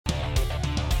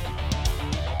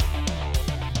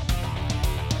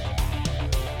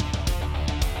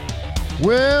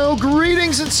Well,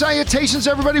 greetings and salutations,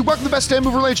 everybody. Welcome to the best damn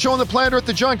movie-related show on the planet Earth,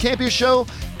 the John Campea Show,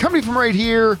 coming from right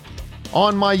here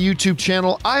on my YouTube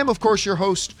channel. I am, of course, your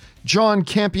host, John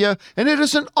Campea, and it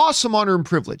is an awesome honor and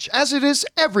privilege, as it is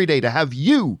every day, to have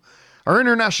you, our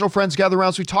international friends, gather around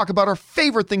as we talk about our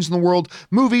favorite things in the world: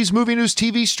 movies, movie news,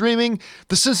 TV, streaming,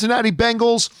 the Cincinnati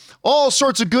Bengals, all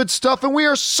sorts of good stuff. And we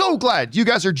are so glad you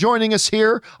guys are joining us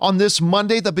here on this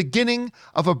Monday, the beginning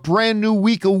of a brand new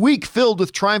week, a week filled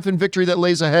with triumph and victory that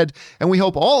lays ahead. And we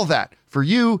hope all of that for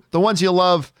you, the ones you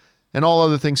love, and all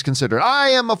other things considered. I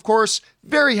am, of course,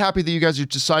 very happy that you guys have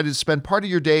decided to spend part of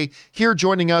your day here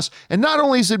joining us. And not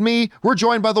only is it me, we're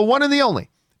joined by the one and the only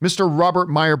Mr. Robert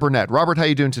Meyer Burnett. Robert, how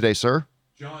you doing today, sir?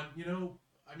 John,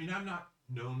 I'm not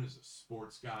known as a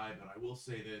sports guy, but I will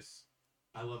say this.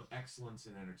 I love excellence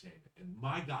in entertainment. And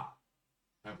my God,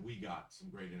 have we got some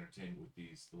great entertainment with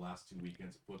the last 2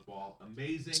 weekends of football.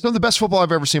 Amazing. Some of the best football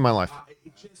I've ever seen in my life.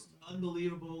 It's just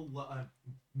unbelievable.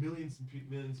 Millions of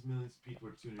people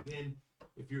are tuning in.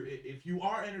 If you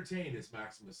are entertained, as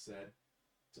Maximus said,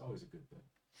 it's always a good thing.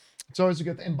 It's always a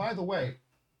good thing. And by the way,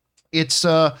 it's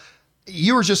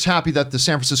you were just happy that the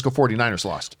San Francisco 49ers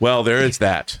lost. Well, there is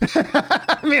that.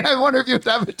 I mean, I wonder if you'd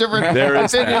have a different opinion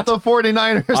if the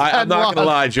 49ers I'm not lost. going to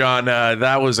lie, John.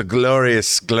 That was a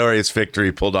glorious, glorious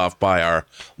victory pulled off by our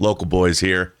local boys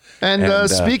here. And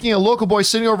speaking of local boys,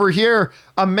 sitting over here,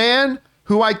 a man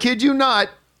who, I kid you not,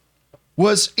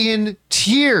 was in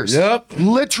tears. Yep.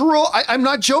 Literal. I'm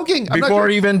not joking.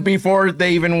 Before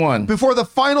they even won. Before the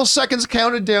final seconds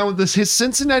counted down with his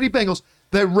Cincinnati Bengals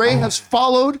that Ray has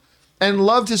followed and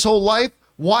loved his whole life,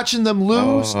 watching them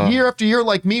lose year after year,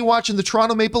 like me watching the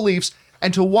Toronto Maple Leafs,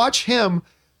 and to watch him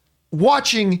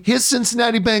watching his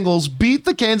Cincinnati Bengals beat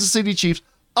the Kansas City Chiefs.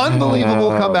 Unbelievable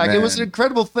comeback. Man. It was an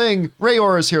incredible thing. Ray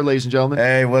Orr is here, ladies and gentlemen.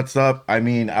 Hey, what's up? I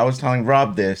mean, I was telling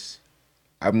Rob this.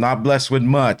 I'm not blessed with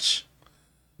much,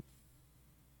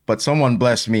 but someone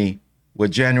blessed me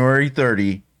with January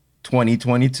 30,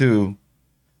 2022.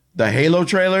 The Halo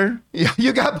trailer. Yeah,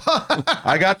 you got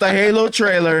I got the Halo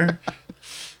trailer,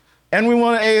 and we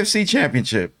won an AFC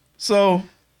championship. So,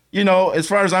 as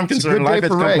far as I'm concerned, life is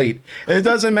complete. It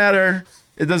doesn't matter.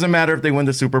 It doesn't matter if they win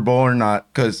the Super Bowl or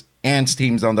not, because Ant's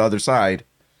team's on the other side.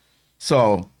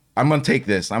 So I'm gonna take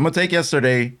this. I'm gonna take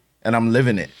yesterday, and I'm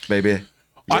living it, baby.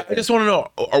 I just want to know,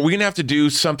 are we going to have to do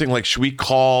something like, should we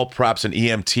call perhaps an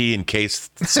EMT in case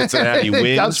Cincinnati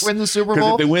wins? Does win the Super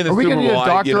Bowl? If they win the Are we Super going to need a Bowl,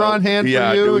 doctor on hand for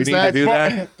you? Do we need to do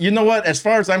that? You know what? As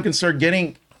far as I'm concerned,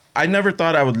 I never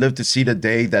thought I would live to see the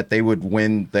day that they would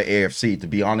win the AFC, to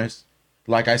be honest.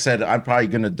 Like I said, I'm probably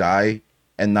going to die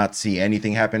and not see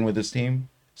anything happen with this team.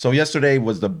 So yesterday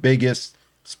was the biggest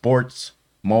sports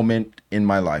moment in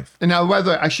my life. And now, by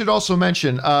the way, I should also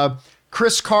mention,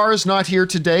 Chris Carr is not here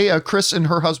today. Chris and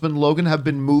her husband Logan have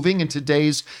been moving, and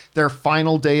today's their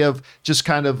final day of just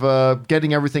kind of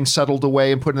getting everything settled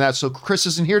away and putting that. So Chris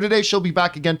isn't here today. She'll be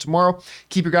back again tomorrow.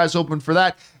 Keep your guys open for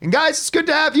that. And guys, it's good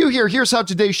to have you here. Here's how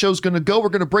today's show is going to go. We're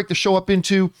going to break the show up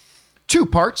into two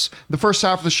parts. The first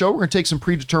half of the show, we're going to take some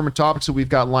predetermined topics that we've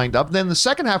got lined up. Then the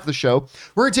second half of the show,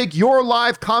 we're going to take your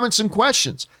live comments and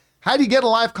questions. How do you get a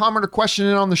live comment or question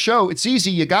in on the show? It's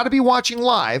easy. You got to be watching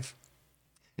live.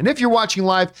 And if you're watching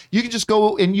live, you can just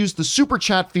go and use the super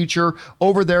chat feature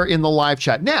over there in the live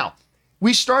chat. Now,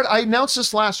 I announced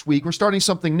this last week. We're starting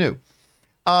something new.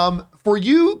 For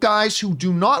you guys who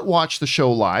do not watch the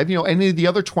show live, any of the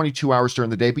other 22 hours during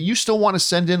the day, but you still want to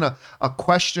send in a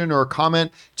question or a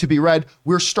comment to be read,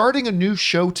 we're starting a new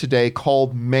show today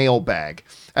called Mailbag.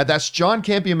 That's John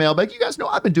Campea Mailbag. You guys know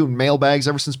I've been doing mailbags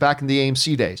ever since back in the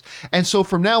AMC days. And so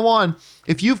from now on,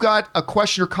 if you've got a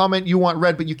question or comment you want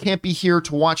read, but you can't be here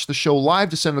to watch the show live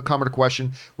to send a comment or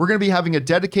question, we're going to be having a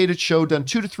dedicated show done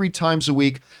 2 to 3 times a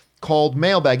week called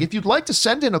Mailbag. If you'd like to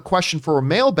send in a question for a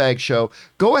mailbag show,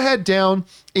 go ahead down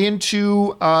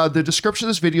into the description of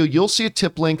this video. You'll see a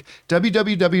tip link,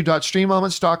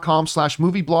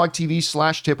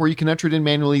 www.streamelements.com/movieblogtv/tip, where you can enter it in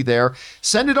manually there.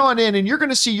 Send it on in, and you're going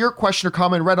to see your question or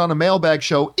comment read on a mailbag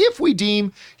show if we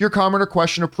deem your comment or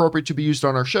question appropriate to be used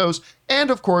on our shows. And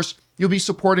of course, you'll be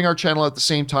supporting our channel at the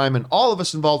same time, and all of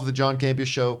us involved with the John Campea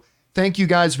Show. Thank you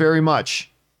guys very much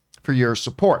for your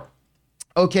support.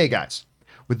 Okay, guys.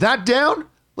 With that down,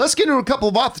 let's get into a couple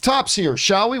of off the tops here,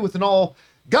 shall we? With an all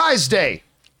guys day.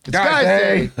 It's guys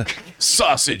day.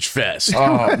 Sausage fest.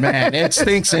 Oh, man, it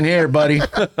stinks in here, buddy.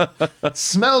 It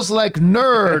smells like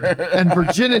nerd and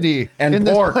virginity. And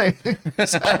pork. And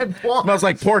pork. Smells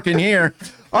like pork in here.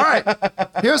 All right,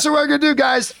 here's what we're going to do,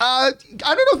 guys. I don't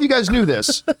know if you guys knew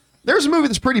this. There's a movie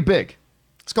that's pretty big.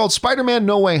 It's called Spider-Man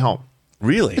No Way Home.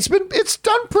 Really? It's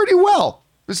done pretty well.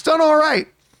 It's done all right.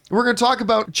 We're going to talk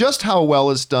about just how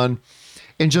well it's done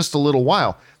in just a little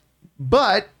while.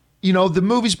 But, you know, the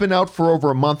movie's been out for over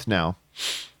a month now.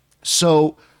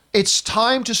 So it's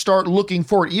time to start looking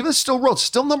forward. Even Still World,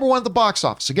 still number one at the box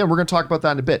office. Again, we're going to talk about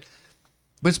that in a bit.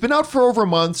 But it's been out for over a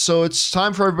month, so it's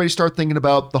time for everybody to start thinking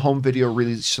about the home video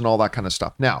release and all that kind of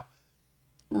stuff. Now,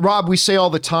 Rob, we say all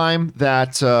the time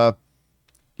that,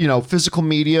 you know, physical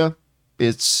media,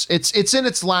 it's in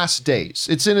its last days.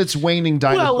 It's in its waning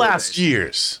dinosaur Well, last days.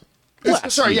 years.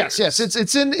 Yes.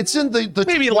 It's in the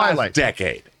Maybe twilight. last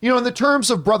decade. You know, in the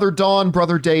terms of Brother Dawn,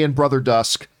 Brother Day, and Brother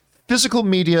Dusk, physical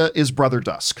media is Brother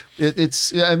Dusk. It's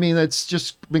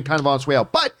just been kind of on its way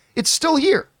out, but it's still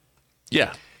here.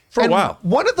 Yeah, for a while.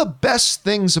 One of the best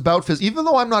things about even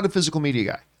though I'm not a physical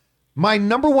media guy, my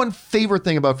number one favorite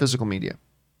thing about physical media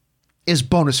is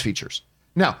bonus features.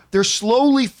 Now, they're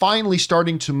slowly, finally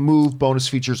starting to move bonus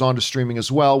features onto streaming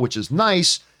as well, which is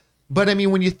nice. But I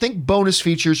mean, when you think bonus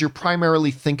features, you're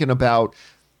primarily thinking about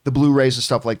the Blu-rays and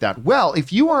stuff like that. Well,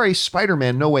 if you are a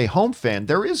Spider-Man No Way Home fan,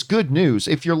 there is good news.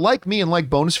 If you're like me and like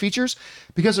bonus features,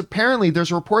 because apparently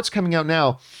there's reports coming out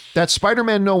now that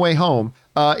Spider-Man No Way Home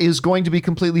is going to be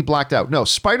completely blacked out. No,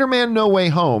 Spider-Man No Way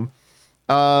Home,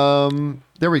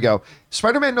 there we go.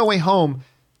 Spider-Man No Way Home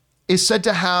is said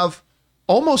to have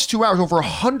almost 2 hours, over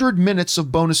 100 minutes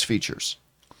of bonus features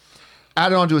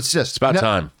added onto its disc. It's about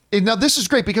time. Now, this is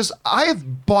great because I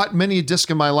have bought many a disc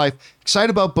in my life, excited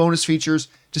about bonus features,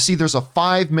 to see there's a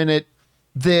 5-minute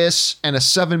this and a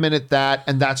 7-minute that,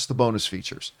 and that's the bonus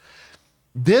features.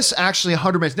 This actually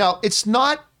 100 minutes. Now, it's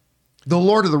not the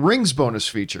Lord of the Rings bonus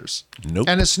features. Nope.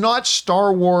 And it's not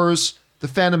Star Wars, The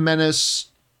Phantom Menace,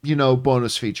 you know,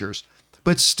 bonus features.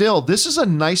 But still, this is a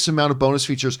nice amount of bonus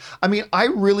features. I mean, I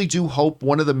really do hope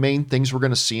one of the main things we're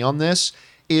going to see on this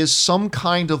is some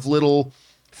kind of little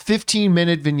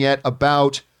 15-minute vignette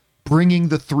about bringing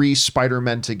the 3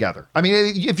 Spider-Men together. I mean,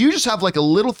 if you just have like a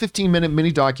little 15-minute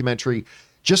mini documentary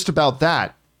just about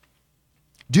that,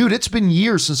 dude, it's been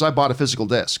years since I bought a physical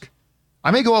disc.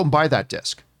 I may go out and buy that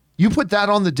disc. You put that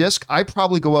on the disc, I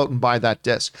probably go out and buy that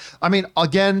disc. I mean,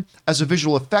 again, as a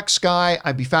visual effects guy,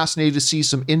 I'd be fascinated to see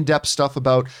some in-depth stuff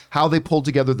about how they pulled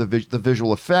together the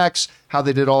visual effects, how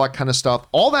they did all that kind of stuff.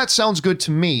 All that sounds good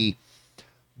to me.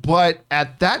 But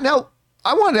at that, now,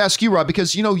 I wanted to ask you, Rob,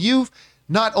 because, you know,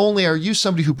 not only are you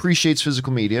somebody who appreciates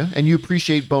physical media and you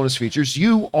appreciate bonus features,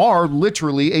 you are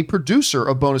literally a producer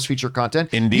of bonus feature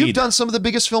content. Indeed. You've done some of the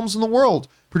biggest films in the world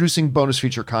producing bonus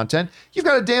feature content. You've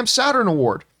got a damn Saturn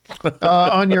Award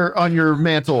on your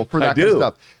mantle for that kind of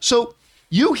stuff. So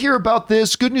you hear about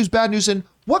this, good news, bad news, and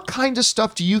what kind of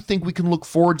stuff do you think we can look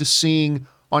forward to seeing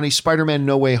on a Spider-Man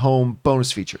No Way Home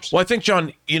bonus features? Well, I think,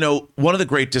 John, you know, one of the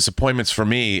great disappointments for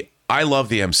me, I love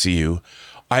the MCU.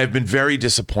 I have been very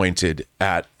disappointed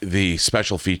at the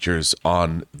special features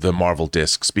on the Marvel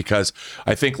discs because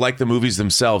I think, like the movies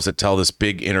themselves that tell this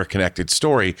big interconnected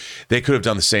story, they could have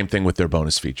done the same thing with their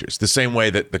bonus features. The same way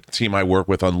that the team I work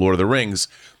with on Lord of the Rings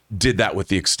did that with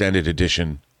the extended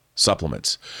edition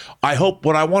supplements.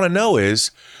 What I want to know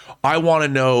is,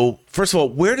 first of all,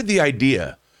 where did the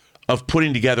idea of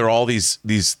putting together all these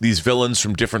villains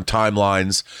from different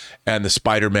timelines and the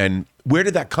Spider-Men, where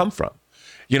did that come from?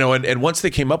 You know, and once they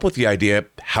came up with the idea,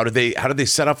 how did they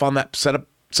set off on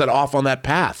that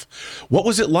path? What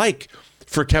was it like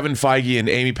for Kevin Feige and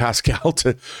Amy Pascal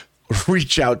to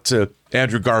reach out to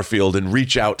Andrew Garfield and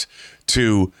reach out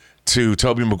to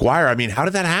Tobey Maguire? I mean, how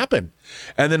did that happen?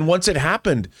 And then once it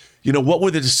happened, you know, what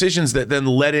were the decisions that then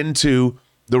led into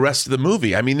the rest of the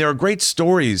movie? I mean, there are great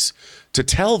stories to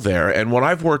tell there. And when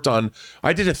I've worked on,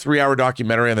 I did a 3-hour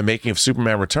documentary on the making of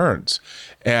Superman Returns.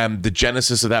 And the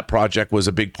genesis of that project was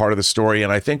a big part of the story.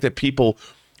 And I think that people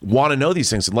want to know these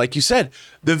things. And like you said,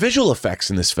 the visual effects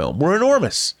in this film were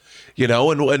enormous. You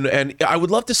know, and I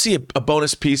would love to see a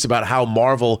bonus piece about how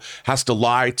Marvel has to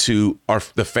lie to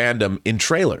the fandom in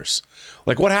trailers.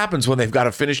 Like, what happens when they've got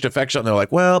a finished effect shot and they're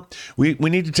like, well, we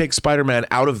need to take Spider-Man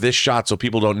out of this shot so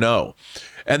people don't know.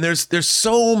 And there's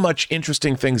so much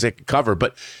interesting things they could cover.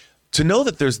 But to know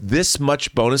that there's this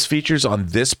much bonus features on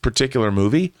this particular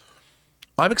movie,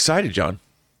 I'm excited, John.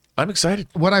 I'm excited.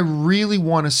 What I really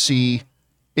want to see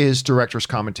is director's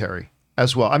commentary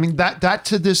as well. I mean, that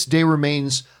to this day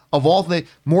remains, of all the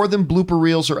more than blooper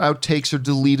reels or outtakes or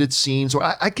deleted scenes, or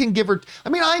I can give her, I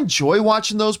mean, I enjoy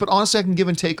watching those, but honestly, I can give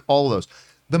and take all of those.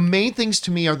 The main things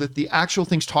to me are that the actual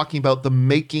things talking about the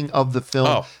making of the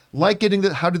film, like getting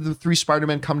how did the 3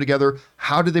 Spider-Men come together?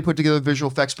 How did they put together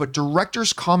visual effects? But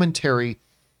director's commentary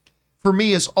for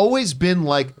me has always been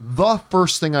like the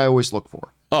first thing I always look for.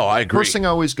 Oh, I agree. First thing I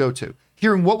always go to.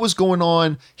 Hearing what was going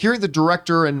on, hearing the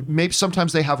director, and maybe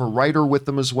sometimes they have a writer with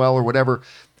them as well or whatever,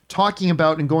 talking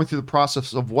about and going through the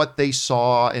process of what they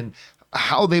saw and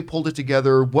how they pulled it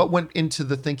together, what went into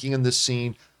the thinking in this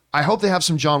scene. I hope they have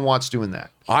some John Watts doing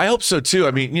that. I hope so too.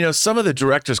 I mean, some of the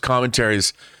director's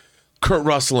commentaries, Kurt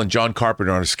Russell and John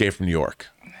Carpenter on Escape from New York.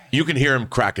 You can hear him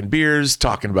cracking beers,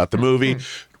 talking about the movie.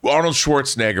 Arnold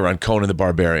Schwarzenegger on Conan the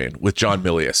Barbarian with John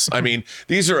Milius. I mean,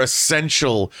 these are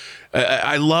essential.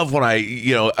 I love when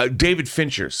David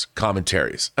Fincher's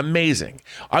commentaries. Amazing.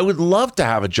 I would love to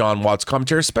have a John Watts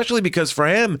commentary, especially because for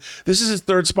him, this is his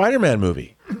third Spider-Man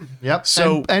movie. Yep.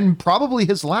 So and probably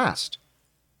his last.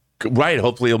 Right.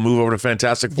 Hopefully he'll move over to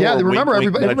Fantastic Four. Yeah, remember, wink,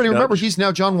 everybody nudge, remember, nudge. he's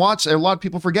now John Watts. A lot of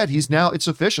people forget it's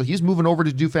official. He's moving over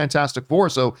to do Fantastic Four.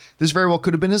 So this very well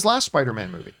could have been his last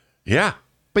Spider-Man movie. Yeah.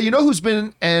 But you know who's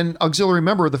been an auxiliary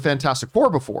member of the Fantastic Four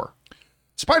before?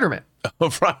 Spider-Man.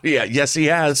 Yeah. Yes, he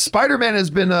has. Spider-Man has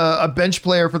been a bench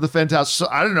player for the Fantastic.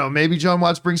 So I don't know. Maybe John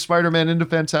Watts brings Spider-Man into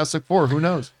Fantastic Four. Who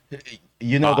knows?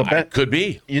 Could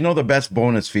be. The best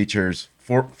bonus features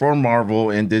for Marvel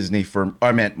and Disney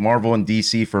Marvel and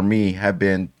DC for me have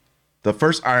been the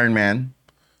first Iron Man.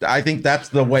 I think that's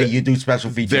the way you do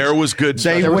special features. There was good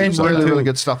stuff. There was really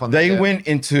good stuff on that. They went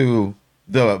into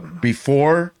the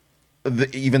before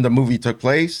even the movie took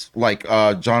place, like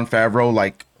Jon Favreau,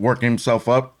 like working himself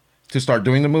up to start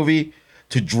doing the movie,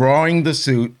 to drawing the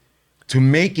suit, to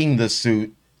making the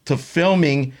suit, to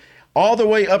filming, all the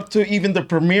way up to even the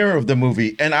premiere of the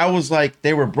movie. And I was like,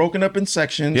 they were broken up in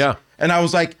sections. Yeah. And I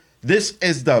was like, this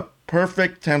is the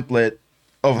perfect template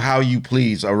of how you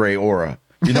please a Ray Aura.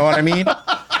 You know what I mean?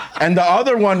 And the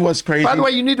other one was crazy. By the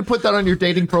way, you need to put that on your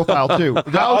dating profile too.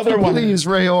 Please,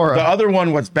 Ray Aura. The other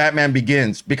one was Batman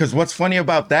Begins, because what's funny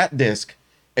about that disc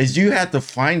is you had to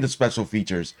find the special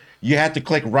features. You had to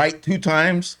click right 2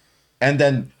 times, and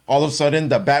then all of a sudden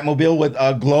the Batmobile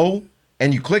would glow,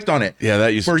 and you clicked on it. Yeah,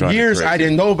 that used to For drive me years, crazy. I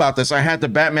didn't know about this. I had the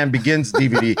Batman Begins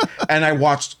DVD, and I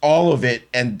watched all of it,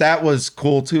 and that was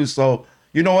cool too. So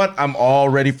you know what? I'm all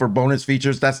ready for bonus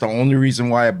features. That's the only reason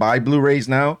why I buy Blu-rays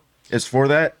now, is for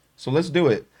that. So let's do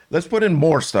it. Let's put in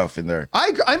more stuff in there. I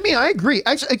agree.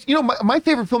 Actually, my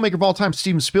favorite filmmaker of all time,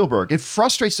 Steven Spielberg. It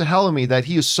frustrates the hell out of me that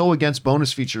he is so against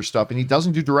bonus feature stuff and he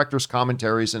doesn't do director's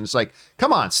commentaries. And it's like,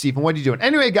 come on, Steven, what are you doing?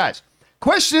 Anyway, guys,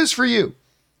 question is for you.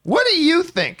 What do you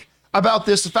think about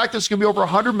this? The fact that it's going to be over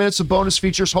 100 minutes of bonus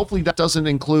features. Hopefully that doesn't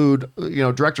include,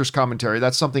 director's commentary.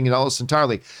 That's something else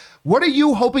entirely. What are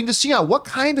you hoping to see on? What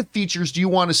kind of features do you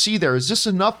want to see there? Is this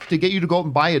enough to get you to go out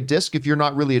and buy a disc if you're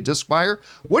not really a disc buyer?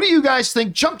 What do you guys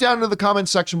think? Jump down into the comment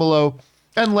section below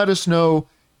and let us know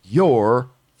your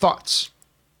thoughts.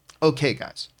 Okay,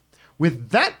 guys. With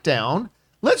that down,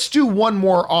 let's do one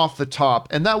more off the top.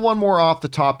 And that one more off the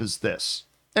top is this.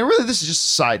 And really, this is just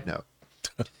a side note.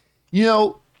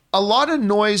 A lot of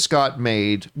noise got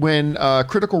made when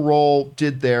Critical Role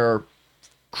did their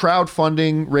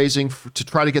crowdfunding raising to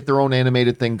try to get their own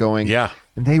animated thing going. Yeah.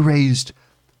 And they raised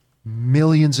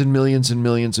millions and millions and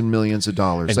millions and millions of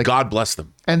dollars. And God bless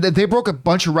them. And they broke a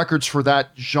bunch of records for that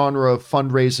genre of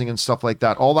fundraising and stuff like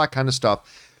that, all that kind of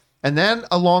stuff. And then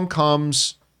along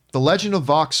comes The Legend of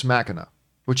Vox Machina,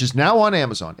 which is now on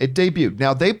Amazon. It debuted.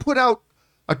 Now, they put out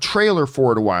a trailer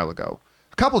for it a while ago,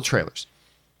 a couple of trailers.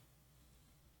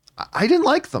 I didn't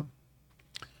like them.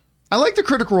 I like the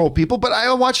Critical Role people, but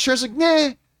I watched trailers like,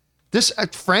 nah. This,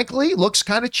 frankly, looks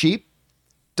kind of cheap.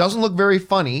 Doesn't look very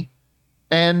funny.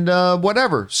 And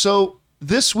whatever. So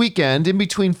this weekend, in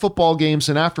between football games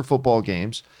and after football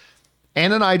games,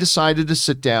 Ann and I decided to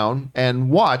sit down and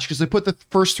watch, because they put the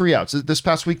first 3 out. So this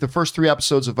past week, the first 3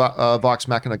 episodes of Vox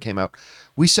Machina came out.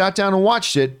 We sat down and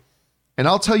watched it, and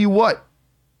I'll tell you what,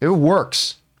 it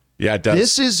works. Yeah, it does.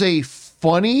 This is a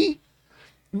funny,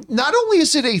 not only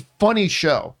is it a funny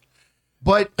show,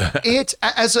 but it,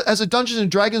 as a Dungeons and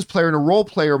Dragons player and a role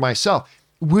player myself,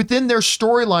 within their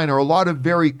storyline are a lot of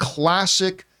very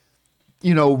classic,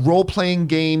 role-playing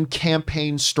game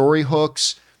campaign story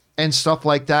hooks and stuff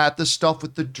like that. The stuff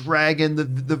with the dragon,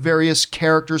 the various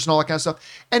characters and all that kind of stuff.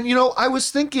 And, I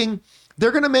was thinking they're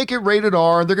going to make it rated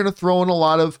R. They're going to throw in a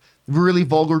lot of really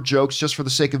vulgar jokes just for the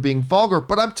sake of being vulgar.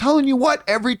 But I'm telling you what,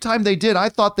 every time they did, I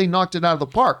thought they knocked it out of the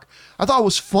park. I thought it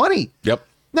was funny. Yep.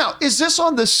 Now, is this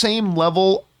on the same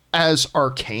level as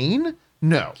Arcane?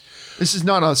 No, this is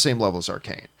not on the same level as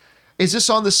Arcane. Is this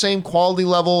on the same quality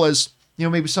level as,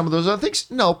 maybe some of those other things?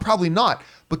 No, probably not.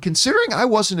 But considering I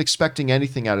wasn't expecting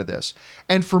anything out of this,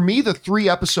 and for me, the 3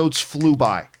 episodes flew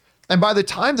by. And by the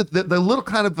time that the little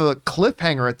kind of a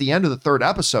cliffhanger at the end of the 3rd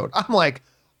episode, I'm like,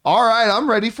 all right, I'm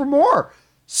ready for more.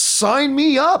 Sign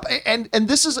me up. And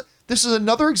this is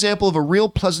another example of a real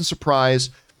pleasant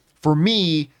surprise for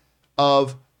me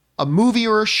of a movie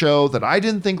or a show that I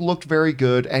didn't think looked very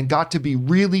good and got to be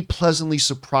really pleasantly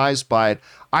surprised by it,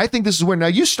 I think this is where. Now,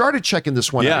 you started checking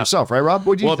this one out yourself, right, Rob?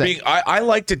 What do you think? I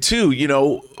liked it too. You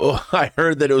know, I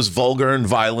heard that it was vulgar and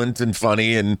violent and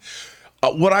funny. And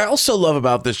what I also love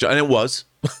about this show, and it was,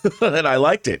 and I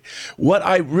liked it. What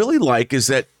I really like is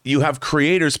that you have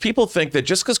creators. People think that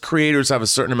just because creators have a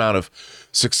certain amount of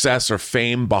success or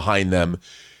fame behind them,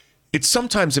 it's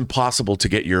sometimes impossible to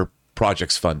get your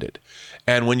projects funded.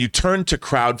 And when you turn to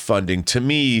crowdfunding, to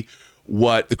me,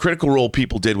 what the Critical Role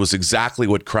people did was exactly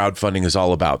what crowdfunding is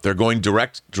all about. They're going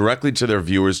directly to their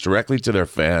viewers, directly to their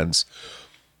fans.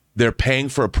 They're paying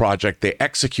for a project, they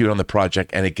execute on the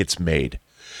project, and it gets made.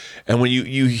 And when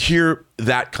you hear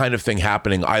that kind of thing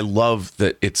happening, I love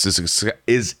that it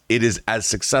is as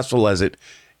successful as it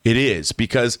is,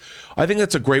 because I think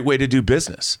that's a great way to do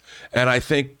business. And I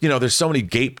think, you know, there's so many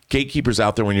gatekeepers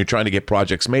out there when you're trying to get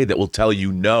projects made that will tell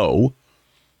you no,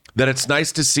 that it's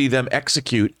nice to see them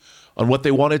execute on what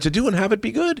they wanted to do and have it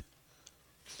be good.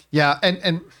 Yeah,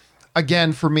 and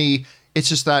again, for me, it's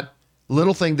just that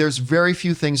little thing. There's very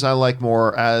few things I like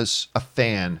more as a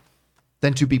fan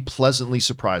than to be pleasantly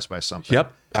surprised by something.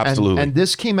 Yep, absolutely. And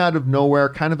this came out of nowhere,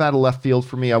 kind of out of left field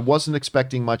for me. I wasn't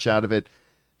expecting much out of it,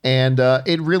 and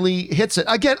it really hits it.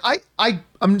 Again,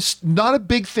 I'm not a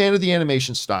big fan of the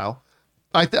animation style.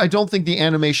 I don't think the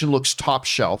animation looks top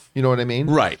shelf. You know what I mean?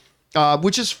 Right.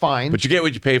 Which is fine. But you get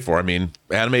what you pay for. I mean,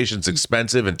 animation's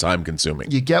expensive and time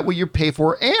consuming. You get what you pay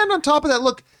for. And on top of that,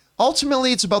 look,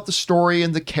 ultimately it's about the story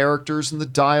and the characters and the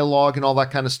dialogue and all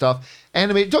that kind of stuff.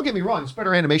 Don't get me wrong, it's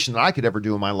better animation than I could ever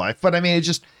do in my life. But I mean, it's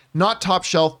just not top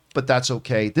shelf, but that's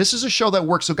okay. This is a show that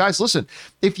works. So guys, listen,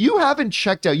 if you haven't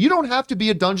checked out, you don't have to be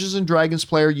a Dungeons and Dragons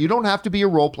player. You don't have to be a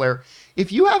role player.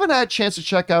 If you haven't had a chance to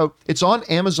check out, it's on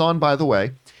Amazon, by the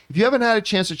way. If you haven't had a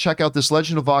chance to check out this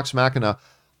Legend of Vox Machina,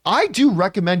 I do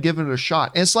recommend giving it a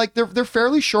shot. And it's like they're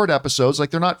fairly short episodes, like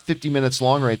they're not 50 minutes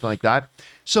long or anything like that.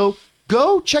 So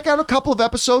go check out a couple of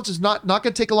episodes. It's not going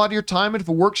to take a lot of your time. And if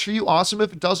it works for you, awesome.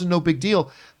 If it doesn't, no big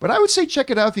deal. But I would say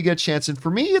check it out if you get a chance. And for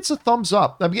me, it's a thumbs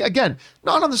up. I mean, again,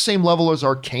 not on the same level as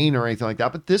Arcane or anything like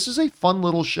that, but this is a fun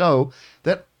little show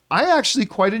that I actually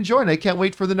quite enjoy, and I can't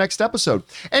wait for the next episode.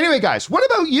 Anyway, guys, what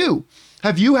about you?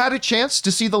 Have you had a chance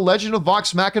to see The Legend of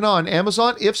Vox Machina on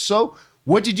Amazon? If so,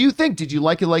 what did you think? Did you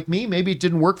like it like me? Maybe it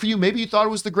didn't work for you. Maybe you thought it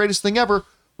was the greatest thing ever.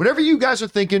 Whatever you guys are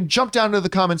thinking, jump down to the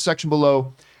comment section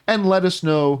below and let us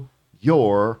know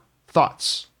your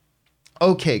thoughts.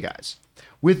 Okay, guys.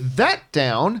 With that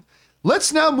down,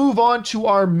 let's now move on to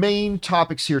our main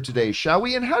topics here today, shall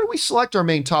we? And how do we select our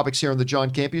main topics here on the John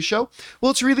Campea Show?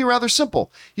 Well, it's really rather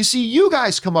simple. You see, you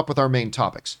guys come up with our main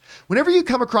topics. Whenever you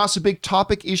come across a big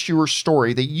topic, issue, or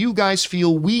story that you guys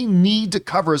feel we need to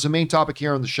cover as a main topic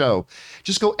here on the show,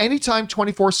 just go anytime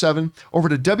 24/7 over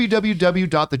to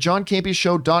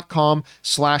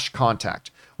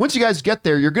www.thejohncampeashow.com/contact. Once you guys get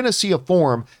there, you're going to see a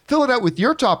form. Fill it out with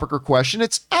your topic or question.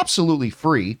 It's absolutely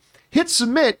free. Hit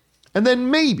submit, and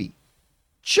then maybe,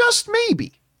 just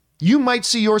maybe, you might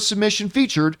see your submission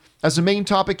featured as a main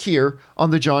topic here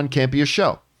on the John Campea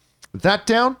Show. With that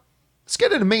down, let's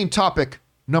get into main topic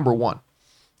number 1.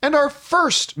 And our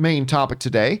first main topic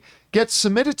today gets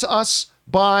submitted to us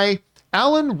by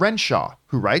Alan Renshaw,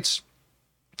 who writes,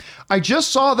 I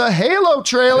just saw the Halo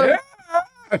trailer.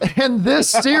 And this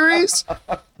series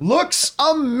looks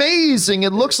amazing.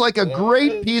 It looks like a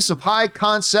great piece of high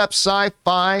concept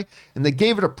sci-fi, and they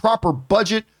gave it a proper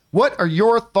budget. What are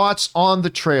your thoughts on the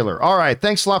trailer? All right,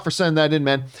 thanks a lot for sending that in,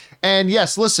 man. And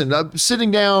yes, listen, I'm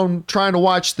sitting down trying to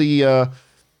watch the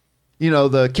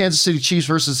Kansas City Chiefs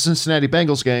versus Cincinnati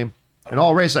Bengals game, and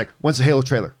all Ray's like, when's the Halo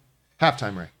trailer?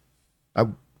 Halftime, Ray.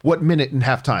 What minute in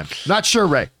halftime? Not sure,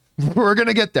 Ray. We're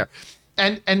gonna get there.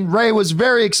 And Ray was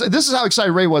very excited. This is how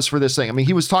excited Ray was for this thing. I mean,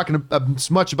 he was talking as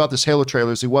much about this Halo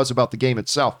trailer as he was about the game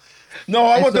itself. No,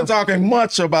 I wasn't talking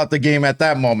much about the game at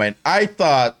that moment. I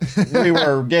thought we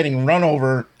were getting run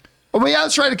over. Oh, yeah,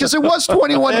 that's right, because it was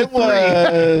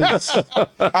 21-3.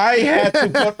 I had to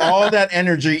put all that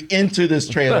energy into this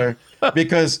trailer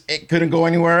because it couldn't go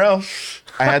anywhere else.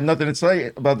 I had nothing to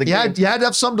say about the game. You had to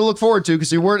have something to look forward to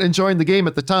because you weren't enjoying the game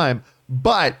at the time.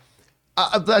 But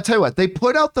I'll tell you what, they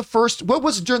put out the first, what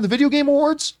was it, during the Video Game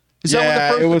Awards? Is that what the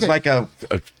first, it was like a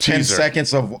 10 teaser.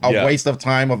 Seconds of a waste of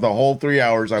time of the whole 3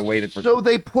 hours I waited for. So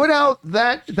they put out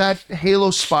that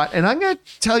Halo spot, and I'm going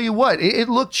to tell you what, it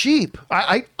looked cheap.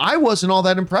 I wasn't all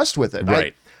that impressed with it.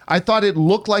 Right. I thought it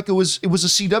looked like it was a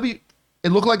CW.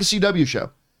 It looked like a CW show.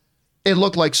 It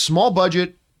looked like small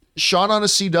budget, shot on a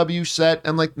CW set.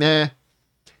 I'm like, nah.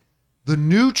 The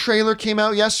new trailer came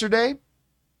out yesterday.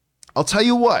 I'll tell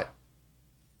you what.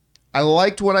 I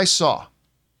liked what I saw.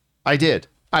 I did.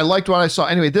 I liked what I saw.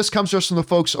 Anyway, this comes to us from the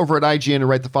folks over at IGN and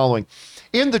write the following.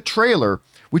 In the trailer,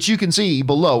 which you can see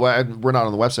below, we're not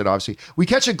on the website, obviously, we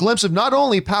catch a glimpse of not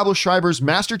only Pablo Schreiber's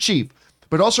Master Chief,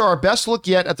 but also our best look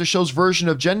yet at the show's version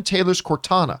of Jen Taylor's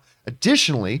Cortana.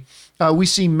 Additionally, we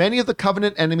see many of the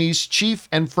Covenant enemies Chief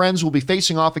and friends will be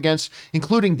facing off against,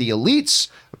 including the Elites,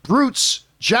 Brutes,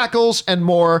 Jackals, and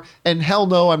more. And hell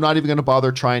no, I'm not even going to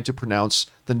bother trying to pronounce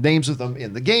the names of them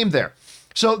in the game there.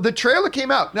 So the trailer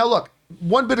came out. Now look,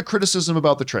 one bit of criticism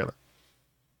about the trailer.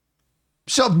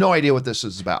 Still have no idea what this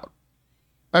is about.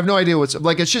 I have no idea what's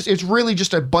like. It's really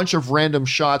just a bunch of random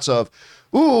shots of,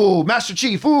 ooh, Master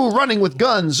Chief, ooh, running with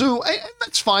guns, ooh,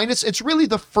 that's fine. It's really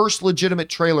the first legitimate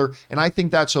trailer, and I think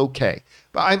that's okay.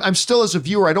 But I'm still, as a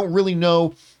viewer, I don't really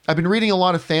know. I've been reading a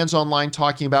lot of fans online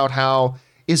talking about how,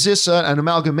 is this an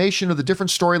amalgamation of the different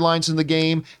storylines in the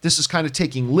game? This is kind of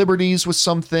taking liberties with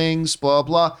some things, blah,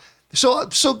 blah. So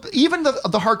even the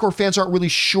hardcore fans aren't really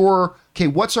sure, okay,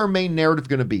 what's our main narrative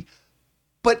going to be?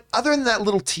 But other than that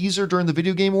little teaser during the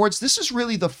Video Game Awards, this is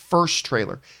really the first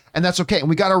trailer. And that's okay. And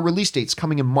we got our release dates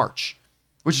coming in March,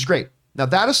 which is great. Now,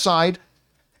 that aside,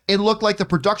 it looked like the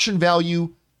production value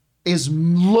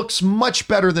looks much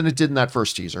better than it did in that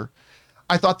first teaser.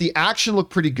 I thought the action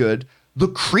looked pretty good. The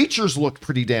creatures looked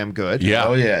pretty damn good. Yeah.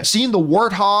 Oh, yeah. Seeing the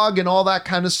warthog and all that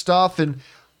kind of stuff. And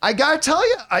I got to tell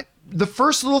you, the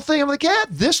first little thing, I'm like, yeah,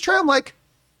 this trailer, I'm like,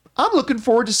 I'm looking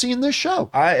forward to seeing this show.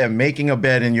 I am making a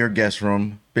bed in your guest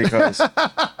room because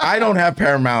I don't have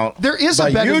Paramount. There is a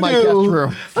bed in my guest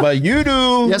room. But you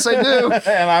do. Yes, I do.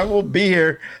 And I will be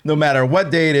here no matter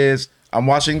what day it is. I'm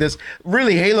watching this.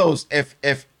 Really, Halo's, if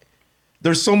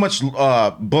there's so much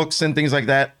books and things like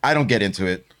that, I don't get into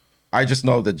it. I just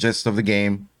know the gist of the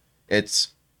game. It's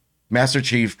Master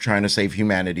Chief trying to save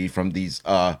humanity from these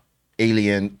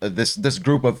this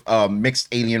group of mixed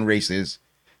alien races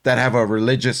that have a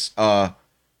religious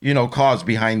cause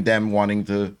behind them wanting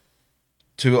to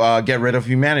get rid of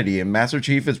humanity. And Master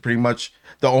Chief is pretty much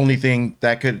the only thing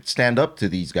that could stand up to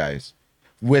these guys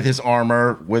with his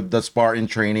armor, with the Spartan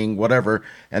training, whatever.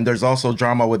 And there's also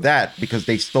drama with that because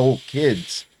they stole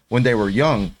kids when they were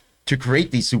young to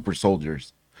create these super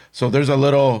soldiers. So there's a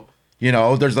little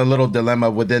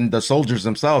dilemma within the soldiers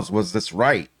themselves. Was this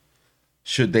right?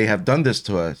 Should they have done this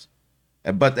to us?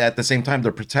 But at the same time,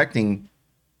 they're protecting.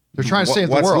 They're trying to save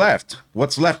the world.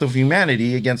 What's left of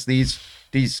humanity against these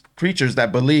creatures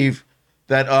that believe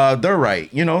that they're right.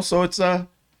 So it's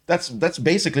that's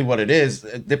basically what it is.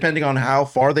 Depending on how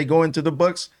far they go into the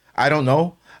books, I don't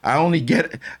know. I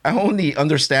only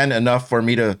understand enough for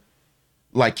me to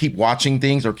like keep watching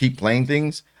things or keep playing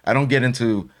things. I don't get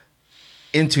into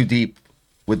deep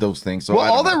with those things. So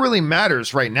well, all that really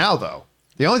matters right now, though,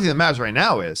 the only thing that matters right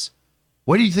now is,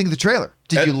 what do you think of the trailer?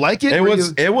 Did you like it?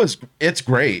 It's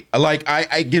great. Like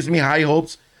it gives me high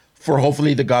hopes for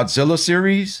hopefully the Godzilla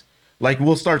series. Like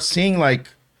we'll start seeing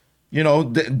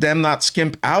them not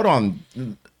skimp out on.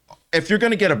 If you're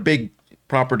gonna get a big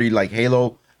property like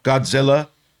Halo, Godzilla,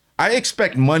 I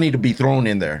expect money to be thrown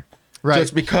in there. Right.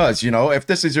 Just because, if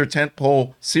this is your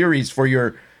tentpole series for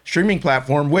your streaming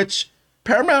platform, which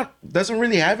Paramount doesn't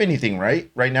really have anything right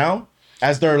now.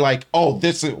 As they're like,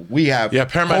 we have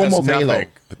Paramount has nothing. Halo.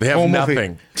 They have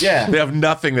nothing. Yeah, they have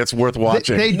nothing that's worth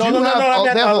watching.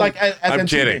 I'm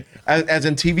kidding. As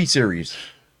in TV series.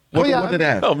 What do they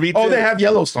have? Oh, me too. Oh, they have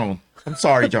Yellowstone. I'm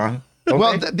sorry, John. Okay.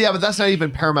 Well, but that's not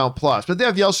even Paramount Plus. But they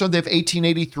have Yellowstone. They have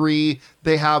 1883.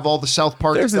 They have all the South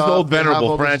Park There's stuff. this old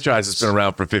venerable franchise that's been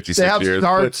around for 56 they have years.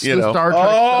 Star but, Trek.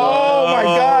 Oh my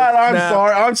God!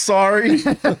 I'm sorry.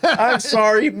 I'm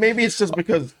sorry. Maybe it's just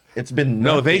because it's been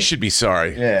no. They should be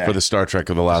sorry for the Star Trek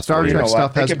of the last 4 years. Trek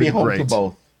stuff has could be been home great. to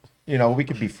both. We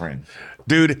could be friends.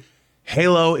 Dude,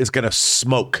 Halo is gonna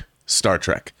smoke Star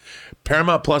Trek.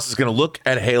 Paramount Plus is gonna look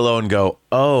at Halo and go,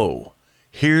 "Oh,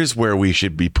 here's where we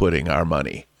should be putting our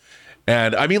money."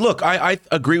 And I mean, look, I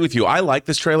agree with you. I like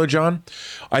this trailer, John.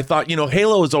 I thought,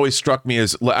 Halo has always struck me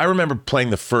as, I remember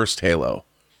playing the first Halo,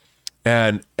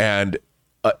 and to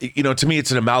me,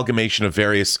 it's an amalgamation of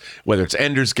various, whether it's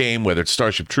Ender's Game, whether it's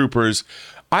Starship Troopers.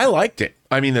 I liked it.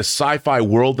 I mean, the sci-fi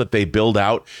world that they build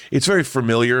out, it's very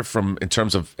familiar in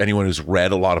terms of anyone who's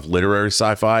read a lot of literary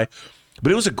sci-fi,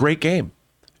 but it was a great game.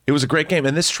 It was a great game.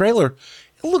 And this trailer,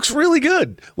 it looks really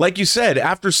good. Like you said,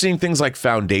 after seeing things like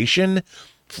Foundation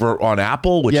on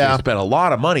Apple, which they spent a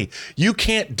lot of money, you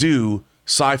can't do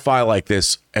sci-fi like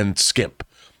this and skimp.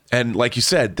 And like you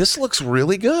said, this looks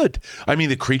really good. I mean,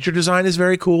 the creature design is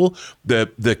very cool.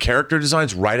 The character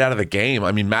design's right out of the game.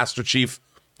 I mean, Master Chief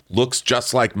looks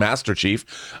just like Master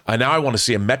Chief. Now I want to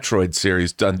see a Metroid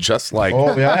series done just like.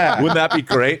 Oh yeah, wouldn't that be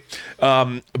great?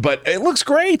 But it looks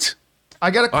great.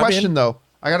 I got a I'm question in. though.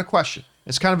 I got a question.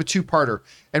 It's kind of a two-parter.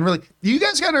 And really, you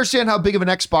guys got to understand how big of an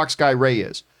Xbox guy Ray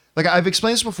is. Like I've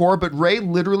explained this before, but Ray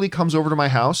literally comes over to my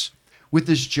house with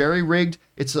this jerry-rigged,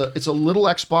 it's a little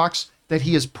Xbox that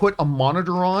he has put a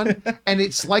monitor on, and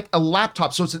it's like a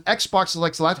laptop. So it's an Xbox that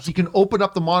like a laptop. He can open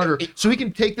up the monitor, so he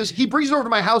can take this. He brings it over to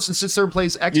my house and sits there and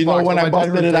plays Xbox. You know when on I my dining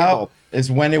busted room it table. out is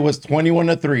when it was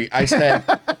 21-3. I said,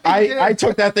 I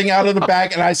took that thing out of the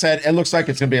bag and I said, it looks like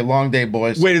it's gonna be a long day,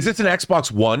 boys. Wait, is this an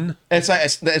Xbox One? It's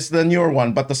the newer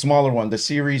one, but the smaller one, the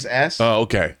Series S. Oh,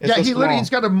 okay. It's Yeah, so he literally small. he's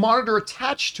got a monitor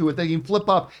attached to it that he can flip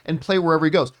up and play wherever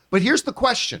he goes. But here's the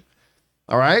question.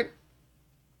 All right.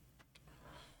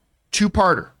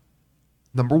 Two-parter.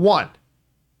 Number one,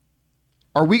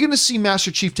 are we going to see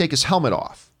Master Chief take his helmet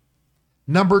off?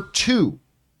 Number two,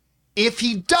 if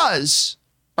he does,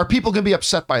 are people going to be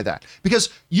upset by that? Because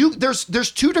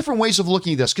there's two different ways of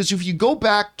looking at this. Because if you go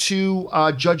back to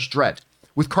Judge Dredd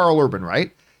with Carl Urban,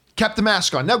 right? Kept the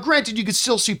mask on. Now, granted, you could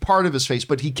still see part of his face,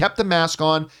 but he kept the mask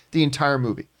on the entire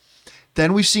movie.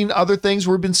 Then we've seen other things.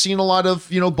 We've been seeing a lot of,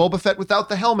 Boba Fett without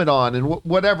the helmet on and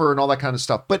whatever and all that kind of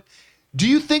stuff. But do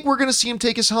you think we're going to see him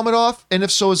take his helmet off? And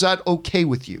if so, is that okay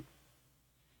with you?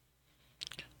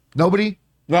 Nobody?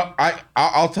 No,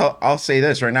 I'll say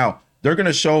this right now. They're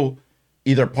gonna show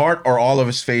either part or all of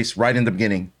his face right in the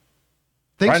beginning.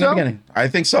 Think right so? in the beginning. I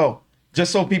think so.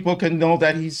 Just so people can know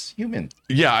that he's human.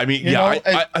 Yeah, I mean, You know,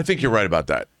 I think you're right about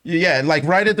that. Yeah, like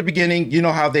right at the beginning, you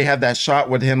know how they have that shot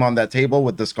with him on that table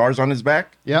with the scars on his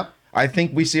back? Yep. I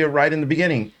think we see it right in the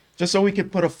beginning, just so we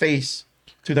could put a face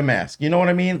to the mask. You know what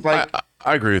I mean? Like,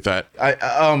 I agree with that.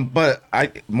 but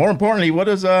more importantly, what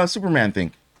does Superman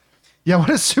think? Yeah, what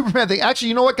does Superman think? Actually,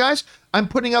 you know what, guys? I'm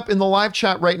putting up in the live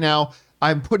chat right now,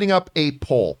 I'm putting up a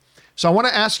poll. So I want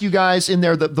to ask you guys in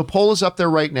there, the poll is up there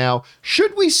right now.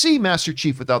 Should we see Master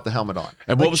Chief without the helmet on?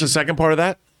 And what was the second part of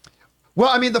that? Well,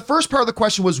 I mean, the first part of the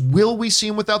question was, will we see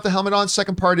him without the helmet on?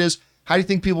 Second part is, how do you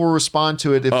think people will respond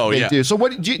to it if they do? So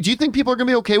what do you think people are going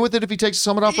to be okay with it if he takes his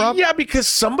helmet off, Rob? Yeah, because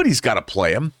somebody's got to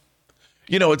play him.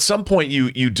 At some point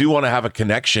you do want to have a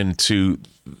connection to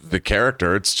the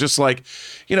character. It's just like,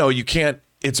 you can't.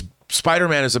 It's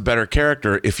Spider-Man is a better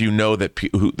character if you know that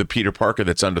the Peter Parker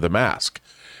that's under the mask.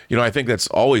 I think that's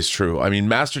always true. I mean,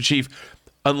 Master Chief,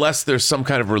 unless there's some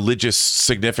kind of religious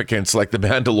significance, like the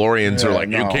Mandalorians are like,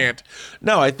 you can't.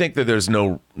 No, I think that there's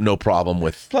no problem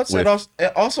with. Plus, it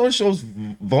also shows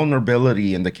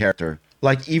vulnerability in the character.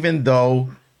 Like, even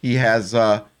though he has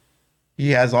all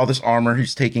this armor,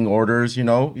 he's taking orders.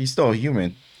 He's still a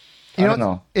human. I don't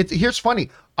know. Here's funny.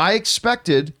 I'll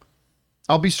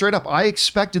be straight up. I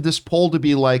expected this poll to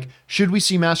be like, should we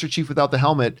see Master Chief without the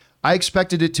helmet? I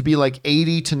expected it to be like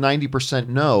 80 to 90%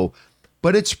 no,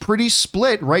 but it's pretty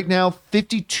split right now.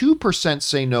 52%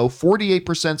 say no,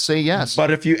 48% say yes. But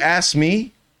if you ask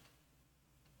me,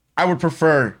 I would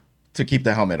prefer to keep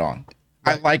the helmet on.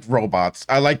 I like robots.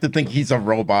 I like to think he's a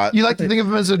robot. You like to think of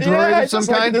him as a droid of some I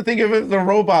kind? like to think of him as a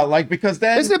robot, because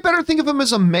then... Isn't it better to think of him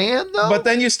as a man, though? But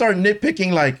then you start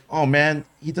nitpicking, like, oh, man,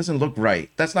 he doesn't look right.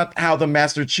 That's not how the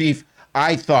Master Chief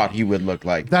I thought he would look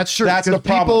like. That's true. That's the Because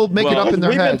problem. people make it up in their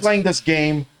We've been heads. playing this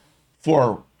game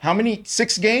for how many?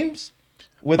 6 games?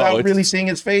 Without really seeing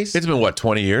his face? It's been, what,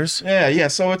 20 years? Yeah.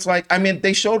 So it's like, I mean,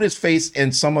 they showed his face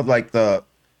in some of the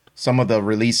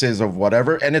releases of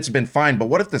whatever, and it's been fine. But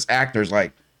what if this actor's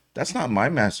like, that's not my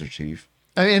Master Chief?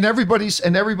 And everybody's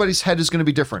head is going to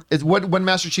be different. What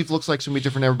Master Chief looks like is going to be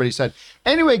different in everybody's head.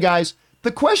 Anyway, guys,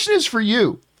 the question is for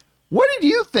you. What did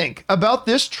you think about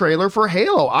this trailer for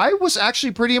Halo? I was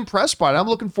actually pretty impressed by it. I'm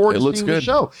looking forward to seeing the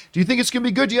show. Do you think it's going to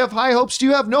be good? Do you have high hopes? Do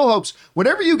you have no hopes?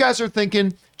 Whatever you guys are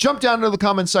thinking, jump down into the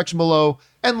comment section below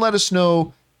and let us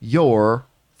know your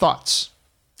thoughts.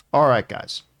 All right,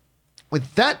 guys.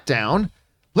 With that down,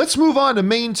 let's move on to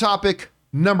main topic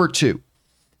number 2.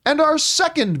 And our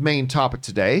second main topic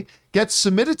today gets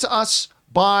submitted to us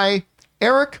by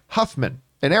Eric Huffman.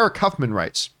 And Eric Huffman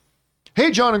writes,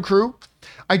 "Hey, John and crew.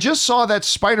 I just saw that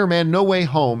Spider-Man No Way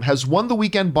Home has won the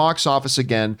weekend box office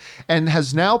again and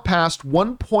has now passed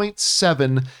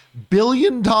 $1.7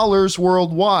 billion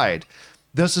worldwide.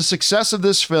 Does the success of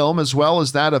this film, as well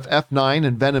as that of F9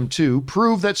 and Venom 2,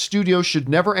 prove that studios should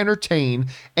never entertain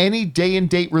any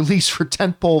day-and-date release for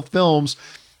tentpole films?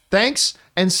 Thanks,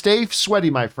 and stay sweaty,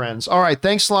 my friends." All right,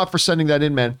 thanks a lot for sending that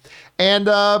in, man. And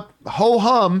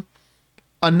ho-hum,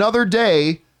 another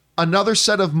day, another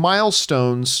set of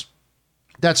milestones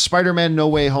that Spider-Man No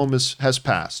Way Home has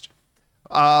passed.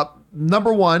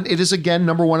 Number 1, it is again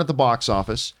number 1 at the box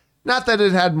office. Not that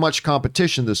it had much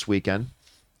competition this weekend.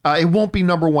 It won't be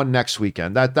number 1 next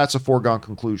weekend. That's a foregone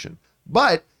conclusion.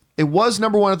 But It was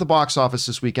number one at the box office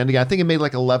this weekend. Again, I think it made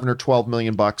like 11 or 12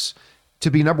 million bucks to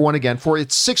be number one again for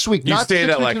its 6 week. You not say 6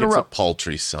 that weeks like in a it's row. a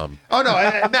paltry sum. Oh no,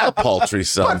 A paltry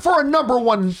sum. but for a number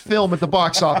one film at the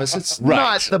box office, it's Right.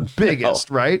 not the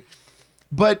biggest, right?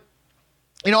 But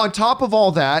on top of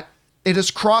all that, it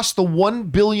has crossed the 1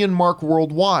 billion mark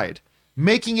worldwide,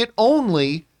 making it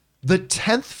only the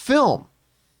 10th film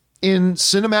in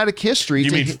cinematic history.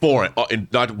 You mean foreign,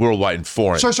 not worldwide, and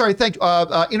foreign. Sorry, thank you.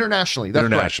 Internationally. That's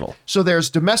International. correct. So there's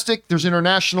domestic, there's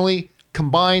internationally,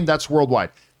 combined, that's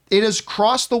worldwide. It has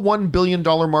crossed the $1 billion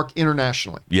mark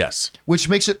internationally, Yes. which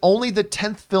makes it only the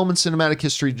 10th film in cinematic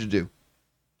history to do.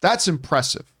 That's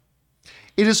impressive.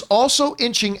 It is also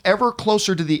inching ever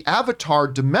closer to the Avatar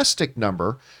domestic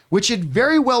number, which it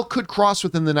very well could cross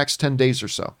within the next 10 days or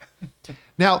so.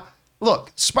 Now,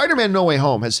 look, Spider-Man No Way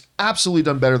Home has absolutely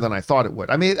done better than I thought it would.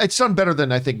 I mean, it's done better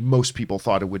than I think most people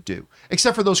thought it would do,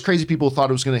 except for those crazy people who thought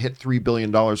it was going to hit $3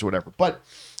 billion or whatever. But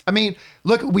I mean,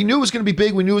 look, we knew it was going to be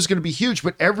big. We knew it was going to be huge.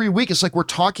 But every week, it's like we're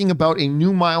talking about a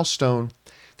new milestone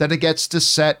that it gets to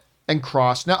set and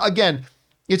cross. Now, again,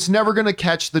 it's never going to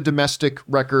catch the domestic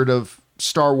record of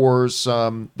Star Wars,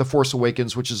 The Force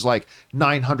Awakens, which is like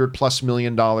 $900+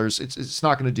 million. It's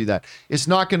not going to do that. It's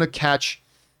not going to catch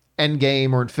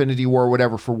Endgame or Infinity War or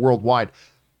whatever for worldwide.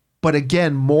 But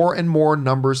again, more and more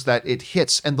numbers that it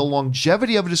hits. And the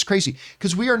longevity of it is crazy.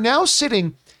 Because we are now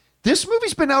sitting... This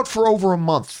movie's been out for over a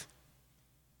month.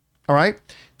 All right?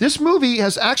 This movie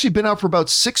has actually been out for about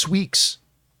 6 weeks.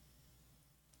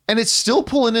 And it's still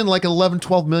pulling in like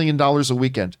 $11-12 million a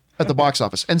weekend at the box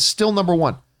office. And still number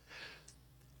one.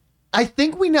 I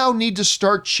think we now need to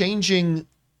start changing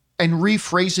and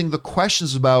rephrasing the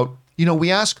questions about,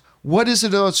 we ask, what is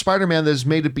it about Spider-Man that has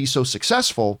made it be so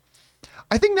successful?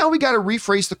 I think now we got to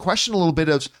rephrase the question a little bit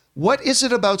of, what is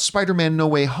it about Spider-Man No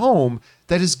Way Home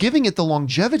that is giving it the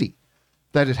longevity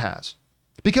that it has?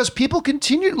 Because people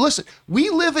continue, listen, we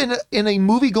live in a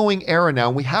movie-going era now,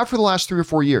 and we have for the last 3 or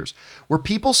 4 years, where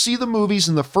people see the movies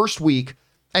in the first week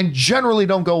and generally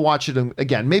don't go watch it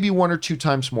again, maybe 1 or 2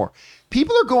 times more.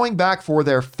 People are going back for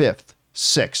their 5th,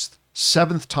 6th,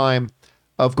 7th time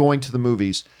of going to the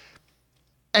movies.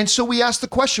 And so we ask the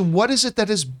question, what is it that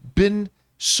has been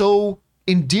so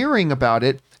endearing about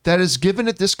it that has given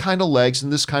it this kind of legs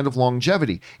and this kind of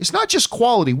longevity? It's not just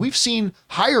quality. We've seen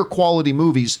higher quality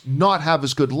movies not have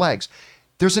as good legs.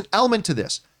 There's an element to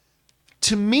this.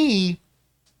 To me,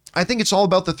 I think it's all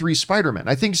about the 3 Spider-Men.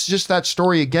 I think it's just that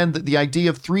story again, the idea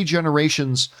of 3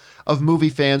 generations of movie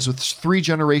fans with 3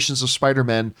 generations of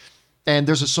Spider-Men. And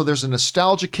there's a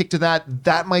nostalgia kick to that.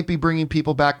 That might be bringing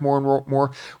people back more and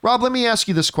more. Rob, let me ask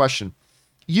you this question.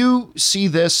 You see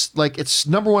this, like it's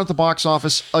number one at the box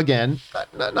office again,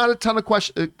 not a ton of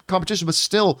competition, but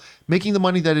still making the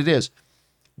money that it is.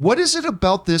 What is it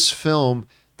about this film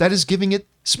that is giving it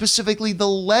specifically the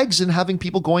legs and having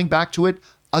people going back to it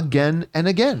again and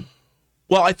again?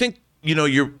 Well, I think,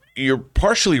 you're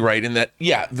partially right in that,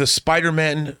 yeah, the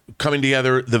Spider-Man coming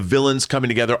together, the villains coming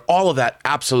together, all of that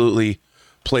absolutely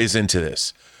plays into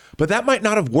this. But that might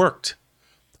not have worked.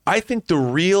 I think the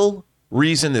real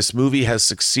reason this movie has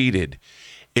succeeded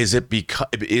is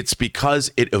it's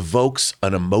because it evokes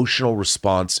an emotional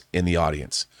response in the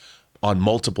audience on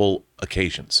multiple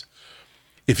occasions.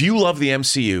 If you love the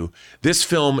MCU, this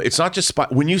film, it's not just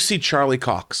when you see Charlie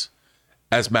Cox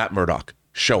as Matt Murdock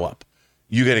show up,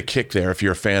 you get a kick there if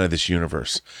you're a fan of this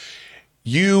universe.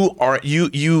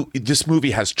 This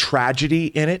movie has tragedy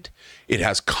in it. It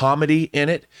has comedy in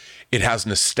it. It has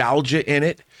nostalgia in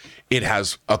it. It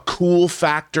has a cool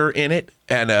factor in it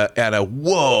and a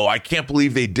whoa, I can't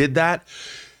believe they did that.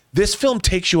 This film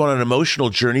takes you on an emotional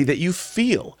journey that you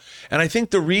feel. And I think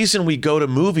the reason we go to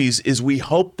movies is we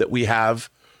hope that we have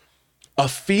a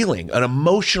feeling, an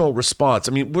emotional response.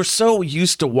 I mean, we're so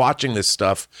used to watching this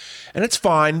stuff, and it's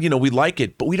fine, we like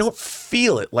it, but we don't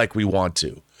feel it like we want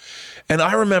to. And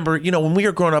I remember, when we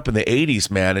were growing up in the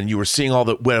 80s, man, and you were seeing all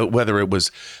the, whether it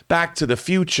was Back to the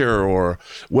Future or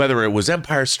whether it was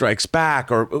Empire Strikes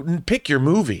Back or pick your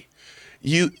movie,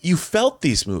 you felt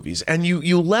these movies and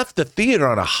you left the theater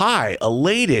on a high,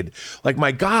 elated, like,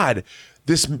 my God,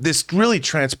 this really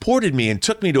transported me and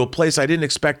took me to a place I didn't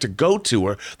expect to go to,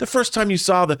 or the first time you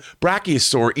saw the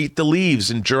Brachiosaur eat the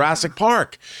leaves in Jurassic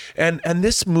Park. And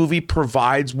this movie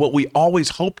provides what we always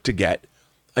hope to get,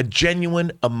 a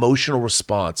genuine emotional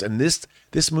response. And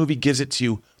this movie gives it to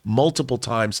you multiple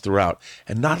times throughout.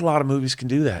 And not a lot of movies can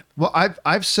do that. Well,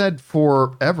 I've said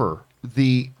forever,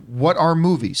 what are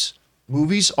movies?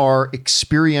 Movies are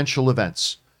experiential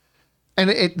events. And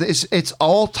it's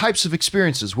all types of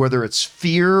experiences, whether it's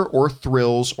fear or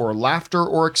thrills or laughter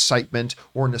or excitement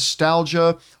or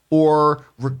nostalgia or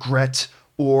regret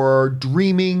or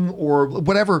dreaming or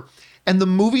whatever. And the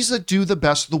movies that do the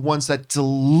best are the ones that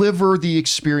deliver the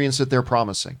experience that they're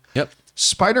promising. Yep.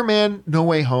 Spider-Man No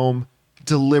Way Home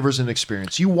delivers an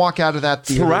experience. You walk out of that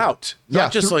theater. Throughout.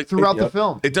 Not just like throughout the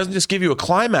film. It doesn't just give you a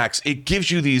climax. It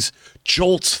gives you these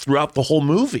jolts throughout the whole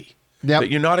movie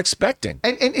that you're not expecting.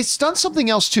 And it's done something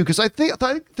else too, because I think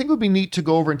it would be neat to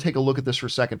go over and take a look at this for a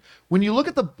second. When you look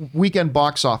at the weekend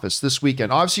box office this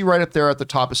weekend, obviously right up there at the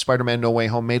top is Spider-Man No Way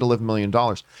Home, made $11 million.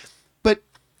 But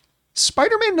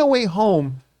Spider-Man No Way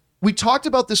Home, we talked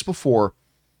about this before.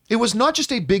 It was not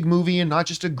just a big movie and not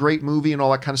just a great movie and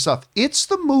all that kind of stuff. It's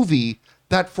the movie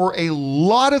that for a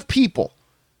lot of people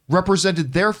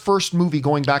represented their first movie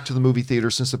going back to the movie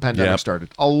theater since the pandemic started.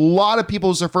 A lot of people,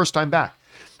 it was their first time back.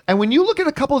 And when you look at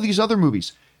a couple of these other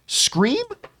movies, Scream,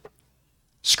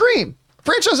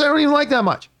 franchise I don't even like that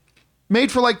much,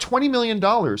 made for like $20 million.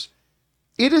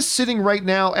 It is sitting right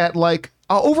now at like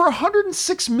over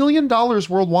 $106 million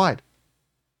worldwide.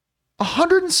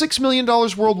 $106 million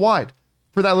worldwide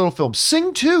for that little film.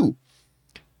 Sing 2,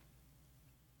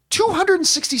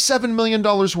 $267 million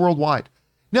worldwide.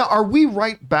 Now, are we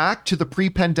right back to the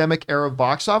pre-pandemic era of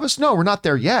box office? No, we're not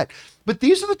there yet. But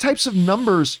these are the types of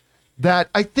numbers that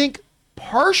I think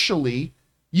partially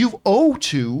you owe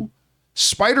to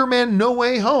Spider-Man No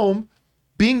Way Home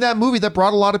being that movie that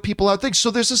brought a lot of people out.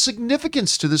 So there's a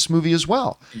significance to this movie as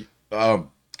well. I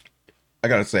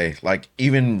gotta say, like,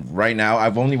 even right now,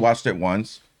 I've only watched it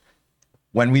once.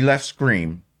 When we left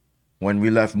Scream, when we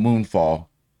left Moonfall,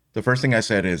 the first thing I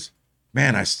said is,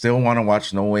 man, I still want to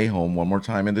watch No Way Home one more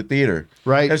time in the theater.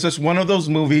 Right. It's just one of those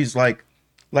movies, like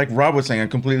Rob was saying, I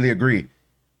completely agree.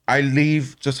 I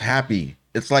leave just happy.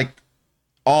 It's like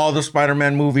all the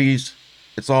Spider-Man movies.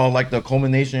 It's all like the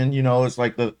culmination, you know, it's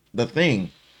like the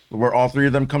thing where all three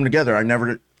of them come together. I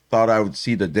never thought I would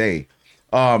see the day.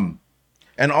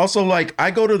 And also, like,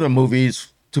 I go to the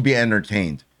movies to be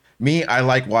entertained. Me, I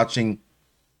like watching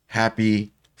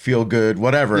happy, feel good,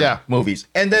 whatever movies.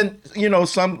 And then, you know,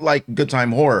 some like good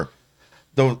time horror.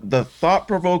 The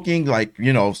thought-provoking, like,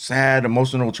 you know, sad,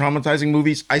 emotional, traumatizing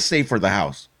movies, I save for the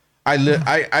house.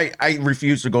 I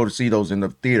refuse to go to see those in the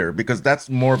theater because that's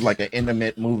more of like an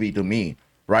intimate movie to me,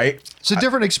 right? It's a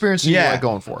different experience than you like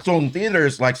going for. So in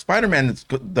theaters, like Spider-Man is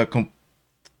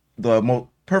the most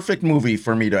perfect movie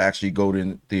for me to actually go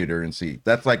to theater and see.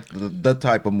 That's like the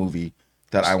type of movie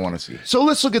that I want to see. So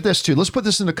let's look at this too. Let's put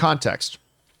this into context.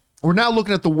 We're now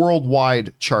looking at the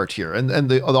worldwide chart here and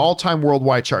the all-time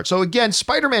worldwide chart. So again,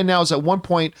 Spider-Man now is at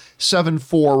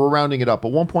 1.74, we're rounding it up,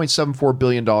 at $1.74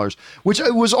 billion, which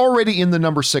was already in the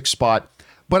number 6 spot.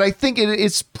 But I think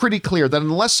it's pretty clear that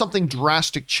unless something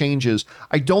drastic changes,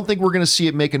 I don't think we're going to see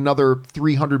it make another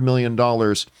 $300 million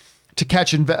to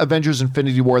catch Avengers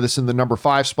Infinity War. This in the number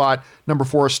 5 spot. Number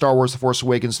 4 is Star Wars The Force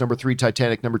Awakens. Number 3,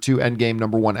 Titanic. Number 2, Endgame.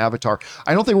 Number 1, Avatar.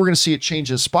 I don't think we're going to see it change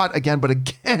his spot again, but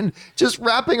again, just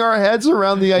wrapping our heads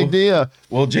around the idea.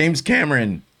 Will James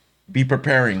Cameron be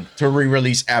preparing to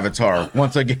re-release Avatar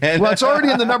once again? Well, it's already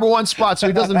in the number 1 spot, so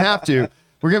he doesn't have to.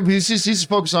 We're going to he's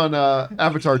focused on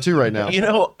Avatar 2 right now. You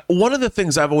know, one of the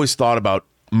things I've always thought about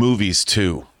movies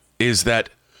too is that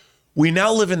we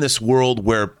now live in this world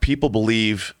where people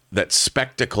believe that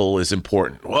spectacle is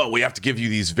important. Well, we have to give you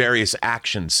these various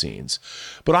action scenes.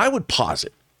 But I would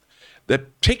posit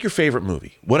that take your favorite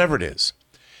movie, whatever it is.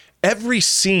 Every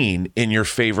scene in your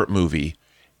favorite movie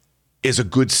is a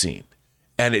good scene.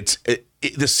 And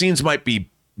the scenes might be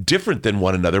different than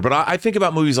one another, but I think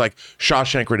about movies like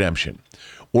Shawshank Redemption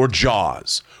or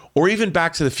Jaws or even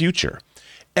Back to the Future.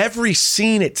 Every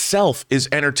scene itself is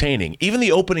entertaining. Even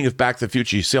the opening of Back to the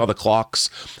Future, you see all the clocks,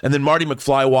 and then Marty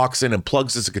McFly walks in and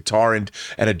plugs his guitar in,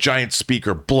 and a giant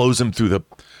speaker blows him through the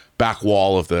back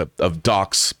wall of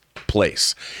Doc's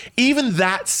place. Even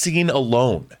that scene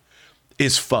alone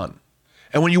is fun.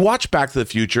 And when you watch Back to the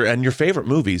Future and your favorite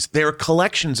movies, there are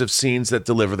collections of scenes that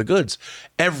deliver the goods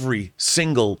every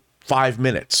single 5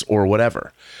 minutes or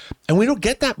whatever. And we don't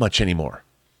get that much anymore.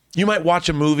 You might watch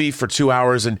a movie for 2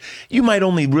 hours and you might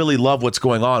only really love what's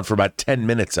going on for about 10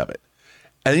 minutes of it.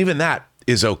 And even that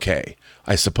is okay,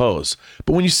 I suppose.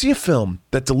 But when you see a film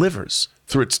that delivers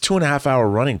through its 2.5 hour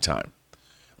running time,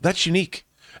 that's unique.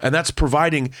 And that's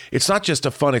providing, it's not just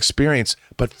a fun experience,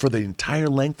 but for the entire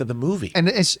length of the movie. And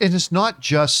it's not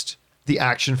just the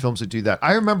action films that do that.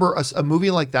 I remember a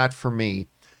movie like that for me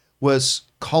was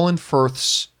Colin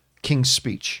Firth's King's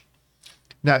Speech.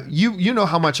 Now, you know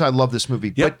how much I love this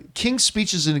movie, Yep. but King's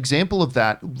Speech is an example of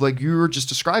that, like you were just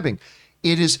describing.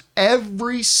 It is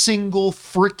every single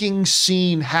freaking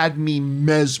scene had me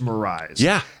mesmerized.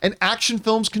 Yeah. And action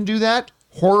films can do that.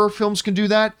 Horror films can do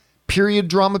that. Period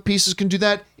drama pieces can do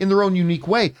that in their own unique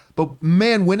way. But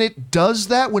man, when it does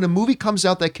that, when a movie comes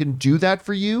out that can do that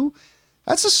for you,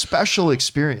 that's a special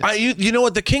experience. You know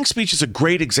what? The King's Speech is a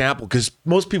great example because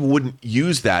most people wouldn't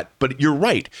use that, but you're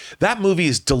right. That movie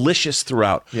is delicious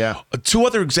throughout. Yeah. Two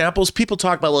other examples, people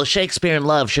talk about, Well, Shakespeare in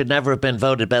Love should never have been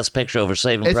voted Best Picture over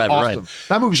Saving It's Private awesome. Ryan.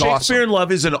 That movie's Shakespeare awesome. in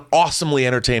Love is an awesomely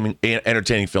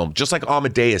entertaining film, just like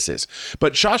Amadeus is.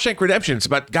 But Shawshank Redemption, it's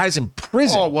about guys in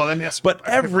prison. Oh, well, then that's- But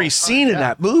every scene in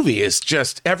that movie is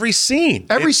just every scene.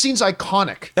 Every scene's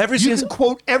iconic. Every you scene's- can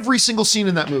quote every single scene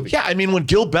in that movie. Yeah, I mean, when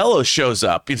Gil Bellows shows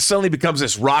up, it suddenly becomes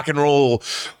this rock and roll.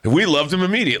 We loved him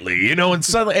immediately, you know, and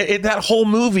suddenly that whole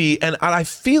movie. And I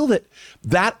feel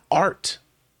that art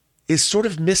is sort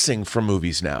of missing from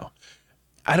movies now.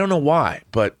 I don't know why,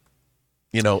 but,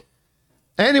 you know.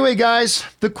 Anyway, guys,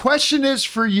 the question is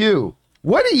for you.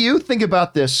 What do you think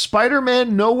about this?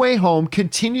 Spider-Man No Way Home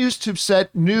continues to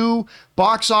set new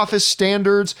box office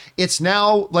standards. It's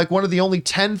now like one of the only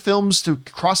 10 films to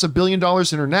cross $1 billion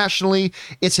internationally.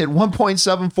 It's hit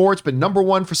 1.74. It's been number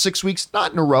one for 6 weeks,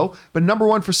 not in a row, but number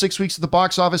one for 6 weeks at the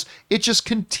box office. It just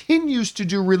continues to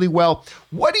do really well.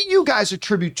 What do you guys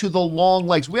attribute to the long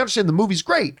legs? We understand the movie's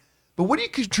great, but what do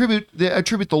you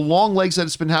attribute the long legs that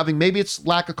it's been having? Maybe it's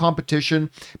lack of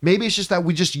competition. Maybe it's just that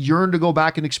we just yearn to go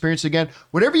back and experience it again.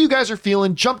 Whatever you guys are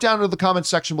feeling, jump down into the comment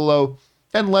section below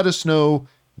and let us know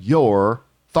your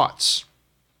thoughts.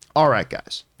 All right,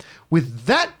 guys. With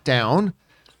that down,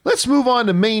 let's move on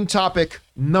to main topic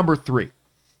number 3.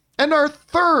 And our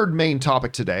third main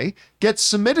topic today gets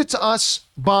submitted to us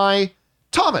by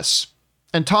Thomas.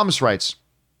 And Thomas writes,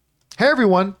 "Hey,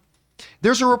 everyone.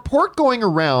 There's a report going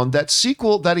around that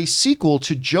a sequel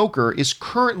to Joker is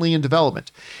currently in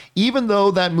development. Even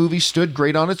though that movie stood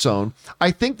great on its own,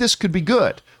 I think this could be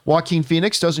good. Joaquin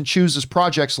Phoenix doesn't choose his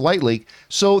projects lightly,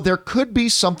 so there could be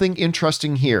something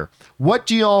interesting here. What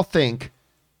do y'all think?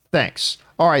 Thanks."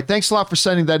 All right, thanks a lot for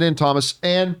sending that in, Thomas.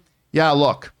 And yeah,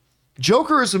 look,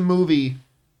 Joker is a movie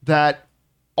that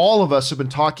all of us have been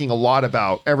talking a lot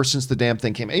about ever since the damn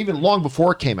thing came out, even long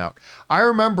before it came out. I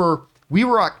remember we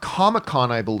were at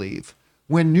Comic-Con, I believe,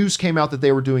 when news came out that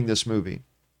they were doing this movie.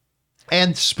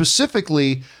 And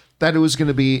specifically that it was going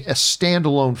to be a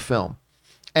standalone film.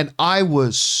 And I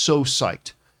was so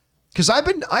psyched. Because I've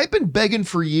been begging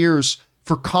for years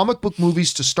for comic book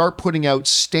movies to start putting out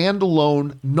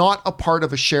standalone, not a part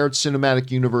of a shared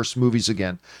cinematic universe movies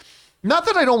again. Not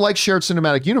that I don't like shared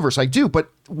cinematic universe, I do, but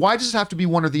why does it have to be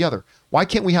one or the other? Why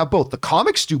can't we have both? The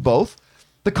comics do both.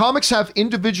 The comics have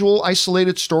individual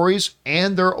isolated stories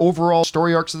and their overall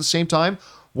story arcs at the same time.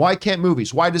 Why can't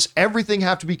movies? Why does everything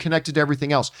have to be connected to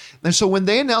everything else? And so when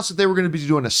they announced that they were going to be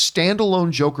doing a standalone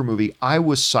Joker movie, I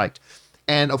was psyched.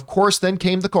 And of course, then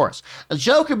came the chorus. A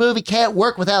Joker movie can't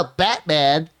work without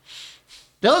Batman.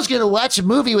 No one's going to watch a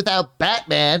movie without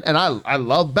Batman. And I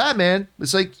love Batman.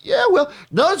 It's like, yeah, well,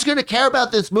 No one's going to care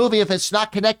about this movie if it's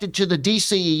not connected to the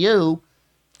DCEU.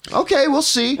 okay, we'll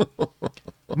see.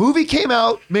 Movie came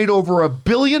out, made over $1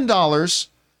 billion,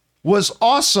 was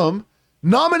awesome,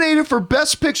 nominated for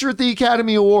Best Picture at the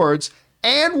Academy Awards,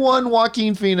 and won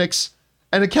Joaquin Phoenix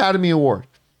an Academy Award.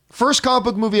 First comic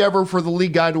book movie ever for the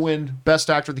lead guy to win Best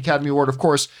Actor at the Academy Award. Of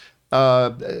course,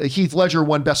 Heath Ledger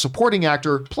won Best Supporting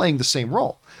Actor playing the same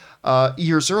role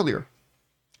years earlier.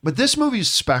 But this movie is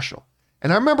special.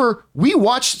 And I remember we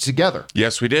watched it together.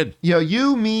 Yes, we did. You know,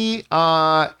 you, me,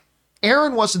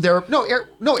 Aaron wasn't there. No,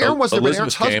 Aaron wasn't there, but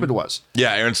Aaron's husband was.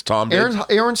 Yeah, Aaron's Tom did.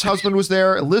 Aaron's husband was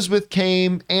there. Elizabeth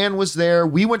came. Anne was there.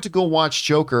 We went to go watch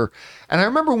Joker. And I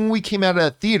remember when we came out of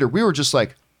that theater, we were just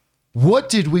like, what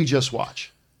did we just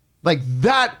watch? Like,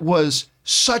 that was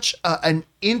such an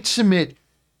intimate,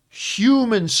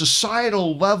 human,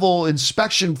 societal level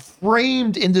inspection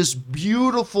framed in this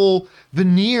beautiful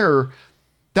veneer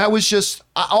that was just,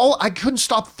 I couldn't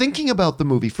stop thinking about the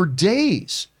movie for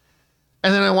days.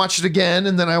 And then I watched it again,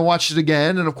 and then I watched it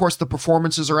again. And of course, the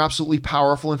performances are absolutely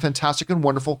powerful and fantastic and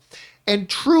wonderful. And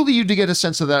truly, you do get a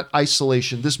sense of that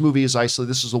isolation. This movie is isolated.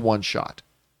 This is a one shot.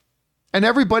 And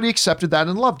everybody accepted that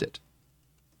and loved it.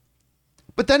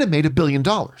 But then it made $1 billion.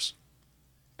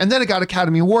 And then it got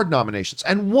Academy Award nominations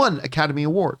and won Academy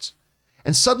Awards.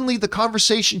 And suddenly the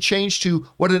conversation changed to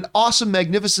what an awesome,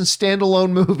 magnificent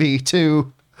standalone movie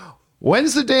to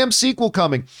when's the damn sequel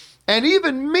coming? And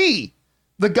even me,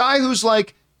 the guy who's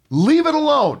like, leave it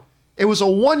alone. It was a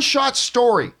one-shot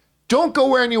story. Don't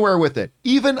go anywhere with it.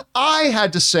 Even I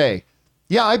had to say,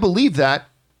 yeah, I believe that.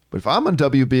 But if I'm a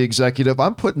WB executive,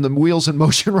 I'm putting the wheels in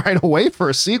motion right away for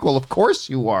a sequel. Of course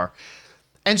you are.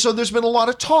 And so there's been a lot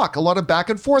of talk, a lot of back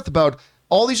and forth about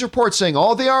all these reports saying,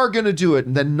 oh, they are going to do it,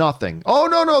 and then nothing. Oh,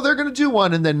 no, they're going to do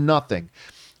one, and then nothing.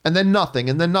 And then nothing,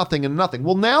 and then nothing, and nothing.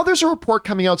 Well, now there's a report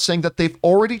coming out saying that they've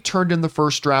already turned in the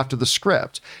first draft of the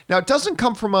script. Now, it doesn't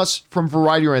come from us, from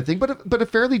Variety or anything, but a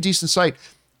fairly decent site.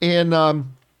 And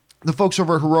the folks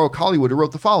over at Heroic Hollywood who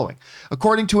wrote the following.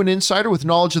 According to an insider with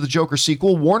knowledge of the Joker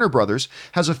sequel, Warner Brothers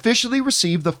has officially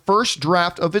received the first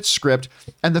draft of its script,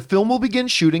 and the film will begin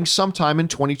shooting sometime in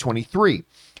 2023.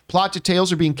 Plot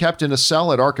details are being kept in a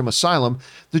cell at Arkham Asylum.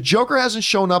 The Joker hasn't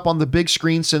shown up on the big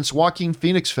screen since Joaquin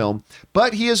Phoenix film,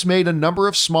 but he has made a number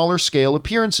of smaller scale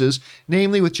appearances,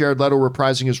 namely with Jared Leto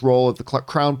reprising his role of the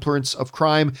Crown Prince of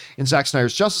Crime in Zack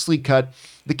Snyder's Justice League cut.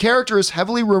 The character is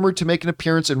heavily rumored to make an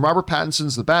appearance in Robert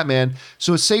Pattinson's The Batman,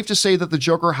 so it's safe to say that the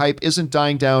Joker hype isn't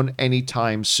dying down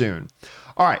anytime soon.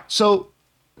 All right, so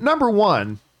number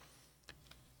one,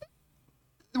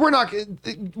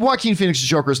 Joaquin Phoenix's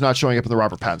Joker is not showing up in the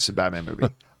Robert Pattinson Batman movie.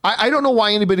 I don't know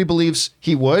why anybody believes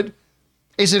he would.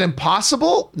 Is it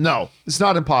impossible? No, it's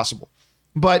not impossible.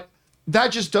 But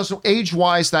that just doesn't,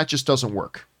 age-wise, that just doesn't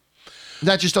work.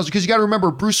 That just doesn't, because you got to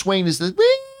remember, Bruce Wayne is the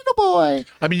little boy.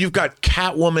 I mean, you've got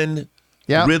Catwoman,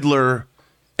 Riddler,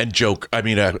 and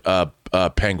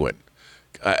Penguin.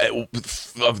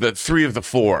 Of the three of the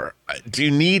four, do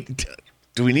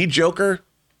we need Joker?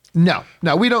 No,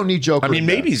 we don't need Joker. I mean,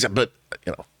 maybe, but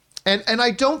you know. And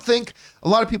I don't think a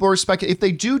lot of people are expecting, if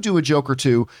they do a Joker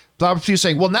 2, a lot of people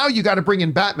saying, well, now you got to bring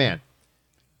in Batman.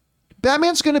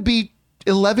 Batman's going to be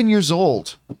 11 years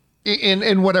old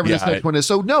in whatever this next one is.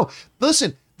 So no,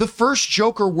 listen, the first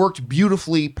Joker worked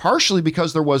beautifully, partially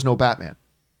because there was no Batman.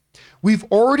 We've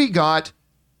already got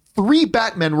 3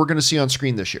 Batmen we're going to see on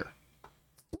screen this year.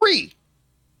 3,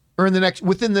 or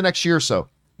within the next year or so.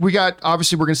 We got,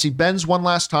 obviously, we're going to see Ben's one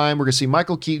last time. We're going to see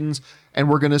Michael Keaton's, and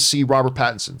we're going to see Robert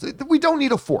Pattinson's. We don't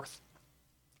need a 4th.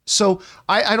 So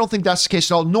I don't think that's the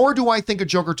case at all, nor do I think a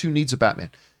Joker 2 needs a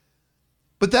Batman.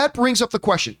 But that brings up the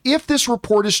question. If this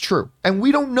report is true, and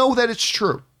we don't know that it's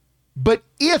true, but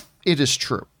if it is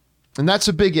true, and that's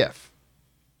a big if,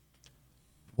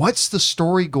 what's the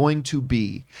story going to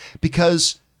be?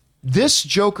 Because this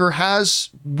Joker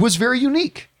was very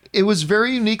unique. It was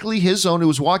very uniquely his own. It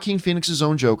was Joaquin Phoenix's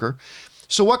own Joker.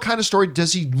 So what kind of story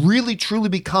does he really truly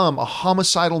become? A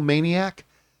homicidal maniac?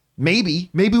 Maybe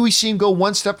we see him go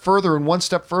one step further and one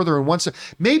step further and one step.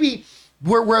 Maybe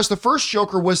whereas the first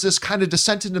Joker was this kind of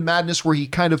descent into madness where he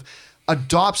kind of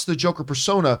adopts the Joker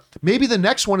persona. Maybe the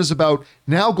next one is about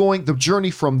now going the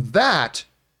journey from that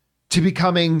to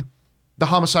becoming the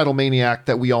homicidal maniac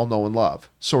that we all know and love,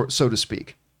 so to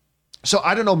speak. So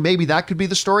I don't know, maybe that could be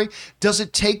the story. Does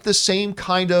it take the same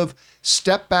kind of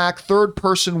step back, third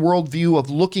person worldview of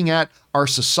looking at our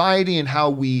society and how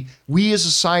we as a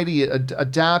society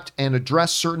adapt and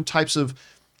address certain types of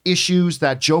issues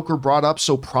that Joker brought up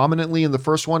so prominently in the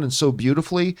first one and so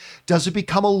beautifully? Does it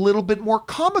become a little bit more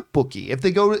comic booky? If they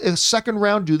go to a second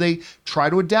round, do they try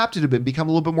to adapt it a bit, become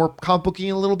a little bit more comic booky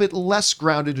and a little bit less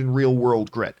grounded in real world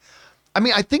grit? I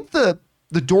mean, I think the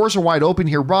doors are wide open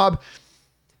here. Rob,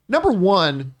 number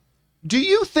one, do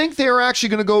you think they're actually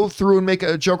going to go through and make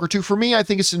a Joker 2? For me, I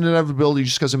think it's an inevitability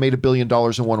just because it made $1 billion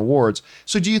and won awards.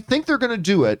 So do you think they're going to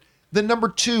do it? Then number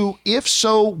two, if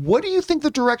so, what do you think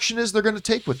the direction is they're going to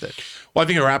take with it? Well, I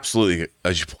think they're absolutely,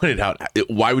 as you pointed out,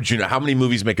 why would you know? How many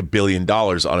movies make $1 billion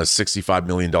on a $65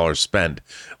 million spend?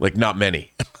 Like, not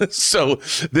many. So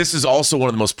this is also one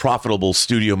of the most profitable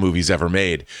studio movies ever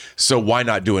made. So why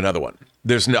not do another one?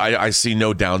 I see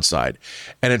no downside.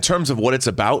 And in terms of what it's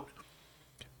about,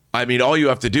 I mean, all you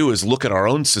have to do is look at our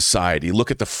own society, look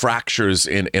at the fractures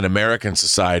in American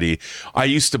society. I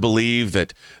used to believe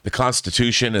that the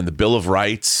Constitution and the Bill of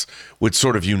Rights would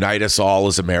sort of unite us all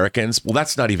as Americans. Well,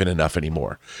 that's not even enough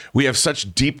anymore. We have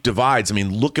such deep divides. I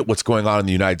mean, look at what's going on in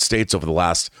the United States over the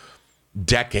last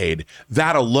decade.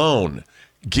 That alone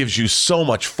gives you so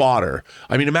much fodder.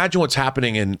 I mean, imagine what's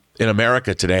happening in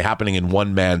America today, happening in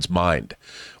one man's mind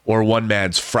or one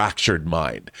man's fractured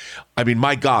mind. I mean,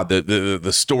 my God,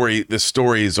 the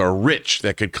stories are rich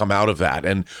that could come out of that.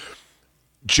 And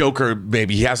Joker,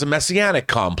 maybe he has a messianic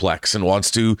complex and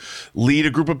wants to lead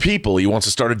a group of people. He wants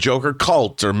to start a Joker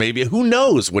cult, or maybe who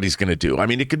knows what he's going to do. I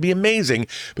mean, it could be amazing,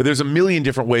 but there's a million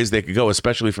different ways they could go,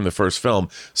 especially from the first film.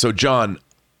 So, John,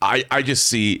 I just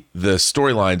see the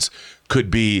storylines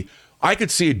I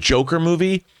could see a Joker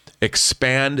movie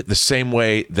expand the same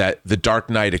way that The Dark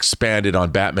Knight expanded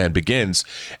on Batman Begins.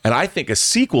 And I think a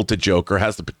sequel to Joker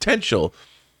has the potential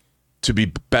to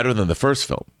be better than the first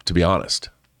film, to be honest.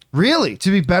 Really?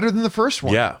 To be better than the first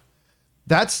one? Yeah.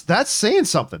 That's saying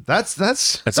something. That's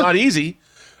It's not easy,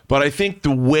 But I think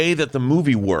the way that the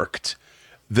movie worked,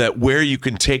 that where you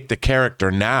can take the character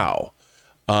now,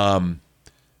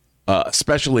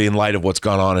 especially in light of what's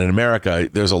gone on in America,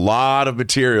 there's a lot of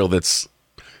material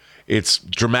it's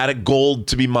dramatic gold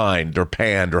to be mined or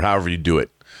panned or however you do it.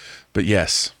 But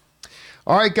yes.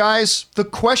 All right, guys, the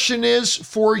question is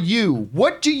for you.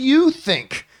 What do you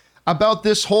think about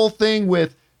this whole thing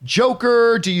with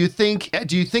Joker? Do you think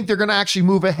they're going to actually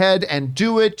move ahead and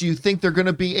do it? Do you think they're going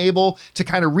to be able to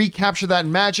kind of recapture that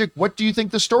magic? What do you think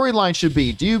the storyline should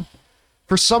be? Do you,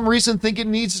 for some reason, think it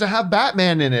needs to have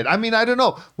Batman in it? I mean, I don't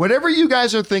know. Whatever you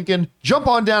guys are thinking, jump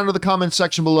on down to the comment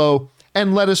section below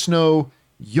and let us know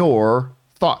your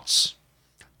thoughts.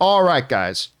 All right,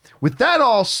 guys. With that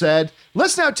all said,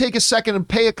 let's now take a second and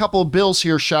pay a couple of bills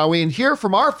here, shall we? And hear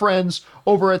from our friends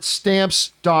over at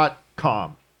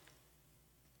Stamps.com.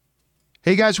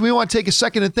 Hey guys, we want to take a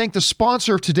second and thank the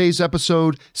sponsor of today's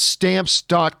episode,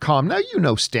 Stamps.com. Now, you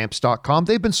know Stamps.com.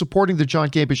 They've been supporting the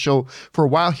John Campea Show for a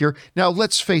while here. Now,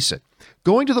 let's face it.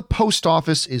 Going to the post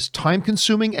office is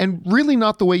time-consuming and really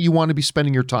not the way you want to be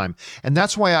spending your time. And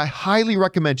that's why I highly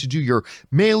recommend to do your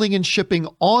mailing and shipping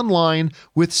online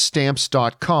with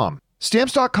Stamps.com.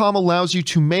 Stamps.com allows you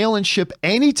to mail and ship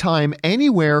anytime,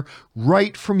 anywhere,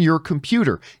 right from your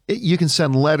computer. You can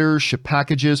send letters, ship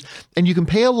packages, and you can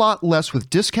pay a lot less with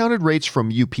discounted rates from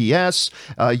UPS,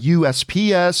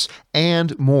 USPS,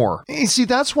 and more. You see,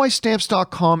 that's why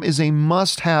Stamps.com is a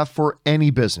must-have for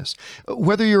any business.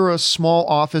 Whether you're a small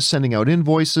office sending out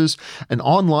invoices, an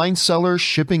online seller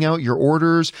shipping out your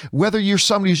orders, whether you're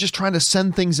somebody who's just trying to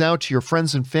send things out to your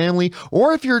friends and family,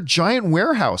 or if you're a giant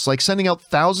warehouse, like sending out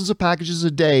thousands of packages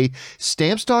a day,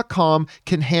 Stamps.com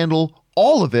can handle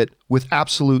all of it with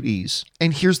absolute ease.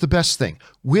 And here's the best thing.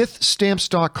 With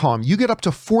Stamps.com, you get up to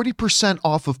 40%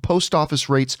 off of post office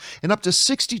rates and up to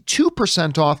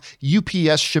 62% off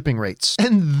UPS shipping rates.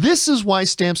 And this is why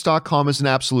Stamps.com is an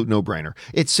absolute no-brainer.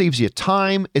 It saves you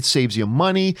time, it saves you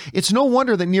money. It's no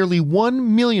wonder that nearly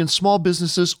 1 million small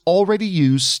businesses already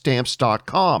use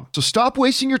Stamps.com. So stop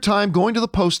wasting your time going to the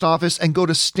post office and go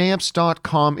to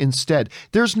Stamps.com instead.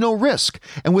 There's no risk.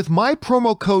 And with my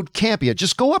promo code CAMPEA,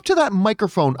 just go up to that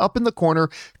microphone up in the corner,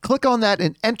 click on that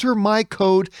and enter my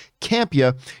code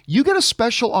CAMPEA. You get a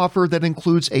special offer that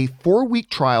includes a 4-week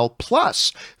trial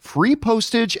plus free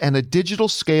postage and a digital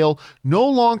scale, no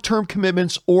long-term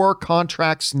commitments or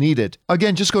contracts needed.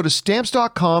 Again, just go to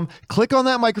Stamps.com, click on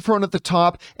that microphone at the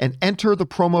top and enter the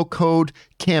promo code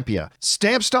CAMPEA.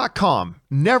 Stamps.com.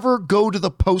 Never go to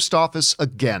the post office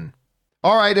again.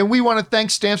 All right, and we want to thank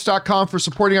Stamps.com for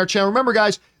supporting our channel. Remember,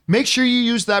 guys, make sure you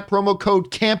use that promo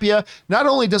code CAMPEA. Not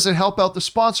only does it help out the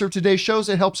sponsor of today's shows,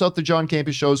 it helps out the John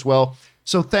Campea Show as well.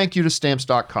 So thank you to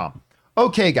Stamps.com.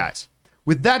 Okay, guys.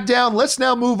 With that down, let's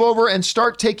now move over and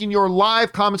start taking your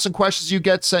live comments and questions you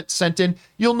get sent in.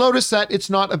 You'll notice that it's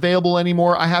not available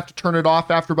anymore. I have to turn it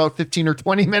off after about 15 or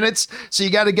 20 minutes, so you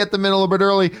got to get them in a little bit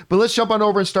early. But let's jump on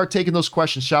over and start taking those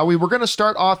questions, shall we? We're going to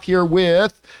start off here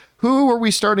with... Who are we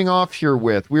starting off here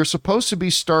with? We're supposed to be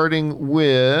starting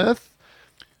with...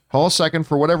 Hold a second.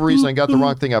 For whatever reason, I got the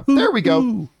wrong thing up. There we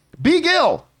go. B.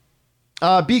 Gill.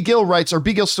 B. Gill writes, or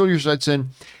B. Gill Studios writes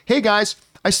in, hey guys,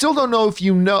 I still don't know if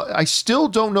you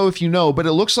know, but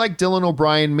it looks like Dylan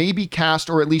O'Brien may be cast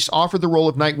or at least offered the role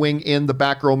of Nightwing in the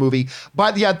Batgirl movie.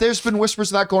 But yeah, there's been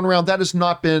whispers of that going around. That has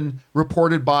not been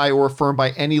reported by or affirmed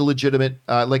by any legitimate,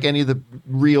 like any of the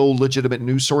real legitimate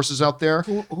news sources out there.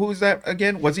 Who's that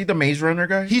again? Was he the Maze Runner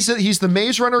guy? He's the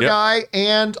Maze Runner guy,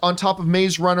 and on top of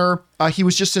Maze Runner, he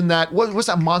was just in that, what was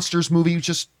that Monsters movie?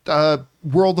 Just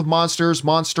World of Monsters,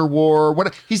 Monster War.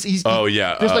 What he's oh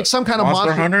yeah, there's like some kind of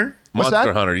Monster Hunter.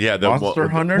 Monster Hunter, yeah. Monster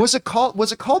Hunter. Was it called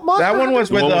Monster That one was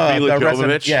with Mila the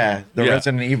Jovovich?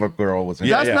 Resident Evil girl was in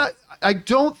Yeah, That's yeah. not. I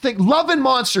don't think Love and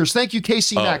Monsters. Thank you,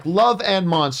 Casey Mack. Love and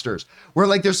Monsters, where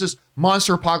like there's this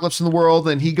monster apocalypse in the world,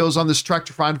 and he goes on this trek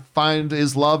to find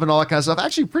his love and all that kind of stuff.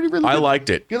 Actually, really I good. liked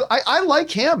it. I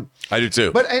like him. I do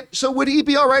too. But so would he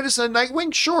be all right as a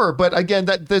Nightwing? Sure, but again,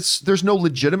 there's no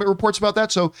legitimate reports about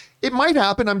that, so it might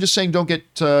happen. I'm just saying, don't get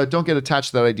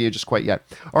attached to that idea just quite yet.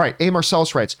 All right, A.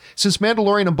 Marcellus writes, since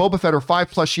Mandalorian and Boba Fett are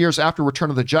 5+ years after Return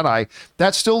of the Jedi,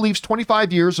 that still leaves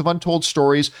 25 years of untold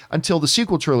stories until the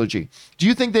sequel trilogy. Do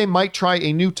you think they might try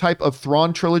a new type of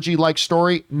Thrawn trilogy-like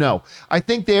story? No, I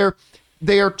think they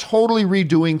are totally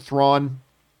redoing Thrawn.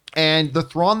 And the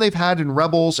Thrawn they've had in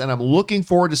Rebels, and I'm looking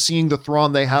forward to seeing the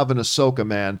Thrawn they have in Ahsoka,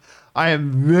 man. I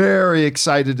am very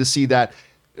excited to see that.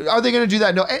 Are they going to do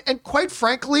that? No. And quite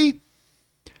frankly,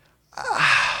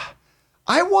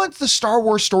 I want the Star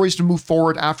Wars stories to move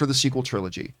forward after the sequel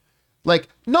trilogy. Like,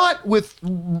 not with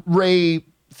Rey,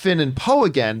 Finn, and Poe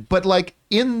again, but like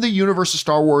in the universe of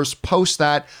Star Wars, post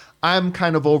that, I'm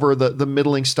kind of over the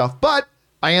middling stuff. But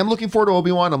I am looking forward to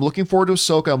Obi-Wan. I'm looking forward to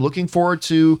Ahsoka. I'm looking forward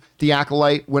to The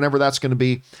Acolyte, whenever that's going to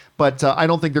be. But I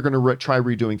don't think they're going to try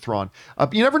redoing Thrawn.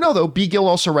 You never know, though. B. Gill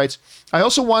also writes, I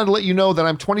also wanted to let you know that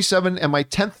I'm 27 and my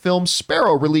 10th film,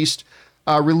 Sparrow,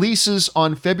 releases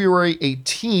on February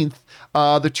 18th.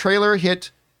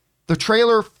 The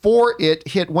trailer for it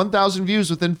hit 1,000 views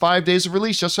within 5 days of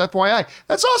release, just FYI.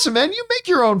 That's awesome, man. You make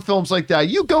your own films like that.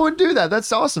 You go and do that.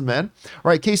 That's awesome, man. All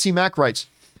right, Casey Mack writes,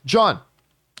 John,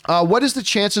 what is the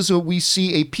chances that we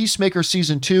see a Peacemaker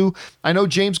season 2? I know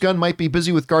James Gunn might be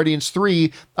busy with Guardians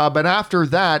 3, but after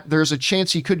that, there's a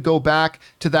chance he could go back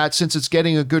to that since it's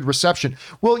getting a good reception.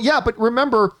 Well, yeah, but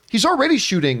remember, he's already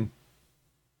shooting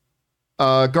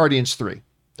Guardians 3.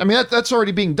 I mean, that's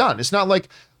already being done. It's not like,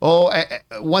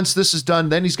 once this is done,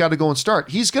 then he's got to go and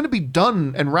start. He's going to be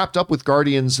done and wrapped up with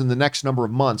Guardians in the next number of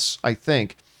months, I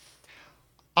think.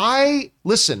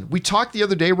 Listen, we talked the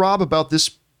other day, Rob, about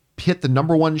this hit the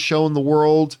number one show in the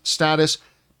world status.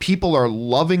 People are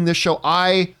loving this show.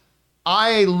 I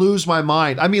lose my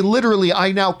mind. I mean, literally,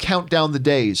 I now count down the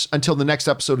days until the next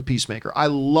episode of Peacemaker. I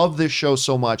love this show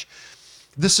so much.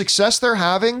 The success they're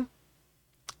having,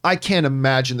 I can't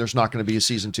imagine there's not going to be a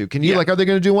season 2. Can you? Are they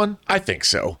going to do one? I think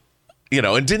so.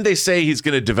 And didn't they say he's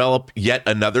going to develop yet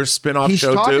another spin-off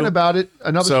show too? He's talking about it.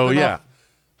 Another spin-off. Yeah.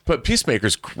 But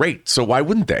Peacemaker's great, so why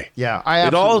wouldn't they? Yeah,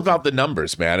 it's all about the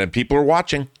numbers, man, and people are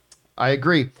watching. I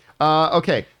agree.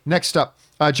 Okay, next up.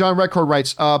 John Redcord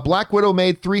writes, Black Widow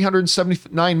made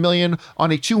 $379 million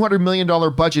on a $200 million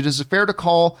budget. Is it fair to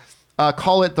call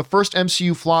it the first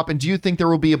MCU flop? And do you think there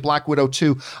will be a Black Widow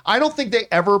 2? I don't think they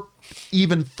ever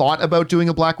even thought about doing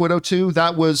a Black Widow 2.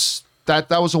 That was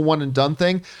a one and done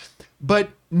thing. But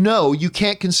no, you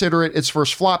can't consider it its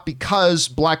first flop because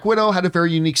Black Widow had a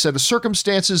very unique set of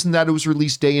circumstances in that it was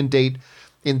released day and date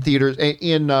in theaters,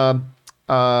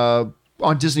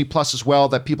 on Disney Plus as well,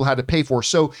 that people had to pay for.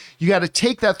 So you got to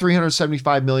take that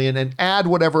 $375 million and add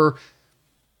whatever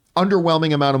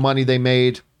underwhelming amount of money they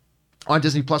made on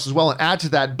Disney Plus as well, and add to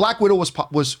that. Black Widow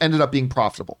was ended up being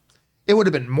profitable. It would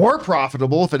have been more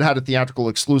profitable if it had a theatrical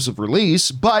exclusive release,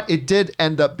 but it did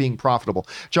end up being profitable.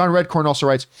 John Redcorn also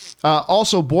writes,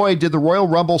 also, boy, did the Royal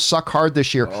Rumble suck hard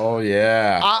this year. Oh,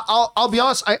 yeah. I'll be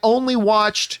honest, I only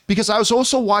watched, because I was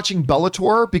also watching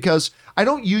Bellator, because I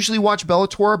don't usually watch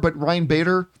Bellator, but Ryan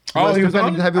Bader was defending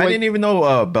on? the heavyweight. I didn't even know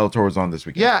Bellator was on this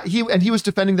weekend. Yeah, he was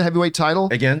defending the heavyweight title.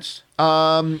 Against?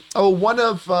 One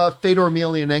of Fedor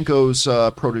Emelianenko's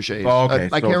proteges. Oh, okay.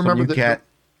 I can't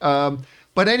remember.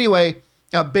 But anyway,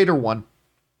 Bader won.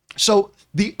 So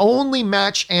the only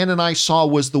match Ann and I saw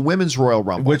was the Women's Royal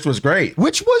Rumble. Which was great.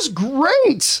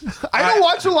 I don't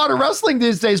watch a lot of wrestling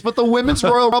these days, but the Women's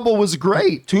Royal Rumble was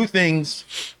great. Two things.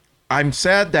 I'm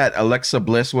sad that Alexa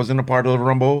Bliss wasn't a part of the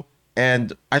Rumble,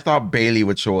 and I thought Bayley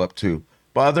would show up too.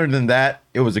 But other than that,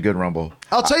 it was a good Rumble.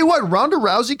 I'll tell you what, Ronda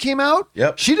Rousey came out.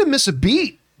 Yep. She didn't miss a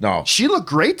beat. No. She looked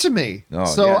great to me. No,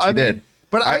 so yeah, she I did. mean,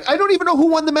 but I don't even know who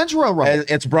won the Men's Royal Rumble.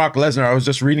 It's Brock Lesnar. I was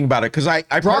just reading about it because I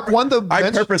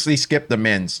purposely skipped the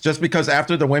men's just because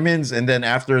after the women's and then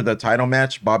after the title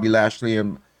match, Bobby Lashley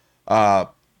and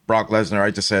Brock Lesnar,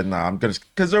 I just said, nah, I'm gonna,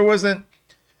 because there wasn't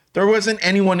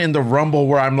anyone in the Rumble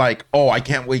where I'm like, oh, I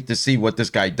can't wait to see what this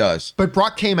guy does. But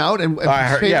Brock came out and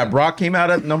Brock came out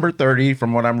at number 30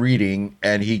 from what I'm reading,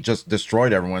 and he just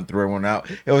destroyed everyone, threw everyone out.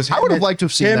 It was I would have liked to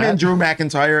have seen him that. and Drew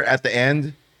McIntyre at the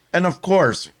end. And of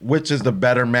course, which is the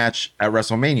better match at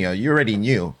WrestleMania? You already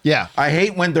knew. Yeah. I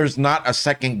hate when there's not a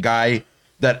second guy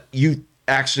that you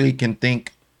actually can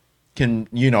think can,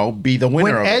 be the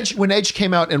winner. When Edge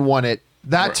came out and won it,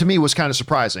 that to me was kind of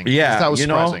surprising. Yeah, that was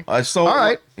surprising. So all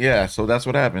right. Yeah, so that's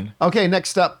what happened. Okay,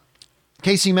 next up.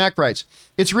 Casey Mack writes,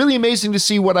 it's really amazing to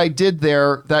see what I did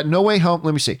there. That No Way Home.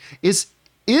 Let me see. Is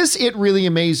it really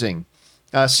amazing?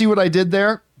 See what I did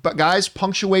there? But guys,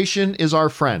 punctuation is our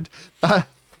friend.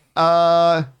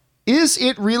 Is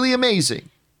it really amazing?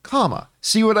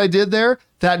 See what I did there?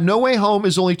 That No Way Home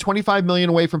is only $25 million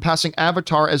away from passing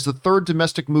Avatar as the third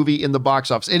domestic movie in the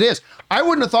box office. It is. I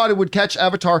wouldn't have thought it would catch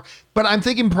Avatar, but I'm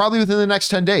thinking probably within the next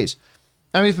 10 days.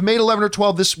 I mean, if it made 11 or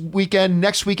 12 this weekend,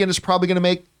 next weekend is probably going to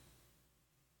make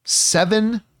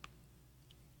 7,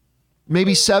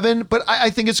 maybe 7, but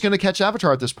I think it's going to catch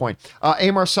Avatar at this point.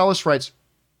 A. Marcellus writes,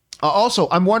 also,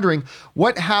 I'm wondering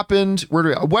what happens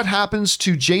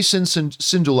to Jason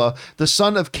Syndulla, the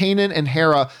son of Kanan and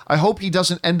Hera. I hope he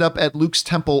doesn't end up at Luke's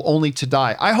temple only to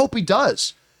die. I hope he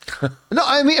does. No,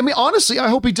 I mean, honestly, I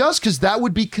hope he does, because that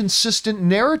would be consistent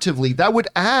narratively. That would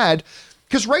add,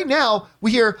 because right now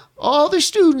we hear all the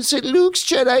students at Luke's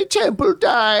Jedi temple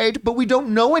died, but we don't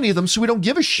know any of them, so we don't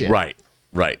give a shit. Right.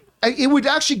 Right. It would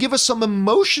actually give us some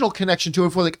emotional connection to it.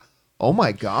 If we're like, oh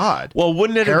my God. Well,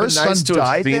 wouldn't it have Hera's been nice son to have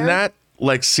died seen there? that?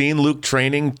 Like seeing Luke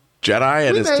training Jedi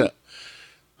at We his may.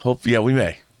 hope. Yeah, we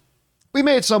may. We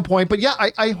may at some point, but yeah,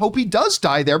 I hope he does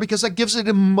die there because that gives it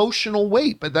emotional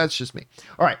weight. But that's just me.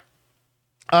 All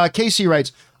right. Casey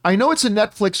writes, I know it's a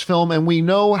Netflix film and we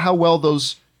know how well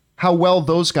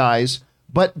those guys,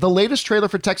 but the latest trailer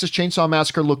for Texas Chainsaw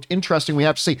Massacre looked interesting. We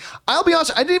have to see. I'll be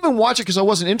honest, I didn't even watch it because I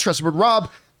wasn't interested. But Rob,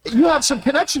 you have some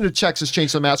connection to Texas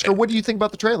Chainsaw Massacre. What do you think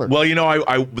about the trailer? Well, you know,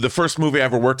 I the first movie I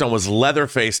ever worked on was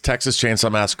Leatherface Texas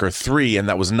Chainsaw Massacre 3, and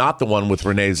that was not the one with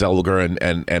Renee Zellweger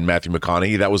and Matthew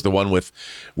McConaughey. That was the one with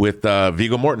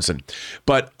Viggo Mortensen.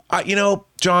 But you know,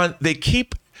 John,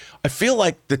 I feel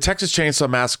like the Texas Chainsaw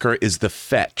Massacre is the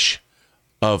Fetch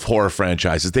of horror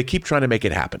franchises. They keep trying to make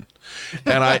it happen,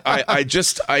 and I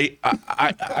just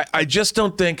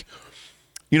don't think,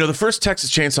 you know, the first Texas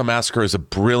Chainsaw Massacre is a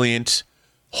brilliant,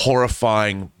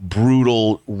 horrifying,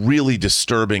 brutal, really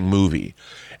disturbing movie,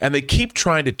 and they keep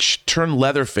trying to turn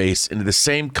Leatherface into the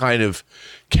same kind of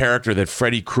character that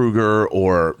Freddy Krueger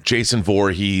or Jason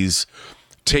Voorhees,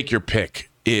 take your pick,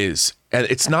 is, and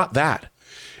it's not that.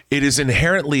 It is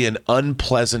inherently an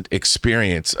unpleasant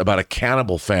experience about a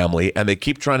cannibal family, and they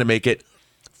keep trying to make it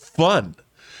fun.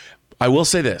 I will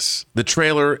say this: the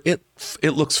trailer, it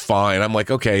looks fine. I'm like,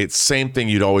 okay, it's the same thing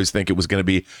you'd always think it was going to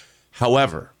be.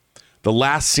 However, the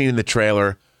last scene in the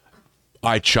trailer,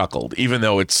 I chuckled, even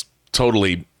though it's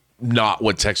totally not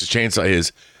what Texas Chainsaw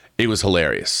is. It was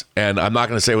hilarious. And I'm not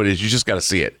going to say what it is. You just got to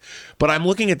see it. But I'm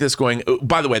looking at this going,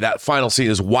 by the way, that final scene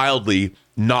is wildly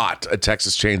not a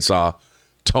Texas Chainsaw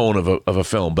tone of a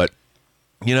film. But,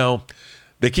 you know,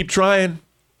 they keep trying.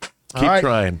 Keep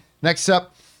trying. Next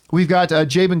up, we've got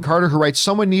Jabin Carter, who writes,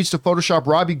 someone needs to Photoshop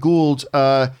Robbie Gould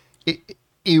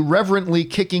irreverently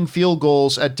kicking field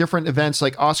goals at different events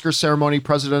like Oscar ceremony,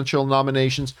 presidential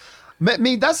nominations. I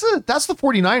mean, that's the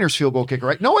 49ers field goal kicker,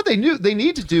 right? No, what they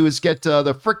need to do is get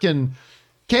the frickin'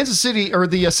 Kansas City or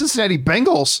the Cincinnati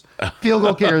Bengals field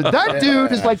goal kicker. That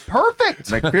dude is like perfect.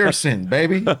 McPherson,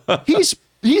 baby.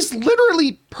 He's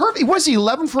literally perfect. Was he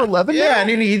 11 for 11? Yeah, now?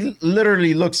 and he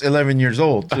literally looks 11 years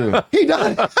old too. He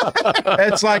does.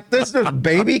 It's like this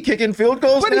baby kicking field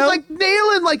goals But now. he's like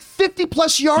nailing like 50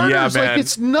 plus yarders. Yeah, man. Like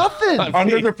it's nothing.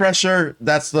 Under the pressure,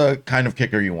 that's the kind of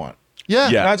kicker you want. Yeah.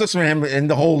 Not just for him, in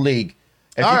the whole league.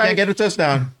 If All you right. can't get a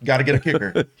touchdown, got to get a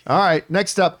kicker. All right.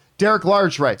 Next up, Derek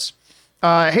Large writes,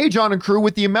 hey, John and crew,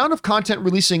 with the amount of content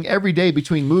releasing every day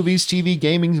between movies, TV,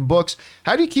 gaming, and books,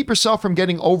 how do you keep yourself from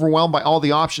getting overwhelmed by all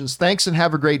the options? Thanks and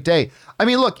have a great day. I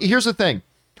mean, look, here's the thing.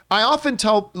 I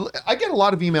get a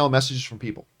lot of email messages from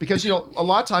people because, you know, a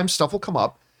lot of times stuff will come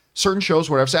up, certain shows,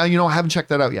 whatever, say, you know, I haven't checked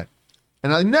that out yet.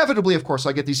 And inevitably, of course,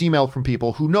 I get these emails from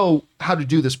people who know how to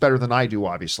do this better than I do,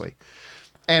 obviously.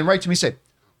 And write to me, say,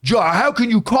 John, how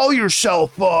can you call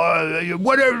yourself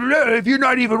whatever if you're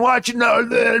not even watching all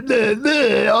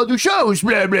the shows?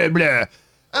 Blah blah blah.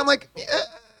 I'm like,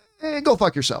 go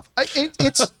fuck yourself.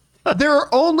 It's there are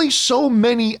only so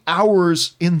many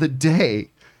hours in the day,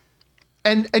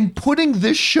 and putting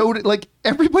this show to, like,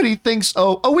 everybody thinks,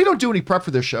 oh, we don't do any prep for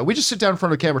this show. We just sit down in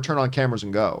front of the camera, turn on cameras,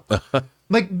 and go.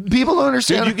 Like, people don't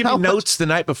understand. Dude, you give me notes the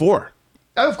night before.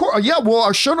 Of course, yeah. Well,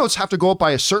 our show notes have to go up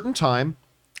by a certain time.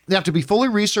 They have to be fully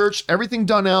researched, everything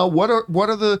done out. What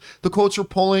are the quotes we're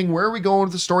pulling? Where are we going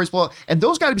with the stories? And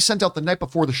those got to be sent out the night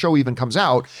before the show even comes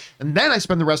out. And then I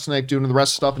spend the rest of the night doing the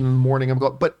rest of the stuff, and in the morning I'm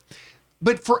going.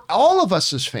 But for all of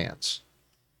us as fans,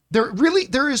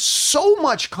 there is so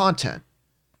much content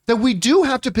that we do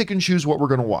have to pick and choose what we're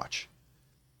going to watch.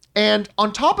 And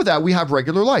on top of that, we have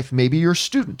regular life. Maybe you're a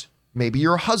student, maybe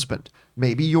you're a husband,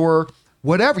 maybe you're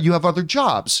whatever. You have other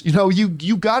jobs. You know,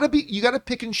 you gotta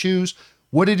pick and choose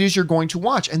what it is you're going to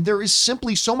watch. And there is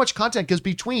simply so much content because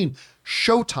between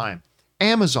Showtime,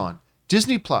 Amazon,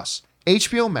 Disney Plus,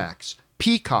 HBO Max,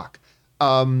 Peacock,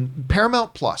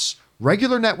 Paramount Plus,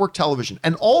 regular network television,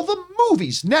 and all the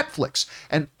movies, Netflix,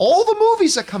 and all the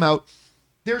movies that come out,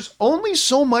 there's only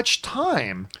so much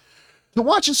time to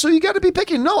watch. And so you got to be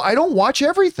picking. No, I don't watch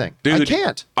everything. Dude, I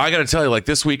can't. I got to tell you, like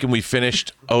this weekend we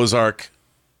finished Ozark,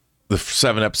 the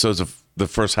 7 episodes of the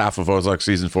first half of Ozark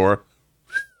season 4.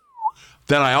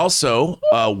 Then I also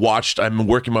I'm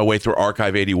working my way through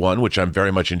Archive 81, which I'm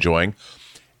very much enjoying.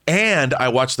 And I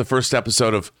watched the first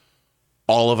episode of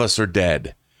All of Us Are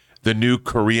Dead, the new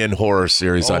Korean horror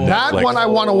series on That Netflix. one I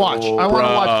want to watch. I want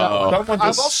to watch that one.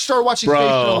 I've also started watching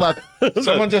Station 11.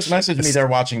 Someone just messaged me they're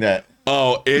watching that.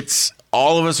 Oh, it's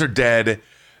All of Us Are Dead.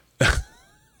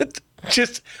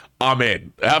 Just, I'm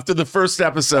in. After the first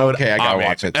episode, Okay, I gotta I'm in.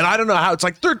 watch it. And I don't know how, it's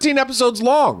like 13 episodes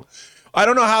long. I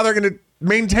don't know how they're going to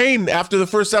maintain after the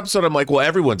first episode. I'm like,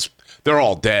 well, they're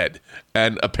all dead,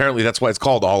 and apparently that's why it's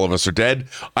called All of Us Are Dead.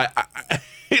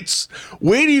 It's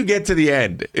wait till you get to the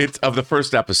end. It's of the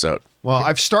first episode. Well,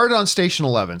 I've started on Station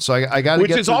 11, so I got to get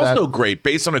Which is through also that. great,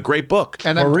 based on a great book.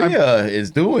 And Korea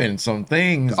is doing some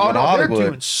things. oh with no, they're Hollywood.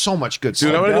 doing so much good Dude,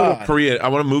 stuff. I want to go to God. Korea. I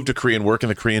want to move to Korea and work in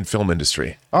the Korean film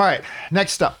industry. All right,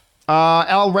 next up.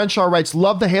 Al Renshaw writes,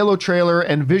 love the Halo trailer,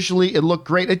 and visually it looked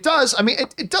great. It does. I mean,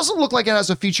 it doesn't look like it has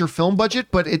a feature film budget,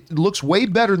 but it looks way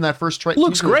better than that first trailer.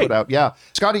 Looks great. Put out. Yeah.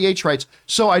 Scotty H writes,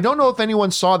 so I don't know if anyone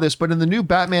saw this, but in the new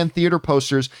Batman theater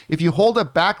posters, if you hold a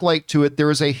backlight to it, there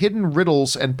is a hidden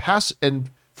riddles and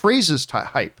phrases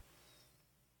hype.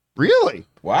 Really?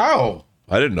 Wow.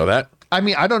 I didn't know that. I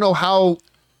mean, I don't know how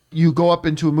you go up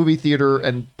into a movie theater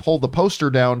and pull the poster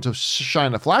down to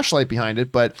shine a flashlight behind it,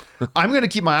 but I'm going to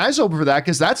keep my eyes open for that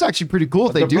because that's actually pretty cool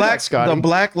if they do that, Scotty. The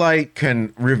black light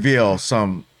can reveal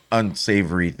some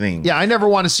unsavory things. Yeah, I never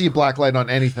want to see a black light on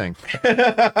anything. What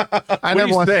are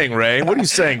you want. saying, Ray? What are you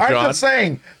saying, I'm John? just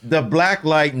saying, the black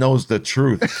light knows the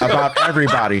truth about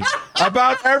everybody.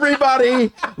 About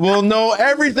everybody. Will know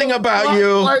everything about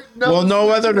you. light knows Will know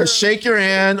the whether to truth. shake your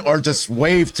hand or just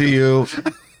wave to you.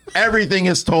 Everything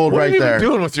is told What are right you there.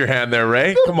 doing with your hand there,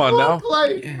 Ray? Come on now. Black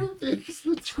light is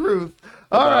the truth.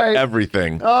 All About right.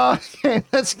 everything. Okay,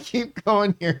 let's keep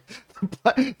going here.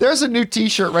 There's a new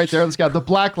T-shirt right there that's got the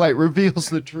black light reveals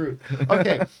the truth.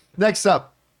 Okay, next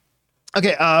up.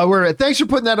 Okay, thanks for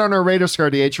putting that on our radar,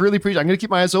 Scotty H. Really appreciate it. I'm going to keep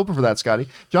my eyes open for that, Scotty.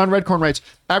 John Redcorn writes,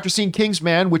 after seeing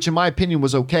Kingsman, which in my opinion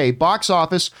was okay, box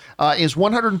office is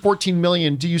 114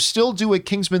 million. Do you still do a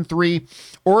Kingsman 3,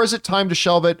 or is it time to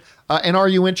shelve it? And are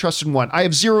you interested in one? I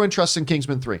have zero interest in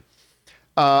Kingsman 3.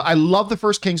 I love the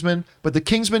first Kingsman, but the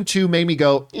Kingsman 2 made me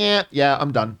go, yeah,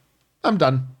 I'm done. I'm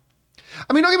done.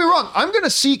 I mean, don't get me wrong. I'm going to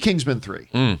see Kingsman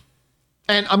 3.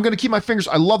 And I'm going to keep my fingers.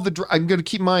 I'm going to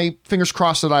keep my fingers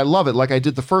crossed that I love it like I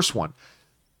did the first one.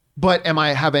 But am I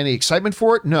have any excitement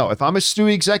for it? No. If I'm a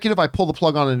Stewie executive, I pull the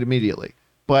plug on it immediately.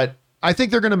 But I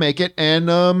think they're going to make it, and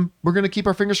we're going to keep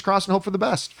our fingers crossed and hope for the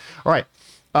best. All right.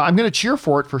 I'm going to cheer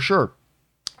for it for sure.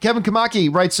 Kevin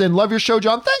Kamaki writes in, love your show,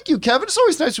 John. Thank you, Kevin. It's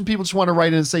always nice when people just want to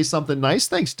write in and say something nice.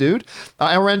 Thanks, dude.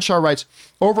 Al Renshaw writes,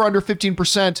 over under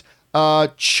 15%.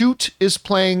 Choot is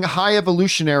playing High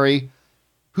Evolutionary.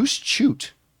 Who's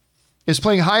Choot? Is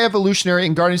playing High Evolutionary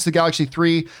in Guardians of the Galaxy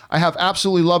 3. I have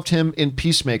absolutely loved him in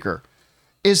Peacemaker.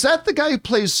 Is that the guy who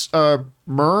plays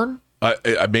Myrn?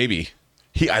 Maybe.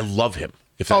 I love him.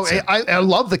 If Oh, that's him. I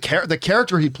love the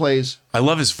character he plays. I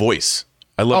love his voice.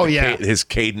 I love Oh, yeah. his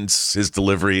cadence, his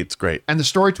delivery. It's great. And the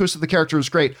story twist of the character is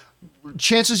great.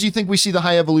 Chances you think we see the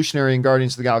High Evolutionary in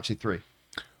Guardians of the Galaxy 3?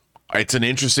 It's an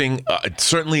interesting,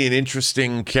 certainly an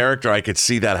interesting character. I could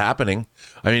see that happening.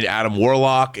 I mean, Adam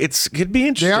Warlock. Could be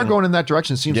interesting. They are going in that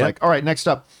direction, it seems Yeah. like. All right, next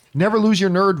up. Never Lose Your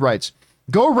Nerd writes,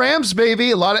 go Rams,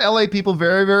 baby. A lot of LA people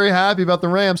very, very happy about the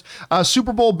Rams.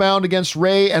 Super Bowl bound against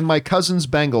Ray and my cousin's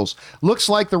Bengals. Looks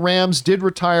like the Rams did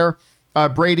retire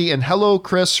Brady. And hello,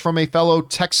 Chris, from a fellow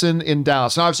Texan in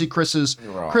Dallas. And obviously, Chris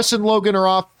and Logan are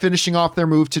off, finishing off their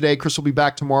move today. Chris will be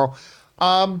back tomorrow.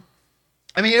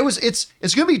 I mean, it's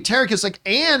going to be terrible because like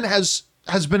Anne has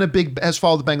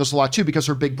followed the Bengals a lot too because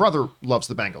her big brother loves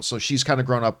the Bengals, so she's kind of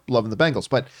grown up loving the Bengals.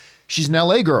 But she's an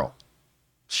LA girl.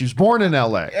 She was born in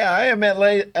LA. Yeah, I am at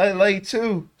LA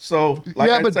too. So like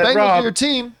yeah, I but said, Bengals Rob, are your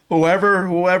team.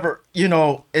 whoever,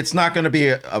 it's not going to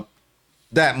be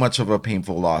that much of a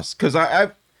painful loss because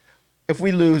if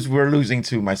we lose, we're losing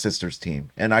to my sister's team,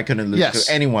 and I couldn't lose Yes.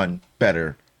 to anyone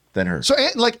better than her. So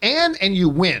Anne and you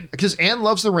win because Anne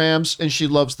loves the Rams and she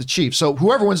loves the Chiefs. So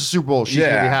whoever wins the Super Bowl, she's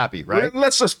gonna be happy, right?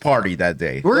 Let's just party that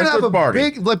day. We're gonna have a party.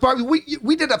 big like party.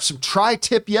 We did up some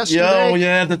tri-tip yesterday. Yo,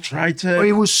 yeah, the tri-tip. Oh,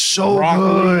 it was so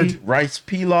broccoli, good. rice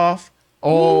pilaf.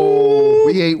 Oh,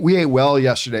 we ate well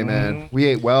yesterday, man. We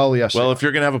ate well yesterday. Well, if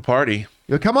you're gonna have a party,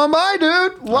 Yo, come on by,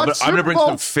 dude. Watch I'm gonna Super bring Bowl.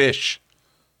 some fish.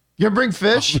 You gonna bring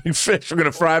fish? Fish. We're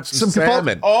gonna fry up some Some gefilte-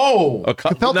 salmon. Oh,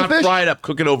 Gefilte Not fish? fry it up.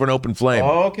 Cook it over an open flame.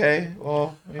 okay.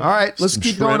 Well, yeah. All right, let's Some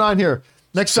keep shrimp. going on here.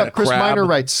 Next Some up, Chris crab. Miner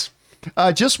writes,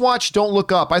 just watch Don't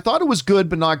Look Up. I thought it was good,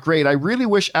 but not great. I really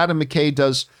wish Adam McKay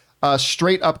does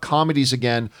straight up comedies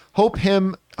again. Hope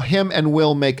him and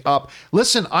Will make up.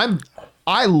 Listen,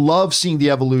 I love seeing the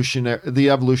evolution of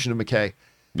McKay.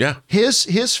 Yeah.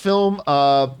 His film,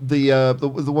 the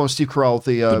one with Steve Carell,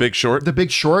 The Big Short? The Big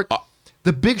Short.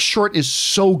 The Big Short is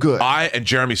so good. And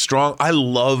Jeremy Strong. I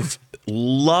love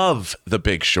The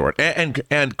Big Short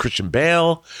and Christian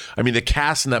Bale. I mean, the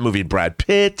cast in that movie, Brad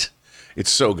Pitt. It's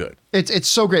so good. It's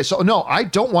so great. So no, I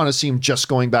don't want to see him just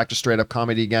going back to straight up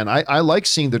comedy again. I like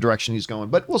seeing the direction he's going.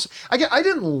 But I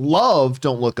didn't love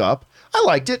Don't Look Up. I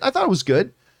liked it. I thought it was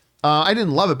good. I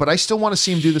didn't love it, but I still want to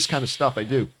see him do this kind of stuff. I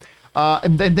do.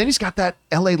 And then he's got that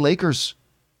LA Lakers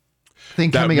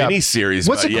thing That coming up. mini-series,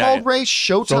 What's but it yeah. called, Ray?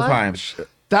 Showtime? Showtime.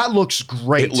 That looks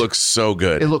great. It looks so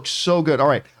good. It looks so good. All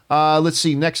right. Let's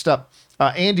see. Next up,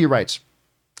 Andy writes,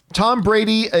 Tom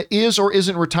Brady is or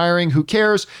isn't retiring. Who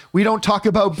cares? We don't talk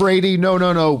about Brady.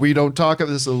 No. We don't talk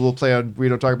about this. Is a little play on we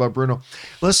don't talk about Bruno.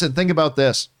 Listen, think about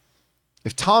this.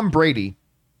 If Tom Brady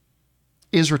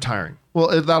is retiring,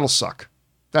 well, that'll suck.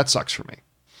 That sucks for me.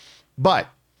 But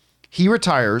he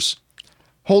retires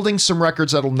holding some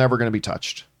records that'll never going to be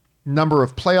touched. Number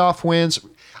of playoff wins.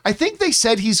 I think they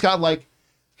said he's got like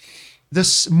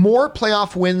this more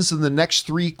playoff wins than the next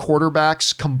 3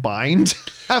 quarterbacks combined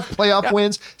have playoff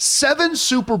wins. 7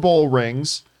 Super Bowl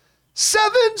rings.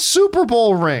 7 Super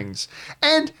Bowl rings.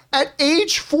 And at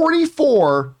age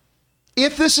 44,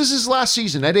 if this is his last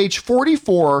season, at age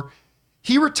 44,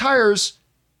 he retires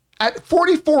at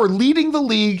 44, leading the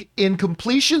league in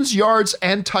completions, yards,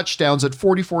 and touchdowns at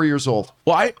 44 years old.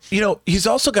 Well, he's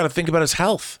also got to think about his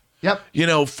health. Yep.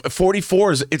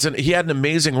 44 is he had an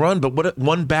amazing run, but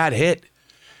one bad hit.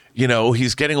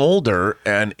 He's getting older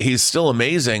and he's still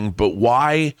amazing, but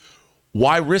why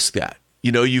risk that?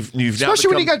 You've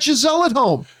Especially when you got Giselle at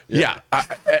home. Yeah,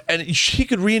 and he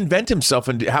could reinvent himself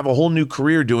and have a whole new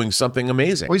career doing something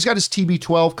amazing. Well, he's got his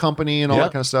TB12 company and all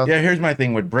that kind of stuff. Yeah, here's my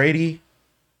thing with Brady,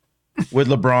 with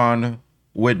LeBron,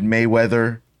 with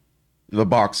Mayweather, the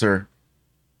boxer.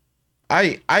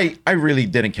 I really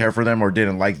didn't care for them or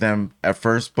didn't like them at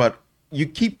first, but you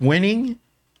keep winning,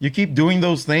 you keep doing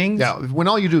those things. Yeah, when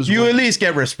all you do is you win. at least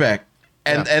get respect.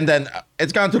 And then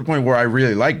it's gotten to the point where I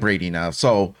really like Brady now.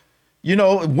 So,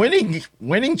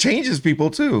 winning changes people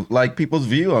too, like people's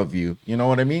view of you. You know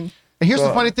what I mean? And here's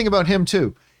the funny thing about him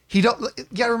too. You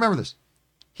gotta remember this.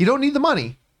 He don't need the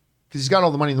money because he's got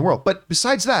all the money in the world. But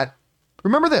besides that,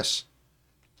 remember this.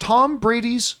 Tom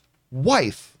Brady's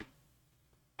wife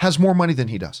has more money than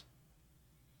he does.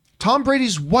 Tom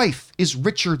Brady's wife is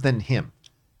richer than him.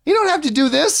 You don't have to do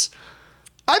this.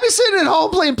 I've been sitting at home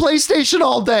playing PlayStation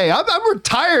all day. I'm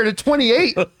retired at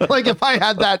 28. Like if I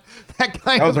had that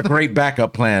kind That was of a great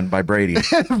backup plan by Brady.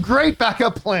 great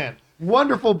backup plan.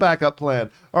 Wonderful backup plan.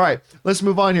 All right, let's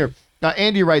move on here.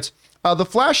 Andy writes, the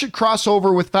Flash should cross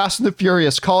over with Fast and the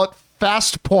Furious. Call it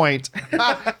Fast Point.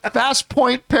 Fast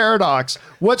Point Paradox.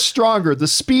 What's stronger, the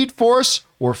Speed Force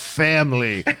or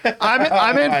family?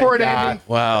 I'm in for it, Andy.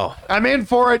 Wow. I'm in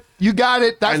for it. You got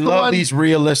it. That's I the love one. these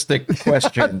realistic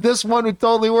questions. This one would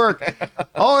totally work.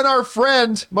 Oh, and our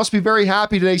friend must be very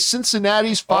happy today.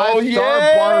 Cincinnati's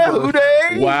 5-star barber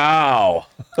Wow.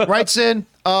 writes in,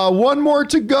 one more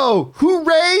to go.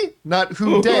 Hooray! Not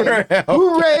who day.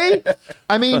 Hooray!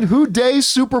 I mean, who day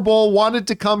Super Bowl wanted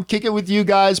to come kick it with you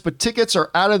guys, but tickets are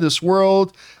out of this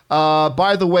world.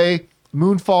 By the way,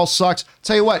 Moonfall sucks.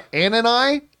 Tell you what, Ann and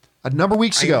I, a number of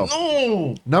weeks ago,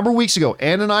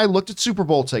 Ann and I looked at Super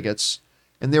Bowl tickets,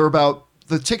 and they were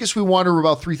the tickets we wanted were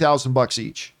about $3,000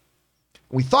 each.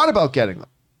 We thought about getting them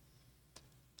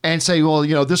and say,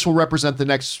 well, this will represent the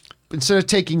next, instead of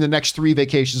taking the next 3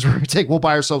 vacations we'll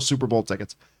buy ourselves Super Bowl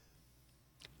tickets.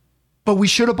 But we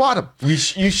should have bought them. You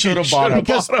should have bought them.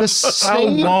 Because the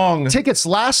same long? tickets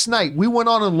last night, we went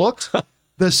on and looked,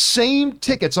 the same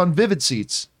tickets on Vivid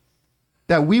Seats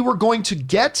that we were going to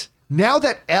get now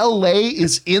that LA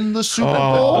is in the Super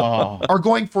Bowl are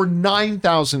going for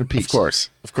 $9,000 a piece.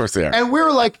 Of course they are. And we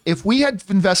were like, if we had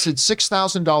invested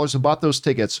 $6,000 and bought those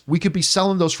tickets, we could be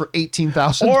selling those for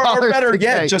 $18,000. Or better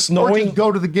yet, just knowing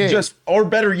go to the game. Or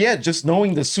better yet, just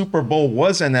knowing the Super Bowl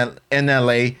was in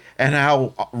LA and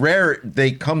how rare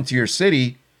they come to your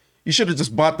city. You should have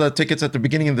just bought the tickets at the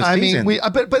beginning of the season.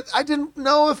 But I didn't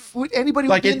know if anybody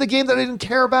would be in the game that I didn't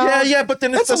care about. Yeah, but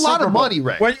then it's that's a lot of money,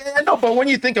 Ray. But when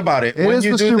you think about it,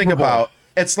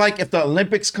 it's like if the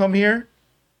Olympics come here,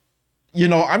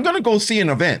 I'm gonna go see an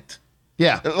event.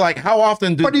 Yeah. Like how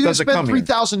often But are you does it come spend here?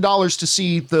 $3,000 to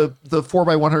see the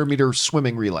 4x100 meter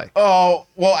swimming relay? Oh,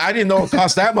 well, I didn't know it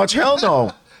cost that much. Hell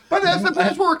no. But that's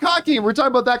what we're cocky. We're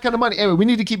talking about that kind of money. Anyway, we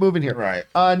need to keep moving here. Right.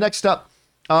 Next up.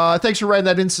 Thanks for writing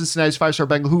that in, Cincinnati's 5-star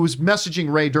Bengal, who was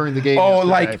messaging Ray during the game. Oh,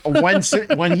 yesterday.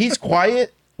 like when he's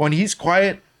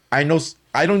quiet, I know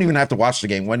I don't even have to watch the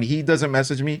game. When he doesn't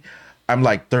message me, I'm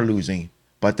like, they're losing.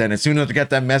 But then as soon as I get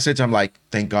that message, I'm like,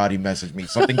 thank God he messaged me.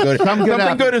 Something good.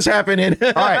 Something good is happening.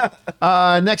 All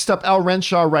right. Next up, Al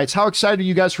Renshaw writes, how excited are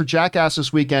you guys for Jackass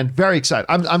this weekend? Very excited.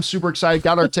 I'm super excited.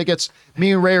 Got our tickets.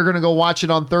 Me and Ray are going to go watch it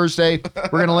on Thursday.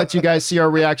 We're going to let you guys see our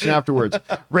reaction afterwards.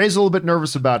 Ray's a little bit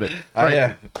nervous about it. All right.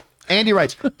 Yeah. Andy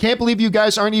writes, can't believe you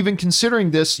guys aren't even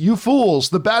considering this. You fools.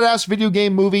 The badass video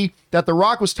game movie that The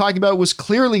Rock was talking about was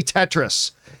clearly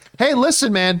Tetris. Hey,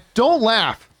 listen, man, don't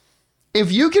laugh.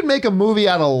 If you can make a movie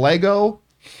out of Lego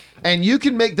and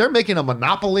they're making a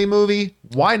Monopoly movie,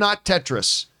 why not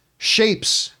Tetris?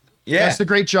 Shapes. Yeah. That's the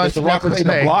great judge. Does The Rock play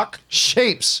the block?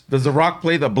 Shapes. Does The Rock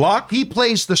play the block? He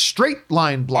plays the straight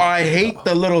line block. I hate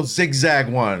the little zigzag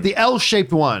one. The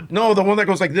L-shaped one. No, the one that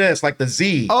goes like this, like the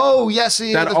Z. Oh, yes.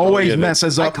 that always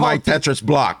messes up my Tetris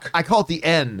block. I call it the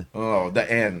N. Oh, the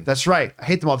N. That's right. I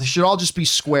hate them all. They should all just be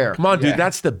square. Come on, dude. Yeah.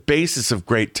 That's the basis of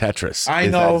great Tetris. I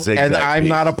is know, that zigzag and I'm piece.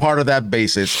 not a part of that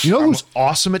basis. You know who's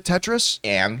awesome at Tetris?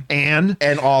 Anne. Anne.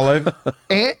 And Olive.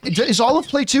 Anne. Is Olive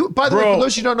play too? By the way, Bro. for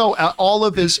those you don't know,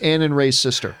 Olive is Anne and Ray's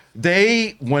sister.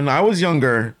 They, when I was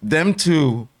younger, them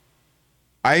two,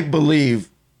 I believe,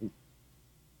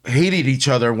 hated each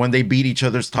other when they beat each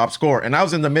other's top score. And I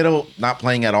was in the middle, not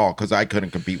playing at all because I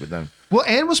couldn't compete with them. Well,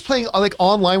 Anne was playing like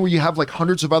online where you have like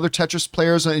hundreds of other Tetris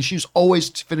players, and she's always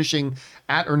finishing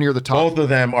at or near the top. Both of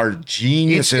them are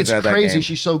geniuses It's at that crazy. game.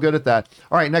 She's so good at that.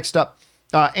 All right, next up.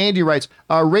 Andy writes,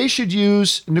 Ray should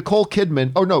use Nicole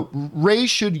Kidman. Oh, no. Ray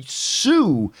should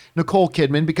sue Nicole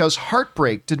Kidman because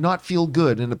Heartbreak did not feel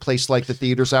good in a place like the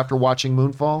theaters after watching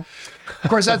Moonfall. Of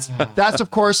course, that's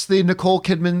of course, the Nicole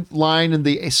Kidman line in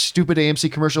the stupid AMC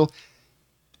commercial.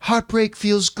 Heartbreak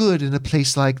feels good in a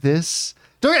place like this.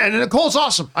 And Nicole's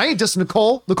awesome. I ain't dissing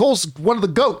Nicole. Nicole's one of the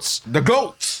goats. The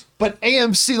GOATs. But those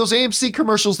AMC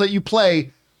commercials that you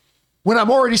play when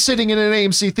I'm already sitting in an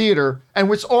AMC theater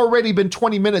and it's already been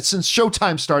 20 minutes since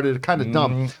showtime started, are kind of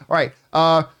dumb. All right.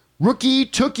 Rookie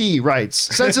Tookie writes,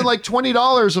 sends in like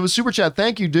 $20 of a super chat.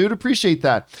 Thank you, dude. Appreciate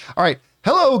that. All right.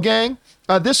 Hello, gang.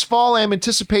 This fall, I'm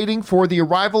anticipating for the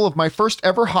arrival of my first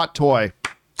ever hot toy.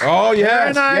 Oh, yes.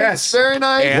 Very nice. Yes. Very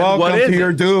nice. And Welcome what is to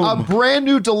your it? doom. A brand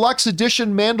new deluxe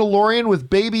edition Mandalorian with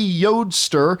baby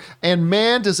Yodster, and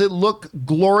man, does it look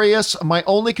glorious. My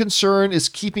only concern is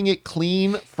keeping it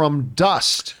clean from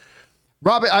dust.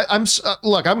 Robbie, I'm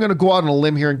going to go out on a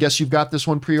limb here and guess you've got this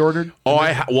one pre-ordered. Oh,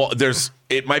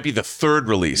 it might be the third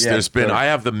release. Yeah, third. I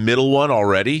have the middle one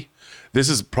already. This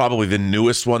is probably the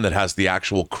newest one that has the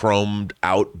actual chromed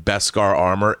out Beskar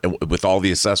armor and with all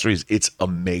the accessories. It's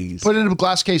amazing. Put it in a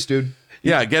glass case, dude.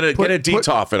 Yeah, get a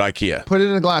DTOF at IKEA. Put it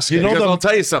in a glass case. Because I'll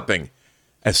tell you something.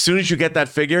 As soon as you get that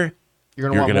figure,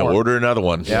 you're want gonna more. order another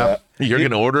one. Yeah. You're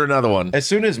gonna order another one. As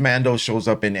soon as Mando shows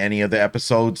up in any of the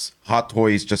episodes, Hot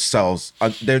Toys just sells.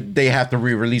 They have to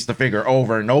re-release the figure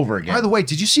over and over again. By the way,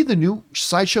 did you see the new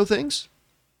Sideshow things?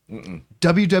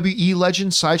 WWE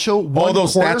Legend Sideshow. All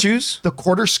those statues? The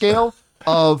quarter scale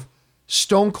of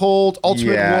Stone Cold,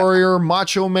 Ultimate Yeah. Warrior,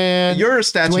 Macho Man. You're a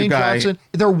statue Dwayne guy. Johnson.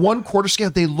 They're 1/4 scale.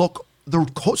 They look, the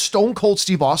Stone Cold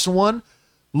Steve Austin one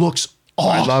looks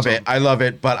awesome. I love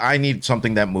it, but I need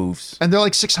something that moves. And they're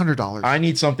like $600. I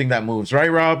need something that moves.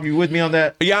 Right, Rob? You with me on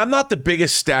that? Yeah, I'm not the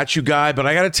biggest statue guy, but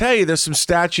I got to tell you, there's some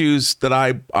statues that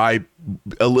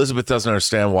Elizabeth doesn't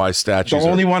understand why The statues.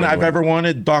 only are one I've way. ever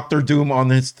wanted, Dr. Doom on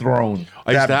his throne.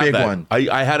 I used to That have big that. one.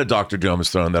 I had a Dr. Doom's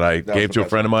throne that I gave the to a best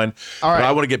friend of mine. All right. But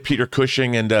I want to get Peter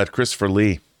Cushing and Christopher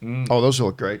Lee. Oh, those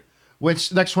look great.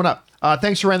 Which next one up?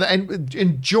 Thanks, Miranda, and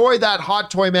enjoy that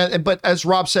hot toy, man. But as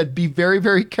Rob said, be very,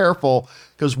 very careful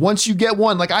because once you get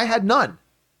one, like I had none,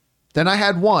 then I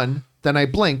had one, then I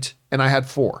blinked and I had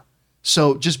 4.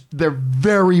 So just they're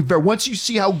very, very. Once you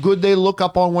see how good they look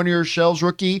up on one of your shelves,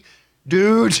 rookie,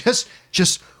 dude,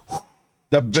 just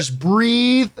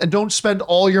breathe and don't spend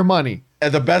all your money.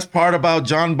 And the best part about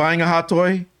John buying a Hot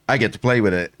Toy, I get to play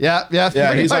with it. Yeah.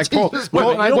 He's like, cool. just- Wait,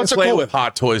 Well, you don't what's a play cool- with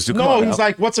hot toys. Do No, he's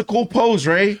like, what's a cool pose,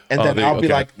 Ray? And then I'll be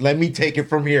okay. like, let me take it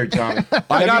from here, John.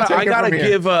 I Let gotta me take it from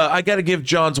here. I gotta give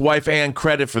John's wife Ann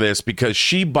credit for this because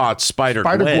she bought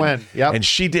Spider-Gwen, yep. and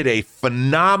she did a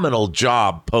phenomenal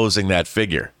job posing that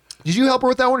figure. Did you help her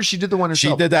with that one, or she did the one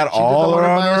herself? She did that She did all the one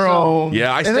on by her herself? own.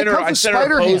 Yeah, I And sent it her comes I with sent her a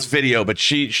Spider-Ham. pose video, but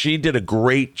she did a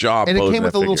great job. And it posing came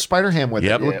with that a little figure. spider ham with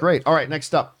Yep. it. It looked great. All right,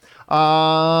 next up.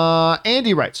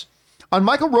 Andy writes, on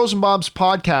Michael Rosenbaum's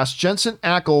podcast, Jensen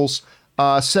Ackles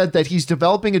said that he's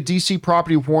developing a DC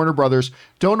property with Warner Brothers.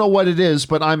 Don't know what it is,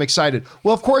 but I'm excited.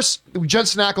 Well, of course,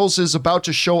 Jensen Ackles is about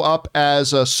to show up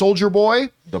as a Soldier Boy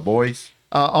The boys.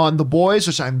 on The Boys,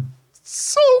 which I'm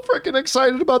so freaking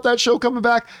excited about that show coming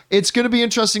back. It's going to be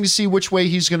interesting to see which way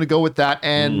he's going to go with that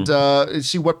and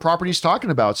see what property he's talking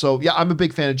about. So, yeah, I'm a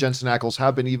big fan of Jensen Ackles,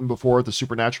 have been even before the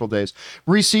Supernatural days.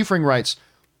 Marie Seifring writes,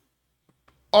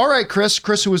 all right, Chris,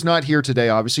 who is not here today,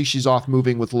 obviously. She's off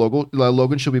moving with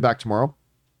Logan. She'll be back tomorrow.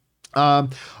 All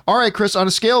right, Chris, on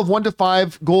a scale of 1 to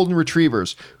 5 golden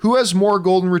retrievers, who has more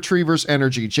golden retrievers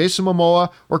energy, Jason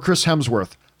Momoa or Chris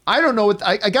Hemsworth? I don't know what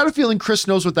I got a feeling Chris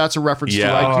knows what that's a reference to.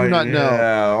 I do not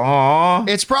know. Aw.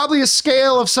 It's probably a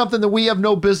scale of something that we have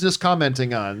no business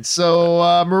commenting on.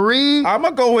 So, Marie, I'm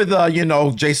gonna go with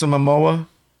Jason Momoa.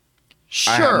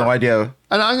 sure. I have no idea.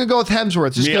 And I'm gonna go with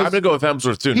Hemsworth. Just Yeah, I'm 'cause gonna go with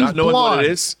Hemsworth too. he's Not knowing blonde. what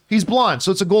it is. He's blonde,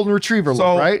 so it's a golden retriever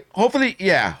So look, right?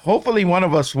 hopefully one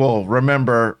of us will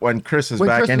remember when Chris is When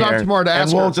back Chris in is on here, tomorrow to and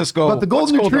ask we'll her. just go. But the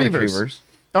golden what's retrievers.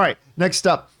 All right, next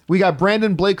up, we got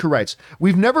Brandon Blake who writes,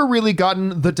 "We've never really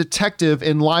gotten the detective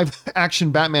in live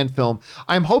action Batman film.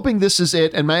 I'm hoping this is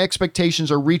it, and my expectations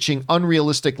are reaching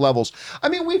unrealistic levels." I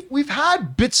mean, we've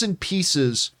had bits and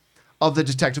pieces of the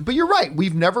detective, but you're right.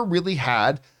 We've never really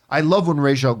had. I love when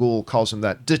Ra's al Ghul calls him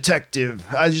that detective.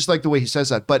 I just like the way he says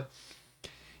that. But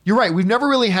you're right. We've never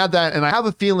really had that, and I have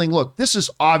a feeling. Look, this is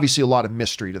obviously a lot of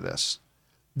mystery to this.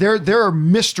 There are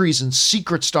mysteries and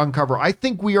secrets to uncover. I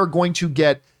think we are going to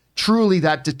get truly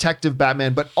that detective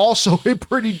Batman, but also a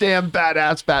pretty damn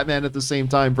badass Batman at the same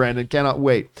time, Brandon. Cannot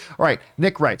wait. All right,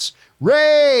 Nick writes,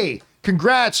 "Ray,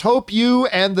 congrats. Hope you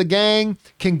and the gang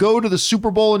can go to the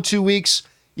Super Bowl in 2 weeks."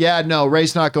 Yeah, no,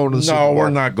 Ray's not going to the Super Bowl. No, we're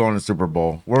not going to Super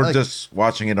Bowl. We're Like- just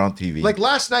watching it on TV. Like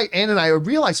last night, Ann and I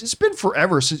realized it's been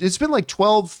forever. It's been like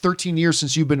 12, 13 years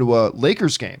since you've been to a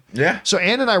Lakers game. Yeah. So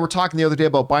Ann and I were talking the other day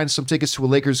about buying some tickets to a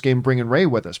Lakers game, bringing Ray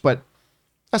with us. But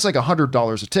that's like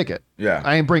 $100 a ticket. Yeah.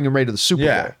 I ain't bringing Ray to the Super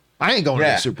Yeah. Bowl. I ain't going to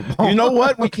the Super Bowl. You know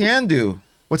what we can do?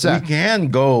 What's that? We can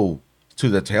go to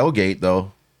the tailgate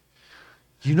though.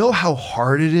 You know how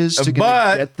hard it is to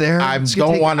But get there? I It's gonna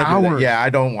don't take want to do that. hours. Yeah, I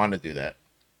don't want to do that.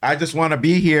 I just want to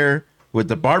be here with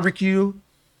the barbecue,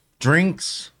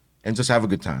 drinks, and just have a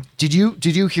good time. Did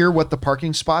you hear what the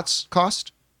parking spots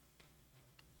cost?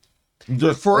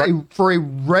 Just For a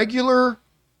regular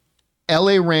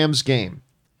LA Rams game,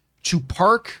 to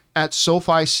park at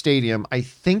SoFi Stadium, I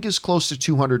think is close to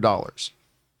 $200.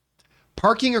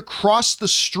 Parking across the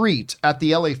street at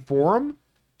the LA Forum,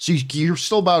 so you're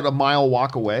still about a mile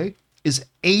walk away, is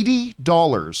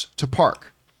 $80 to park.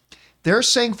 They're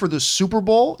saying for the Super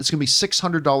Bowl, it's going to be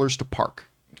 $600 to park.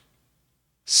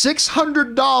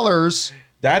 $600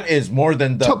 that is more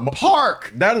than to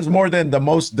park. that is more than the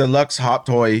most deluxe hot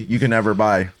toy you can ever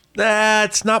buy.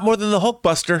 That's not more than the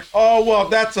Hulkbuster. Oh well,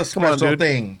 that's a on, special dude.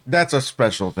 thing. That's a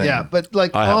special thing. Yeah, but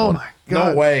like, I have oh one. my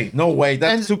God. No way.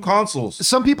 That's And- 2 consoles.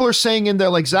 Some people are saying in there,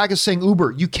 like Zach is saying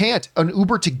Uber. You can't. An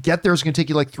Uber to get there is going to take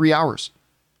you like 3 hours.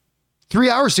 3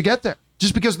 hours to get there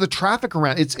just because of the traffic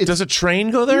around. It's Does a train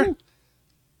go there?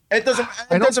 It doesn't. I It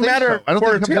don't doesn't think matter so. I don't for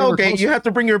a think it comes anywhere tailgate. close. You have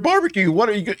to bring your barbecue. What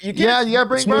are you? You can't Yeah, you gotta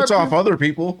bring smooch barbecue. off other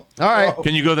people. all right.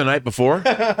 Can you go the night before?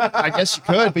 I guess you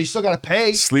could, but you still got to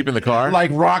pay. Sleep in the car? Like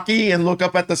Rocky and look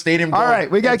up at the stadium. All right,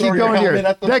 we got to throw keep your going here. helmet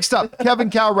at the- Next up, Kevin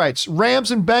Cow writes,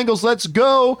 Rams and Bengals, let's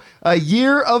go. A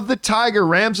year of the Tiger,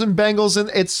 Rams and Bengals.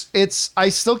 And it's, I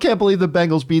still can't believe the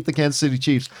Bengals beat the Kansas City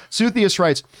Chiefs. Suthius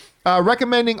writes,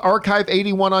 recommending Archive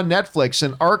 81 on Netflix.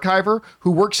 An archiver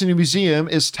who works in a museum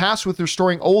is tasked with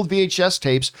restoring old VHS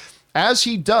tapes. As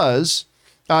he does,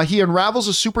 he unravels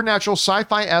a supernatural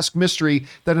sci-fi-esque mystery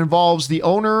that involves the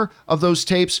owner of those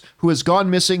tapes who has gone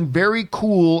missing. Very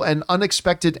cool and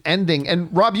unexpected ending.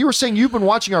 And Rob, you were saying you've been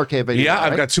watching Archive 81, Yeah,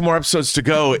 I've right? got 2 more episodes to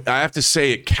go. I have to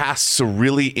say, it casts a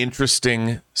really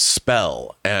interesting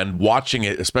spell, and watching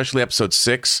it, especially episode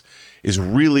 6, is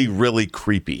really, really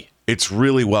creepy. It's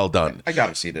really well done. I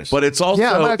gotta see this. But it's also, Yeah,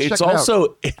 I'm gonna have to check it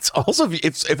out.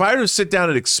 if I were to sit down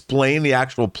and explain the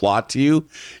actual plot to you,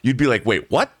 you'd be like, wait,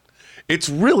 what? It's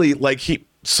really like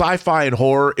sci-fi and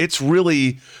horror. It's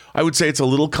really, I would say it's a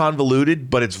little convoluted,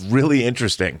 but it's really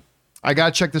interesting. I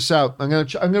gotta check this out. I'm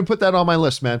gonna put that on my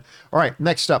list, man. All right,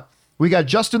 next up, we got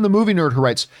Justin the Movie Nerd who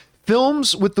writes,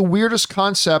 films with the weirdest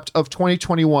concept of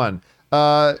 2021.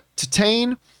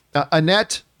 Titane,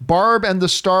 Annette, Barb and the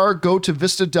Star go to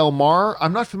Vista Del Mar.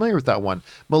 I'm not familiar with that one.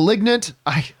 Malignant,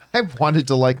 I wanted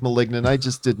to like Malignant. I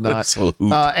just did not. That's a hoot.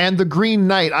 And The Green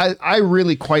Knight. I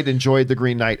really quite enjoyed The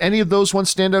Green Knight. Any of those ones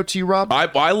stand out to you, Rob?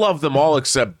 I love them all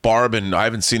except Barb, and I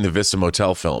haven't seen the Vista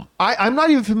Motel film. I'm not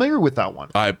even familiar with that one.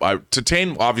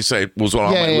 Titane obviously was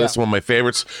on my Yeah. list, one of my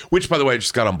favorites, which by the way I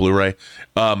just got on Blu-ray.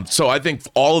 So I think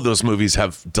all of those movies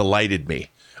have delighted me.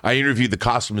 I interviewed the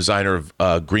costume designer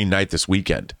of Green Knight this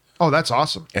weekend, Oh, that's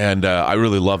awesome. and I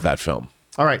really love that film.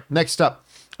 All right, next up.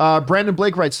 Brandon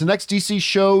Blake writes, the next DC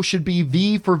show should be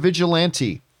V for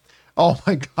Vigilante. Oh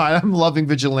my God, I'm loving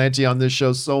Vigilante on this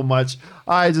show so much.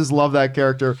 I just love that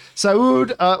character.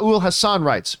 Saud Ul Hassan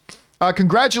writes,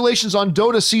 congratulations on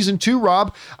Dota Season 2,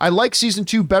 Rob. I like Season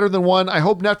 2 better than 1. I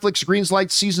hope Netflix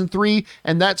greenslights Season 3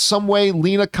 and that some way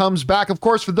Lena comes back. Of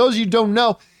course, for those of you who don't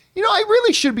know, I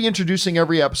really should be introducing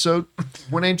every episode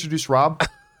when I introduce Rob,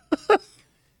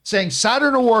 saying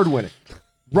Saturn Award winning,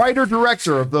 writer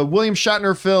director of the William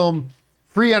Shatner film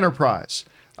Free Enterprise,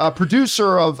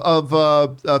 producer of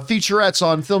featurettes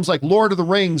on films like Lord of the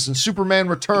Rings and Superman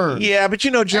Returns. Yeah, but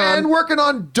you know, John. And working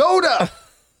on Dota.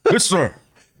 Mr.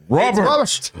 Robert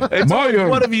Meyer.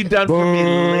 What have you done for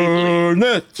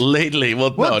me lately?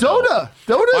 Well, Well, no. Dota.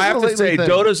 Dota's I have the to say, thing.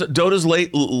 Dota's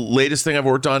latest thing I've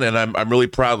worked on, and I'm really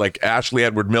proud. Like Ashley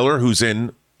Edward Miller, who's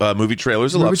in movie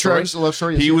trailers, a love story. Trailers, A Love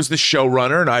Story, yes, He yes. was the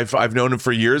showrunner, and I've known him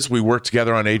for years. We worked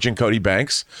together on Agent Cody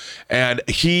Banks, and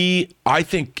I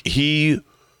think he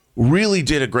really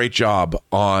did a great job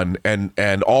on,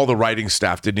 and all the writing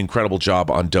staff did an incredible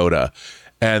job on Dota.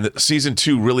 And season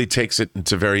 2 really takes it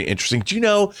into very interesting. Do you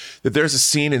know that there's a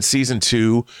scene in season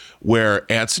 2 where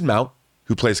Anson Mount,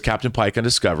 who plays Captain Pike on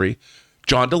Discovery,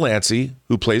 John Delancey,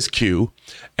 who plays Q,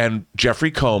 and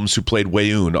Jeffrey Combs, who played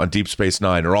Weyoun on Deep Space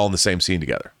Nine, are all in the same scene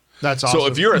together. That's awesome. So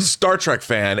if you're a Star Trek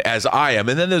fan, as I am,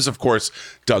 and then there's, of course,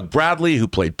 Doug Bradley, who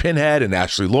played Pinhead, and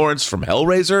Ashley Lawrence from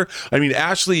Hellraiser. I mean,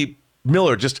 Ashley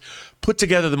Miller just put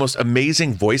together the most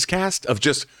amazing voice cast of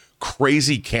just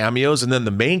crazy cameos, and then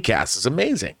the main cast is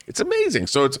amazing. It's amazing.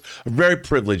 So it's very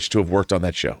privileged to have worked on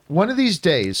that show. One of these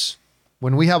days,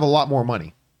 when we have a lot more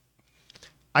money,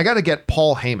 I got to get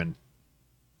Paul Heyman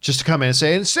just to come in and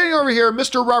say, and sitting over here,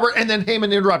 Mr. Robert, and then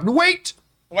Heyman interrupt. Wait,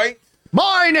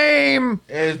 my name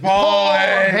Is Paul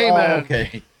Heyman.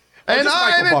 Okay. and just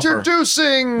I'm Michael Buffer.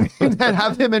 introducing, and then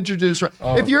have him introduce.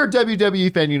 If you're a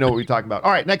WWE fan, you know what we're talking about.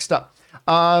 All right, next up.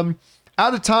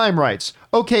 Out of Time writes,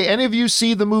 okay, any of you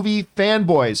see the movie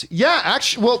Fanboys? Yeah,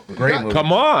 actually, well, Great movie.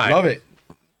 Come on. Love it.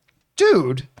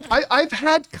 dude, I've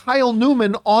had Kyle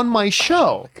Newman on my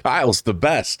show. Kyle's the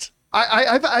best.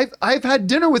 I've had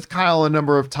dinner with Kyle a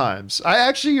number of times.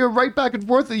 You're right back and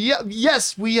forth. Yeah,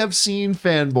 yes, we have seen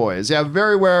Fanboys. Yeah,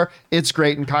 very rare. It's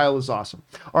great, and Kyle is awesome.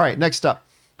 All right, next up.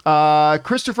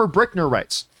 Christopher Brickner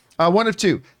writes, one of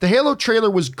two. The Halo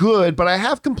trailer was good, but I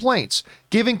have complaints.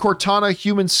 Giving Cortana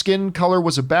human skin color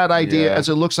was a bad idea, Yeah. as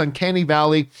it looks Uncanny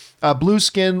Valley. Blue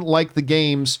skin, like the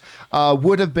games,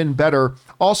 would have been better.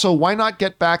 Also, why not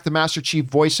get back the Master Chief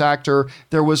voice actor?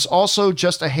 There was also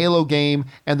just a Halo game,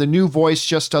 and the new voice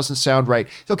just doesn't sound right.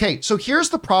 Okay, so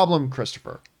here's the problem,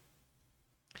 Christopher.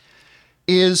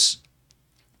 Is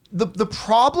the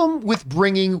problem with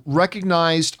bringing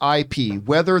recognized IP,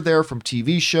 whether they're from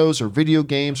TV shows or video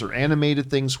games or animated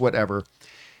things, whatever,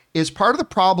 is part of the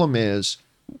problem is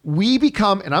we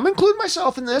become, and I'm including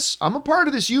myself in this, I'm a part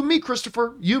of this, you and me,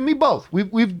 Christopher, you and me both. We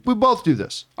both do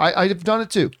this. I've done it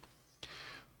too.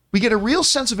 We get a real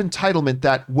sense of entitlement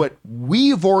that what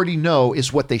we've already know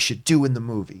is what they should do in the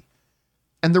movie.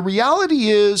 And the reality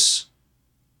is,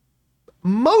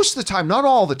 most of the time, not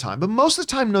all the time, but most of the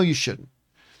time, no, you shouldn't.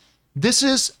 This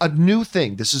is a new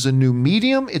thing. This is a new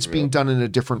medium. It's being done in a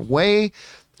different way.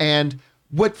 And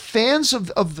what fans of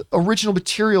the original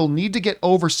material need to get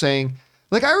over saying,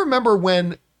 like, I remember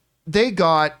when they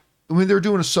were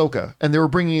doing Ahsoka and they were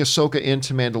bringing Ahsoka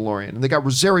into Mandalorian and they got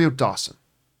Rosario Dawson.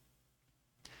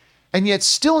 And yet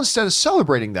still, instead of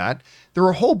celebrating that, there were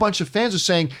a whole bunch of fans who are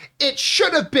saying, it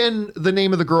should have been the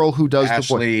name of the girl who does the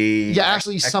voice. Yeah,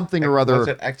 Ashley something or other. Was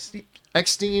it XD?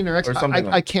 Eckstein or something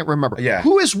I can't remember. Yeah.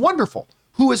 Who is wonderful.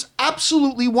 Who is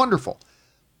absolutely wonderful.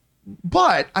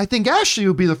 But I think Ashley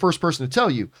would be the first person to tell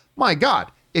you, my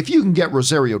God, if you can get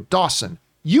Rosario Dawson,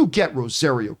 you get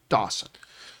Rosario Dawson.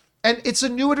 And it's a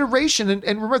new iteration. And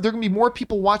remember, there are going to be more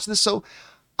people watching this. So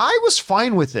I was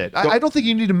fine with it. I don't think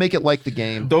you need to make it like the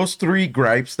game. Those 3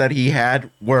 gripes that he had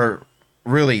were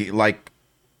really, like,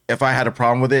 if I had a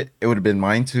problem with it, it would have been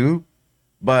mine too.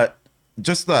 But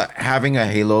just having a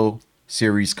Halo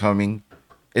series coming,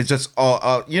 it just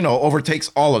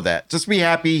overtakes all of that. Just be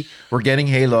happy we're getting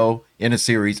Halo in a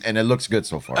series, and it looks good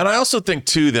so far. And I also think,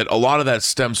 too, that a lot of that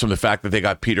stems from the fact that they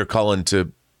got Peter Cullen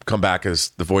to come back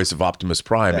as the voice of Optimus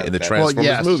Prime in the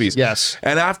Transformers movies. Yes.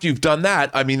 And after you've done that,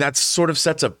 I mean, that sort of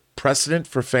sets a precedent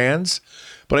for fans.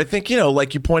 But I think,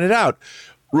 like you pointed out,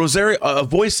 Rosario, a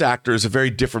voice actor, is a very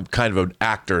different kind of an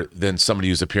actor than somebody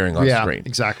who's appearing on screen.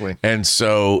 Exactly. And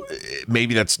so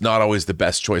maybe that's not always the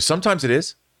best choice. Sometimes it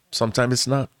is. Sometimes it's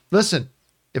not. Listen,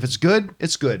 if it's good,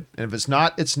 it's good. And if it's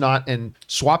not, it's not. And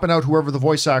swapping out whoever the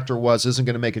voice actor was isn't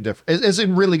going to make a difference.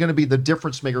 Isn't really going to be the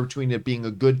difference maker between it being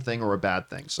a good thing or a bad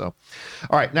thing. So,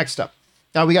 all right, next up.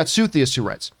 Now we got Suthius who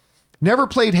writes, never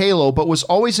played Halo, but was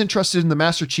always interested in the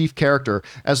Master Chief character.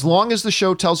 As long as the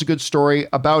show tells a good story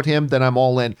about him, then I'm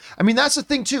all in. I mean, that's the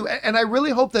thing too. And I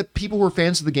really hope that people who are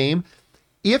fans of the game,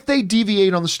 if they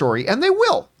deviate on the story, and they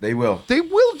will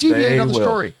deviate on the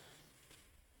story.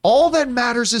 All that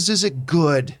matters is it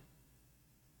good?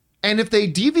 And if they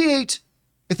deviate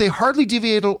if they hardly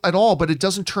deviate at all, but it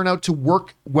doesn't turn out to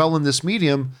work well in this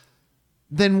medium,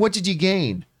 then what did you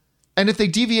gain? And if they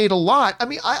deviate a lot, I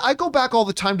mean, I go back all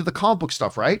the time to the comic book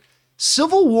stuff, right?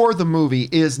 Civil War, the movie,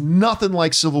 is nothing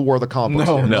like Civil War, the comic book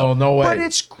story. No way. But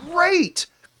it's great.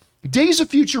 Days of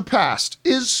Future Past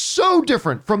is so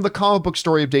different from the comic book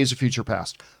story of Days of Future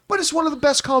Past. But it's one of the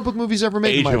best comic book movies ever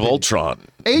made. Age of Ultron.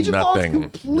 Age of Ultron,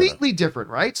 completely different,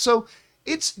 right? So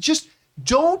it's just,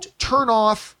 don't turn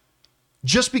off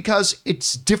just because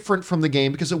it's different from the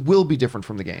game, because it will be different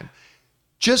from the game.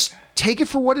 Just take it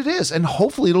for what it is, and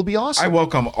hopefully it'll be awesome. I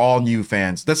welcome all new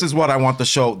fans. This is what I want the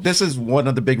show. This is one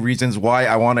of the big reasons why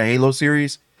I want a Halo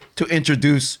series, to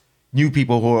introduce new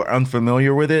people who are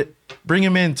unfamiliar with it, bring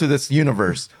them into this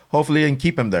universe, hopefully, and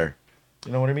keep them there.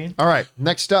 You know what I mean? All right,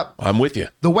 next up. I'm with you.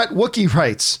 The Wet Wookie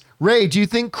writes, Ray, do you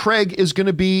think Craig is going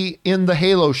to be in the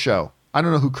Halo show? I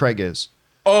don't know who Craig is.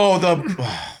 Oh,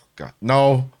 God.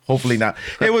 No, hopefully not.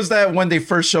 It was that when they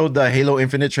first showed the Halo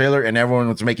Infinite trailer and everyone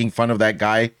was making fun of that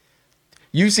guy.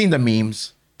 You've seen the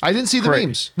memes. I didn't see the Craig.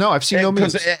 memes. No, I've seen no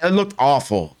memes. Because it looked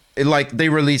awful. Like they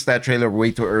released that trailer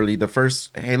way too early, the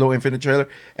first Halo Infinite trailer,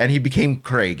 and he became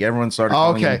Craig. Everyone started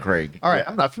calling him Craig. All right,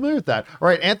 I'm not familiar with that. All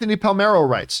right, Anthony Palmero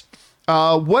writes,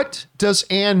 what does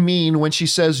Anne mean when she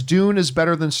says Dune is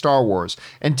better than Star Wars?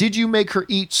 And did you make her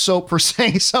eat soap for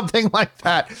saying something like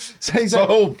that? Saying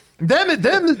Soap. Them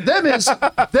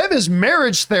is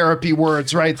marriage therapy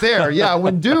words right there. Yeah,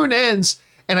 when Dune ends,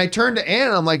 and I turned to Anne,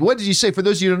 and I'm like, what did you say? For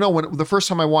those of you who don't know, when the first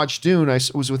time I watched Dune, I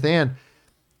was with Anne,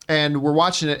 and we're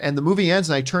watching it, and the movie ends,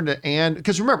 and I turned to Anne,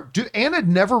 because remember, Anne had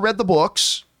never read the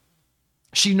books.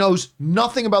 She knows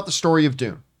nothing about the story of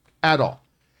Dune at all.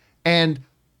 And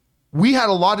we had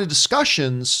a lot of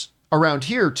discussions around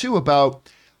here, too, about,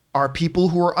 are people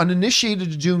who are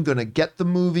uninitiated to Dune going to get the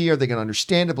movie? Are they going to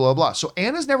understand it? Blah, blah, blah. So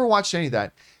Anne has never watched any of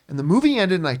that. And the movie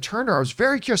ended, and I turned to her. I was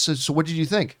very curious. I said, so what did you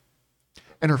think?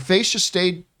 And her face just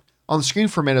stayed on the screen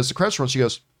for a minute as the credits rolled. She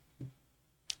goes,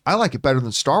 I like it better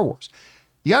than Star Wars.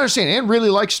 You gotta understand, Anne really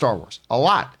likes Star Wars a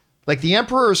lot. Like, the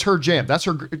Emperor is her jam. That's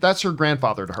her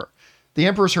grandfather to her. The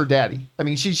Emperor is her daddy. I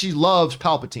mean, she loves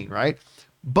Palpatine, right?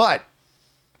 But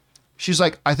she's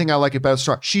like, I think I like it better than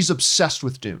Star Wars. She's obsessed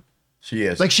with Dune. She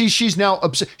is. Like, she's now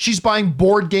obsessed. She's buying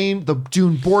the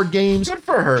Dune board games. Good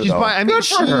for her, She's though. buying, I mean, Good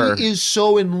for her. she is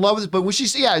so in love with it. But when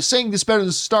she's saying this better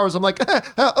than Star Wars, I'm like,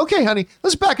 okay, honey,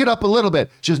 let's back it up a little bit.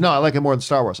 She goes, no, I like it more than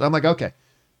Star Wars. I'm like, okay,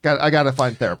 I got to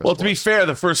find a therapist. Well, to be fair,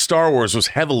 the first Star Wars was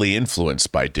heavily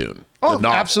influenced by Dune. Oh, the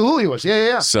novel. absolutely was.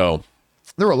 Yeah. So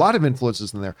There were a lot of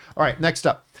influences in there. All right, next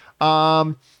up.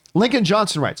 Lincoln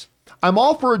Johnson writes, I'm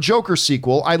all for a Joker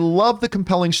sequel. I love the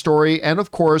compelling story, and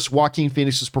of course, Joaquin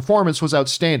Phoenix's performance was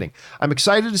outstanding. I'm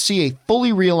excited to see a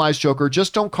fully realized Joker.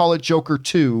 Just don't call it Joker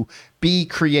 2. Be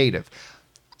creative.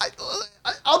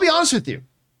 I'll be honest with you.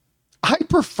 I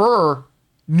prefer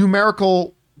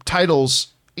numerical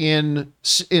titles in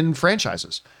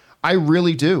franchises. I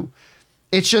really do.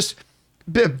 It's just,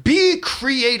 be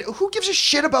creative. Who gives a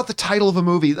shit about the title of a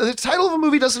movie? The title of a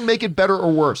movie doesn't make it better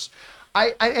or worse.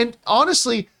 And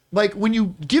honestly, like, when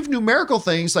you give numerical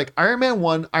things like Iron Man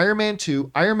 1, Iron Man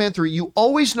 2, Iron Man 3, you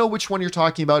always know which one you're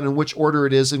talking about and which order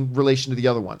it is in relation to the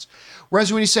other ones.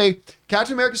 Whereas when you say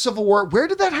Captain America Civil War, where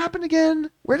did that happen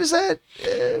again? Where does that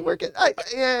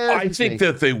I think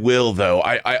that they will, though.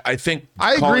 I think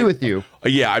I agree with you.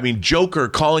 Yeah, I mean, Joker,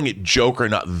 calling it Joker,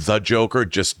 not the Joker,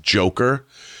 just Joker.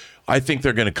 I think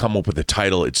they're going to come up with a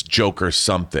title. It's Joker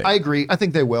something. I agree. I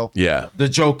think they will. Yeah. The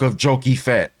joke of Jokey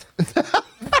Fett.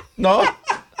 No?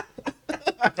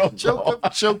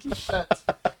 Jokey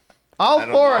Fett. All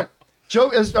for it.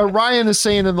 Joke, as Ryan is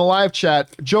saying in the live chat,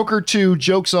 Joker 2,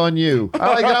 joke's on you.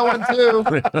 I like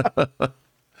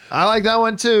that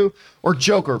one too. Or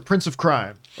Joker, Prince of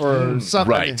Crime, or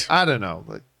something. Right. I don't know.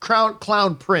 Like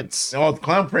Clown Prince. Oh,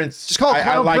 Clown Prince. Just call it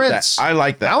Clown I like Prince. That. I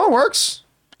like that. That one works.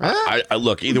 Huh? I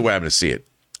look, either way, I'm going to see it.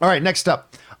 All right, next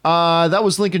up. That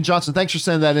was Lincoln Johnson. Thanks for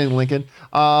sending that in, Lincoln.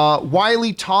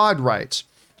 Wiley Todd writes,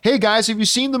 hey guys, have you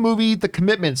seen the movie The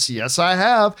Commitments? Yes, I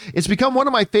have. It's become one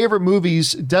of my favorite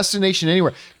movies, Destination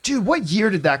Anywhere. Dude, what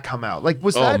year did that come out? Like,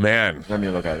 was Oh, that? man. Let me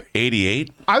look at it. 88?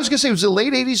 I was gonna say, was it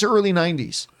late 80s or early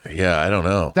 90s? Yeah, I don't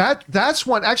know. That's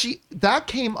one. Actually, that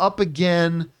came up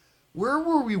again. Where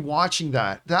were we watching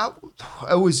that?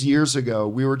 It was years ago.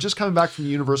 We were just coming back from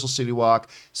Universal City Walk.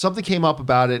 Something came up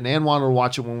about it, and Ann wanted to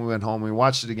watch it when we went home. We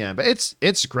watched it again, but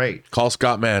it's great. Call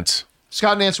Scott Mantz.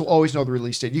 Scott Nance will always know the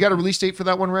release date. You got a release date for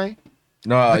that one, Ray?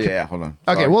 No, yeah, hold on.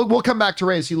 Okay, Sorry. we'll come back to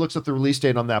Ray as he looks at the release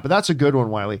date on that, but that's a good one,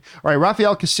 Wiley. All right,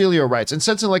 Rafael Casilio writes, and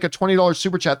sends in like a $20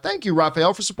 super chat. Thank you,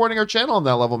 Rafael, for supporting our channel on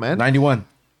that level, man. 91.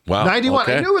 Wow. 91.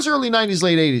 Okay. I knew it was early 90s,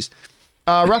 late 80s.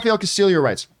 Rafael Castillo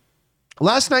writes,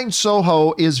 Last Night in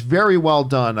Soho is very well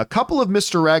done. A couple of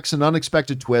Mr. X and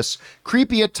unexpected twists.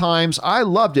 Creepy at times. I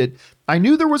loved it. I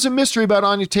knew there was a mystery about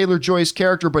Anya Taylor-Joy's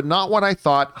character, but not what I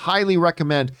thought. Highly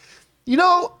recommend. You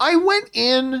know, I went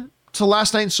in to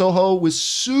Last Night in Soho with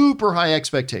super high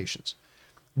expectations.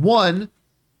 One,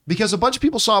 because a bunch of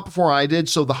people saw it before I did,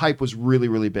 so the hype was really,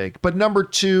 really big. But number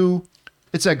two,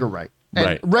 it's Edgar Wright.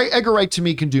 And Edgar Wright to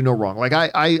me can do no wrong. Like I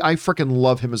freaking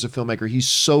love him as a filmmaker. He's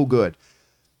so good.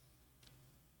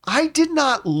 I did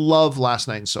not love Last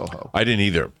Night in Soho. I didn't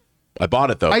either. I bought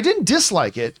it though. I didn't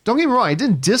dislike it. Don't get me wrong. I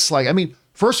didn't dislike. I mean,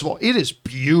 first of all, it is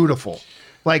beautiful.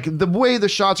 Like the way the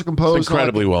shots are composed. It's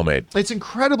incredibly well made. It's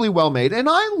incredibly well made, and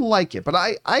I like it. But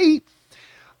I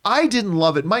didn't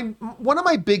love it. One of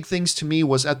my big things to me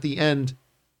was at the end.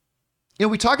 You know,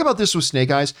 we talk about this with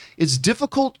Snake Eyes. It's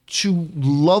difficult to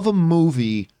love a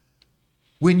movie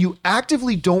when you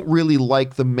actively don't really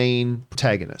like the main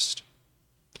protagonist.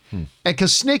 And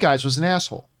because Snake Eyes was an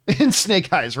asshole in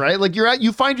Snake Eyes, right? Like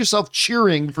you find yourself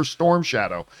cheering for Storm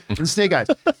Shadow in Snake Eyes.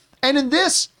 And in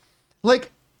this,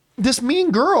 like this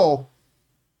mean girl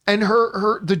and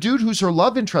the dude who's her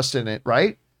love interest in it,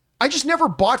 right? I just never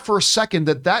bought for a second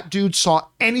that dude saw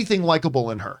anything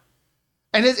likable in her.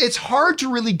 And it's hard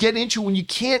to really get into when you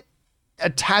can't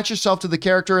attach yourself to the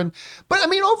character. But I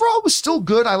mean, overall it was still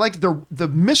good. I liked the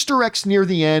Mr. X near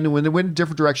the end, and when they went in a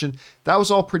different direction, that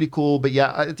was all pretty cool. But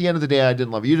yeah, at the end of the day, I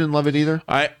didn't love it. You didn't love it either?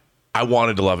 I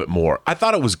wanted to love it more. I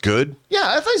thought it was good. Yeah,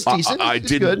 I thought it's decent. I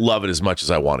didn't love it as much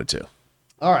as I wanted to.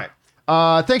 All right.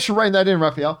 Thanks for writing that in,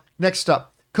 Raphael. Next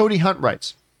up, Cody Hunt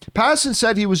writes, Pattinson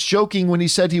said he was joking when he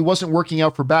said he wasn't working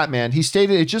out for Batman. He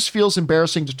stated, it just feels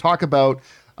embarrassing to talk about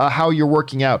how you're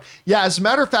working out. Yeah, as a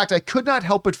matter of fact, I could not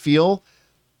help but feel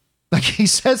like he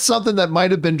said something that might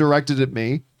have been directed at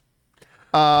me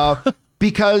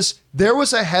because there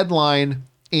was a headline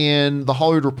in the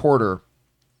Hollywood Reporter.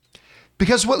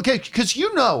 Because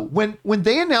you know, when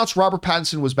they announced Robert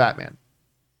Pattinson was Batman,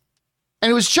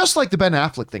 and it was just like the Ben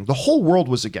Affleck thing, the whole world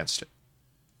was against it.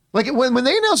 Like when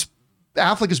they announced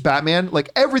Affleck as Batman,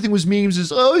 like everything was memes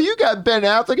as, oh, you got Ben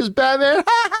Affleck as Batman.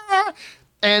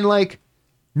 And like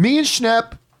me and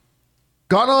Schnepp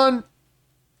got on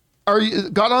the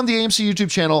AMC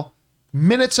YouTube channel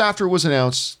minutes after it was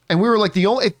announced, and we were like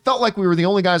it felt like we were the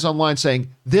only guys online saying,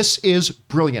 this is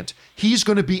brilliant. He's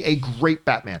going to be a great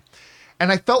Batman.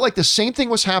 And I felt like the same thing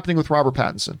was happening with Robert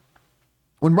Pattinson.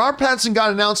 When Robert Pattinson got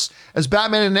announced as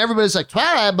Batman and everybody's like,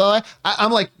 Twilight boy,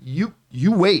 I'm like, you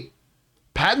wait.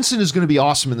 Pattinson is going to be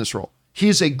awesome in this role. He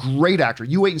is a great actor.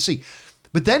 You wait and see.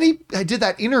 But then he did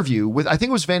that interview with, I think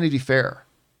it was Vanity Fair.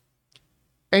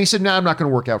 And he said, no, I'm not going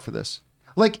to work out for this.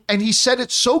 Like, and he said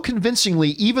it so convincingly,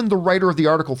 even the writer of the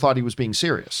article thought he was being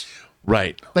serious.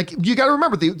 Right. Like, you got to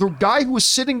remember, the guy who was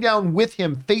sitting down with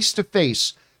him face to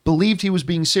face believed he was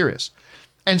being serious.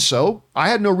 And so I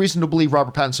had no reason to believe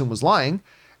Robert Pattinson was lying.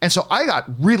 And so I got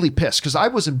really pissed because I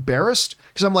was embarrassed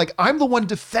because I'm like, I'm the one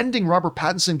defending Robert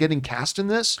Pattinson getting cast in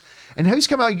this. And now he's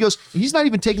come out, he goes, he's not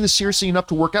even taking this seriously enough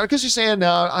to work out because he's saying,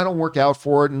 no, I don't work out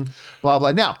for it and blah,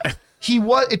 blah. Now,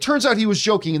 it turns out he was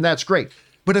joking, and that's great.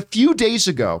 But a few days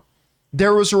ago,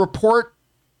 there was a report,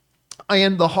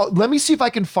 and let me see if I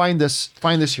can find this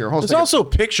here. There's also a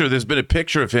picture. There's been a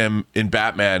picture of him in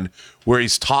Batman where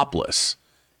he's topless.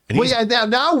 And well, yeah,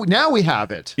 now we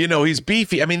have it. You know, he's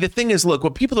beefy. I mean, the thing is, look,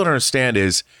 what people don't understand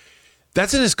is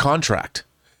that's in his contract.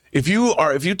 If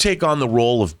you take on the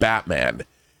role of Batman,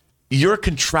 you're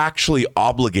contractually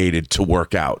obligated to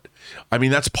work out. I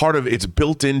mean, that's part of it's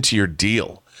built into your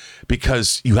deal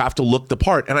because you have to look the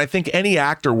part. And I think any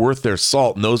actor worth their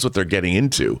salt knows what they're getting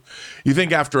into. You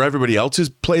think after everybody else has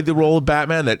played the role of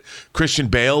Batman that Christian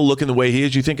Bale looking the way he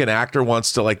is, you think an actor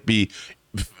wants to like be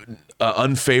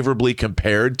unfavorably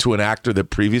compared to an actor that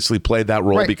previously played that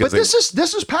role? Right. Because but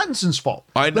this is Pattinson's fault.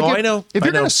 I know. If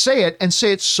you're going to say it and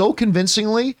say it so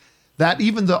convincingly that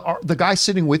even the guy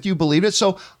sitting with you believed it.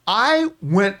 So I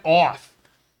went off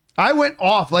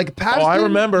like, Pattinson, I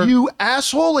remember. You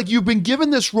asshole, like you've been given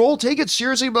this role, take it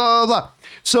seriously, blah, blah, blah.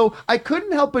 So I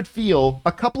couldn't help but feel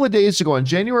a couple of days ago on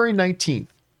January 19th,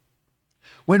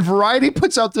 when Variety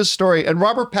puts out this story and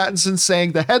Robert Pattinson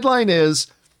saying the headline is,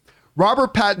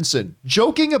 Robert Pattinson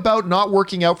joking about not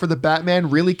working out for the Batman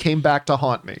really came back to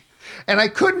haunt me. And I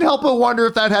couldn't help but wonder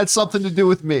if that had something to do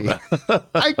with me.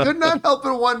 I could not help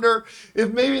but wonder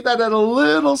if maybe that had a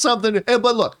little something.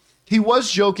 But look, he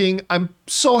was joking. I'm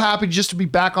so happy just to be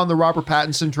back on the Robert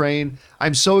Pattinson train.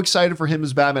 I'm so excited for him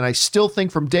as Batman. I still think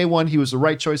from day one he was the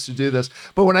right choice to do this.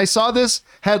 But when I saw this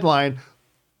headline,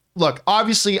 look,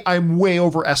 obviously I'm way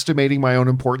overestimating my own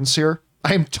importance here.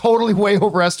 I'm totally way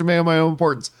overestimating my own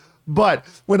importance. But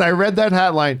when I read that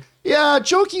headline, yeah,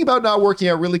 joking about not working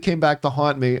out really came back to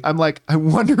haunt me. I'm like, I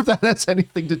wonder if that has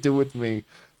anything to do with me.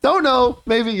 Don't know.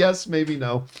 Maybe yes, maybe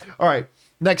no. All right,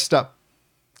 next up.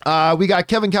 We got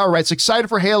Kevin Cower writes, excited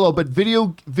for Halo, but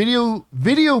video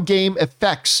game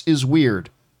effects is weird.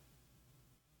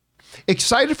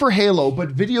 Excited for Halo, but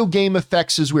video game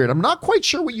effects is weird. I'm not quite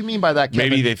sure what you mean by that, Kevin.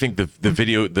 Maybe they think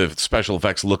the special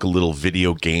effects look a little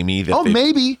video gamey.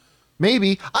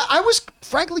 Maybe. I was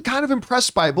frankly kind of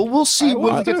impressed by it, but we'll see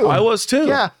when we get. I was too.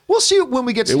 Yeah, we'll see when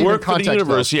we get to It see it in worked for context. the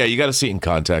universe. Though. Yeah, you got to see it in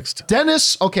context.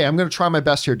 Dennis, okay, I'm going to try my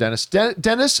best here, Dennis.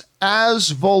 Dennis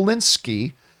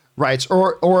Asvolinsky writes,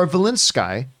 or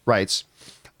Volinsky writes,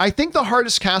 I think the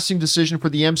hardest casting decision for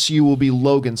the MCU will be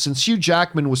Logan, since Hugh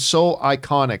Jackman was so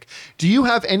iconic. Do you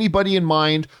have anybody in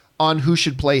mind on who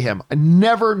should play him?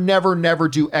 Never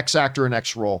do X actor and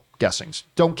X role guessings.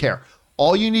 Don't care.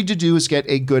 All you need to do is get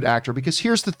a good actor, because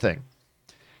here's the thing.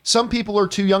 Some people are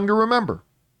too young to remember.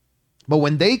 But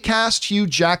when they cast Hugh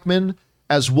Jackman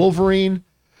as Wolverine,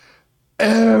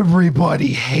 everybody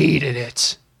hated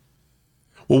it.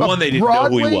 Well, one, they didn't know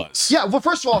who he was. Yeah, well,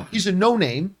 first of all, he's a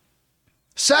no-name.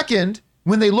 Second,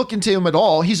 when they look into him at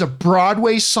all, he's a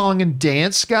Broadway song and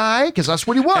dance guy, because that's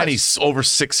what he was. And he's over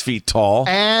 6 feet tall.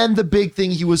 And the big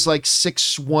thing, he was like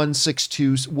 6'1",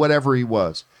 6'2", whatever he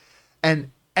was.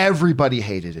 And everybody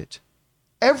hated it.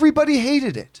 Everybody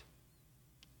hated it.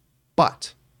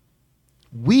 But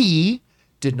we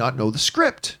did not know the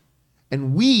script.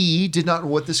 And we did not know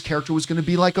what this character was going to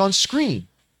be like on screen.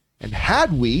 And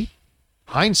had we,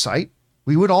 hindsight,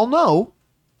 we would all know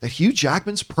that Hugh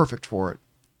Jackman's perfect for it.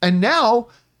 And now,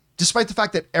 despite the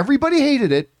fact that everybody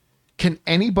hated it, can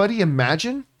anybody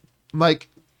imagine? Like,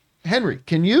 Henry,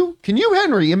 can you,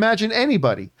 Henry, imagine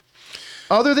anybody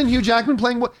other than Hugh Jackman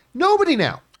playing what? Nobody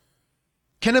now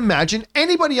can imagine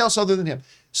anybody else other than him.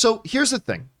 So here's the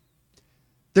thing.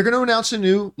 They're going to announce a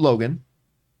new Logan,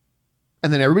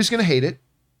 and then everybody's going to hate it.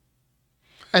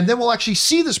 And then we'll actually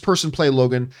see this person play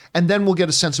Logan, and then we'll get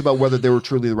a sense about whether they were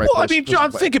truly the right Well, I person. mean,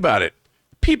 John, think about it.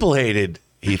 People hated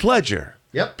Heath Ledger.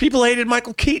 Yep. People hated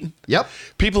Michael Keaton. Yep.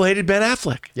 People hated Ben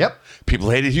Affleck. Yep. People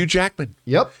hated Hugh Jackman.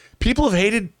 Yep. People have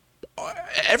hated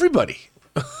everybody.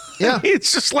 Yeah.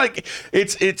 It's just like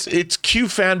it's Q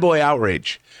fanboy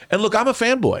outrage. And look, I'm a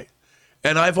fanboy.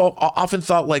 And I've often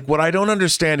thought, like, what I don't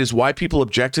understand is why people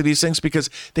object to these things, because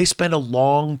they spend a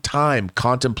long time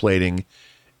contemplating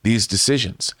these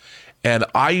decisions. And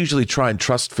I usually try and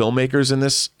trust filmmakers in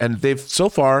this, and they've so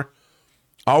far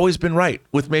always been right,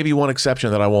 with maybe one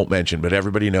exception that I won't mention, but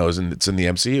everybody knows, and it's in the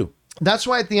MCU. That's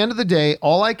why at the end of the day,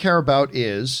 all I care about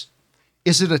is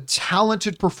it a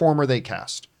talented performer they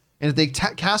cast? And if they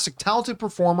cast a talented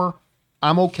performer,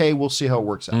 I'm okay. We'll see how it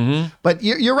works out. But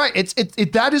you're right.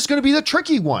 That is going to be the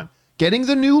tricky one. Getting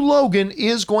the new Logan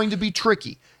is going to be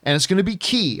tricky, and it's going to be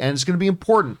key, and it's going to be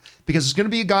important, because it's going to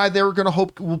be a guy they're going to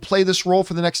hope will play this role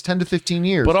for the next 10 to 15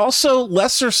 years. But also,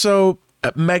 lesser so,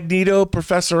 Magneto,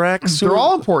 Professor X. They're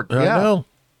all important. I know.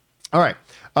 All right.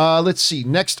 Let's see.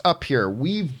 Next up here,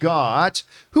 we've got,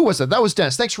 who was that? That was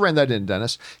Dennis. Thanks for writing that in,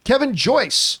 Dennis. Kevin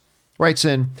Joyce writes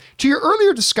in, to your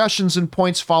earlier discussions and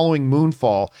points following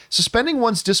Moonfall, suspending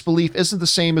one's disbelief isn't the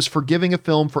same as forgiving a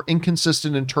film for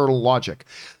inconsistent internal logic.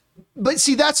 But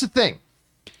see, that's the thing.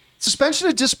 Suspension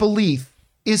of disbelief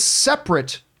is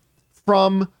separate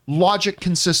from logic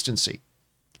consistency.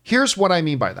 Here's what I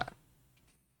mean by that.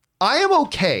 I am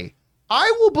okay.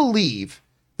 I will believe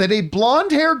that a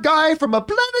blonde-haired guy from a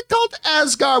planet called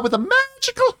Asgard with a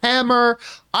magical hammer,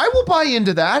 I will buy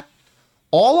into that.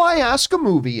 All I ask a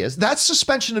movie is, that's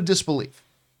suspension of disbelief.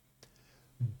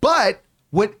 But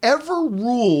whatever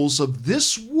rules of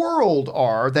this world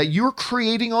are that you're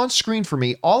creating on screen for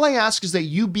me, all I ask is that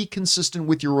you be consistent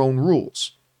with your own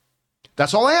rules.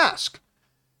 That's all I ask.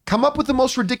 Come up with the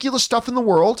most ridiculous stuff in the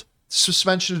world,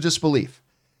 suspension of disbelief.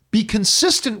 Be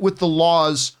consistent with the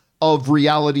laws of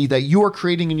reality that you are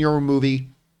creating in your own movie.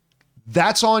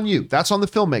 That's on you. That's on the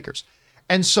filmmakers.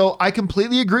 And so I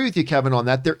completely agree with you, Kevin, on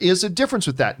that. There is a difference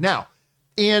with that. Now,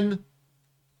 in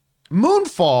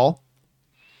Moonfall,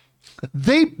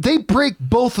 they break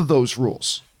both of those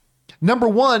rules. Number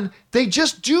one, they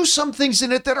just do some things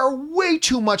in it that are way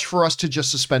too much for us to just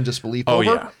suspend disbelief over.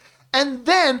 Yeah. And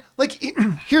then, like,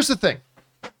 here's the thing.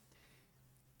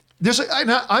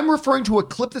 I'm referring to a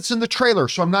clip that's in the trailer,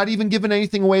 so I'm not even giving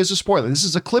anything away as a spoiler. This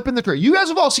is a clip in the trailer. You guys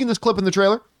have all seen this clip in the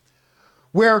trailer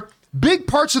where big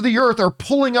parts of the earth are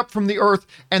pulling up from the earth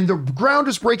and the ground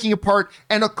is breaking apart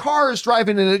and a car is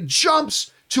driving and it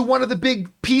jumps to one of the big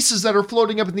pieces that are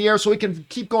floating up in the air so it can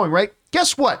keep going, right?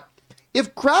 Guess what?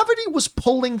 If gravity was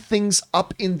pulling things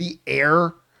up in the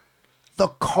air, the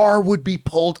car would be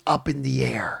pulled up in the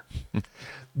air.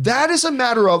 That is a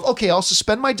matter of, okay, I'll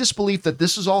suspend my disbelief that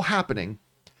this is all happening,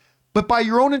 but by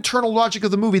your own internal logic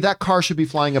of the movie, that car should be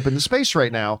flying up into space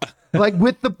right now, like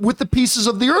with the pieces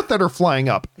of the Earth that are flying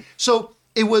up. So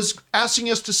it was asking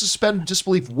us to suspend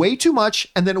disbelief way too much,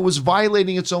 and then it was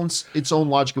violating its own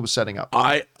logic it was setting up.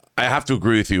 I have to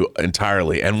agree with you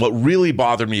entirely. And what really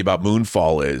bothered me about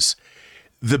Moonfall is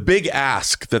the big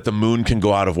ask that the moon can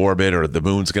go out of orbit or the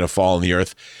moon's going to fall on the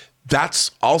Earth.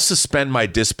 I'll suspend my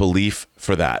disbelief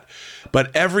for that.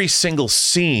 But every single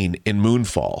scene in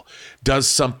Moonfall does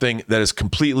something that is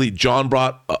completely, John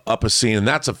brought up a scene, and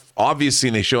that's an obvious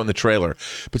scene they show in the trailer.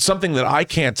 But something that I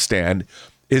can't stand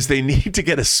is they need to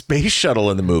get a space shuttle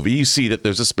in the movie. You see that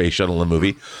there's a space shuttle in the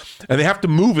movie, and they have to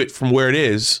move it from where it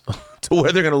is to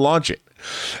where they're going to launch it.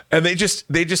 And they just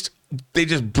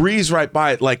breeze right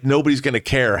by it like nobody's going to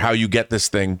care how you get this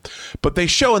thing. But they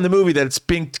show in the movie that it's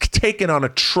being taken on a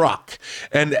truck.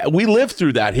 And we lived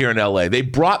through that here in LA. They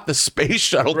brought the space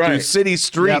shuttle through city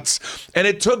streets, and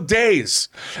it took days.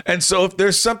 And so if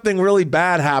there's something really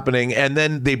bad happening and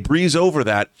then they breeze over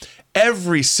that,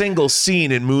 every single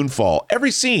scene in Moonfall,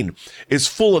 every scene is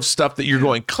full of stuff that you're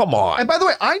going, come on. And by the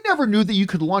way, I never knew that you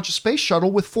could launch a space shuttle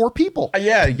with 4 people.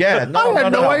 Yeah. No, I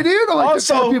had no idea.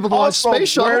 Also, 4 people to launch a space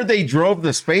shuttle. Where they drove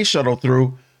the space shuttle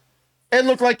through, it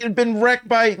looked like it'd been wrecked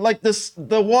by like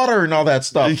the water and all that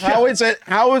stuff. How is it?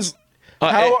 How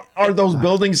are those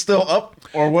buildings still up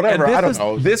or whatever? I don't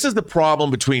know. This is the problem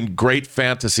between great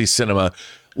fantasy cinema.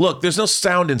 Look, there's no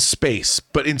sound in space,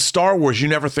 but in Star Wars, you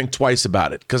never think twice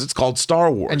about it because it's called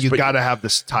Star Wars. And you got to have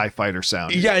this TIE fighter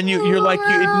sound. Yeah, and you're like,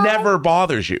 it never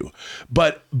bothers you.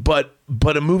 But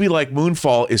a movie like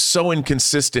Moonfall is so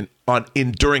inconsistent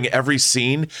during every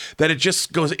scene that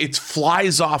it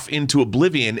flies off into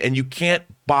oblivion, and you can't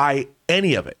buy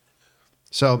any of it.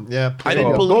 So yeah, I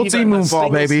didn't believe go see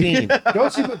Moonfall, baby. Go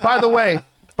see. By the way,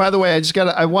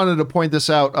 I wanted to point this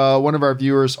out. One of our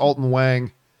viewers, Alton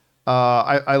Wang.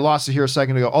 I lost it here a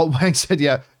second ago. Alton Wang said,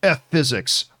 "Yeah, F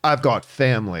physics. I've got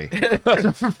family." A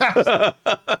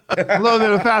little bit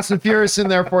of Fast and Furious in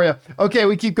there for you. Okay,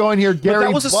 we keep going here. Gary, but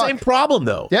that was the same problem,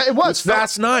 though. Yeah, it was. With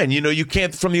Fast 9. You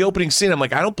can't, from the opening scene, I'm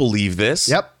like, I don't believe this.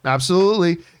 Yep,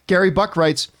 absolutely. Gary Buck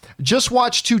writes, just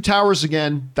watch Two Towers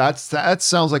again. That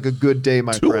sounds like a good day,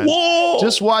 my friend. Whoa!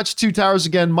 Just watch Two Towers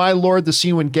again. My lord, the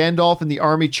scene when Gandalf and the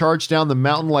army charge down the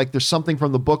mountain like there's something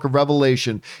from the book of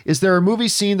Revelation. Is there a movie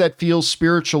scene that feels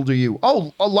spiritual to you?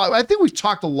 Oh, a lot. I think we've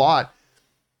talked a lot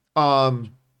on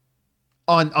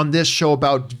this show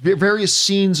about various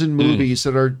scenes in movies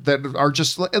that are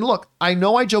just, and look, I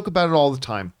know I joke about it all the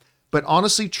time, but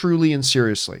honestly, truly, and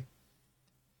seriously,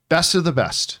 best of the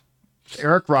best.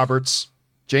 Eric Roberts,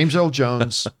 James Earl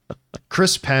Jones,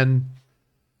 Chris Penn,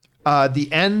 the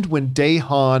end when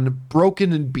Dahan,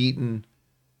 broken and beaten,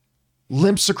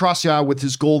 limps across the aisle with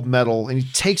his gold medal, and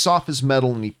he takes off his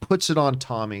medal and he puts it on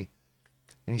Tommy.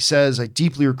 And he says, I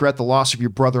deeply regret the loss of your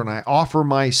brother, and I offer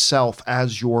myself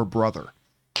as your brother.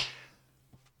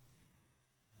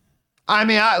 I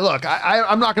mean,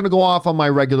 I'm not going to go off on my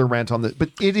regular rant on this, but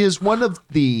it is one of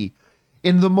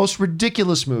in the most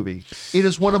ridiculous movie, it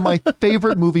is one of my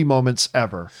favorite movie moments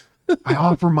ever. I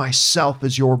offer myself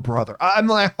as your brother. I'm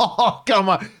like, oh, come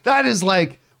on. That is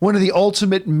like one of the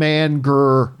ultimate man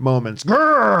grr moments.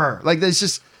 Grr! Like, there's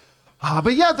just,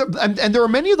 but yeah, and there are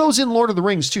many of those in Lord of the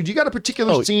Rings too. Do you got a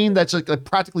particular scene that's like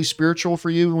practically spiritual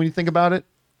for you when you think about it?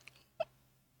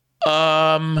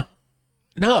 No,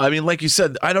 I mean, like you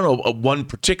said, I don't know one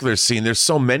particular scene. There's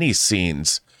so many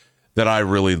scenes that I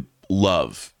really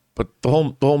love. But the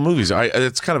whole movie's,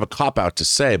 it's kind of a cop-out to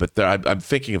say, but I'm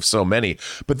thinking of so many.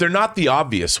 But they're not the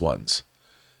obvious ones.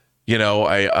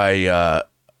 I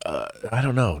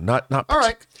don't know. Not. All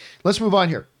right, let's move on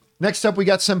here. Next up, we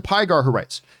got Sempaigar who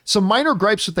writes, some minor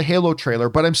gripes with the Halo trailer,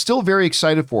 but I'm still very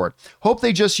excited for it. Hope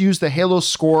they just use the Halo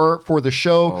score for the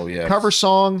show. Oh, yes. Cover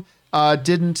song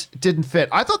didn't fit.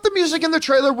 I thought the music in the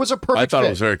trailer was a perfect fit. I thought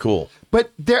it was very cool.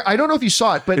 But I don't know if you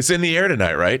saw it, but it's in the air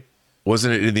tonight, right?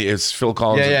 Wasn't it it's Phil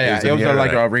Collins? Yeah. It was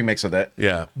like a remix of that.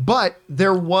 Yeah. But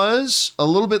there was a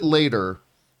little bit later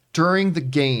during the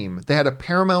game, they had a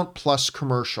Paramount Plus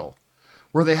commercial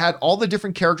where they had all the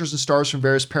different characters and stars from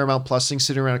various Paramount Plus things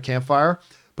sitting around a campfire,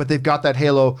 but they've got that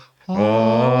Halo. I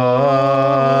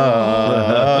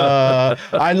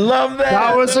love that.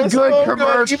 That was a good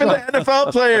commercial. Even the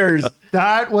NFL players.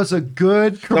 That was a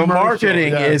good commercial. The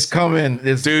marketing is coming.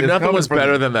 Dude, nothing was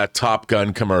better than that Top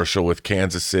Gun commercial with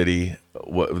Kansas City.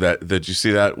 Did you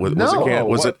see that? No.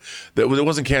 It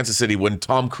wasn't Kansas City when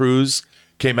Tom Cruise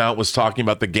came out, was talking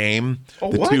about the game.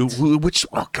 Oh,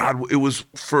 it was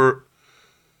for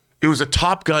It was a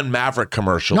Top Gun Maverick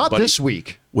commercial. Not but this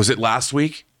week. Was it last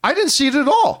week? I didn't see it at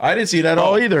all. I didn't see that at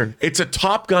all either. It's a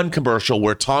Top Gun commercial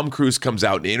where Tom Cruise comes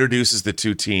out and introduces the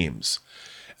two teams.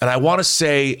 And I want to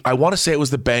say it was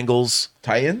the Bengals.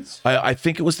 Titans? I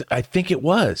think it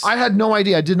was. I had no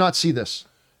idea. I did not see this.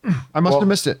 I must have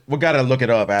missed it. We got to look it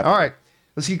up after. All right.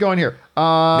 Let's keep going here.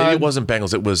 Maybe it wasn't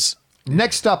Bengals. It was.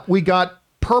 Next up, we got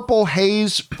Purple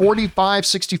Haze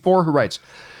 4564 who writes,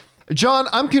 John,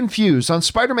 I'm confused. On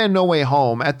Spider-Man No Way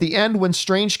Home, at the end when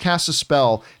Strange casts a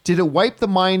spell, did it wipe the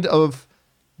mind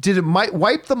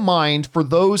for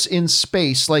those in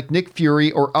space like Nick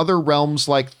Fury or other realms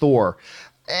like Thor?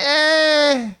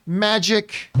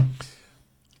 Magic.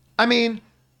 I mean,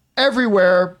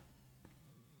 everywhere.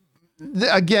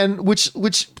 Again, which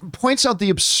points out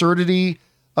the absurdity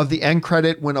of the end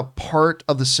credit when a part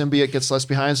of the symbiote gets left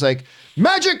behind. It's like,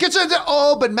 Magic gets it.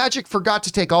 Oh, but Magic forgot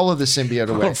to take all of the symbiote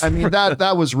away. I mean,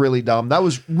 that was really dumb. That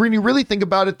was, when you really think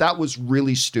about it, that was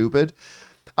really stupid.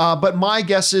 But my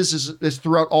guess is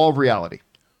throughout all of reality.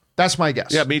 That's my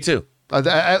guess. Yeah, me too.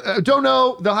 I don't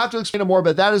know. They'll have to explain it more,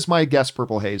 but that is my guess,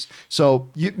 Purple Haze. So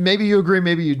maybe you agree,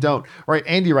 maybe you don't. All right,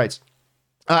 Andy writes,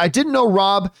 I didn't know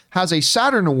Rob has a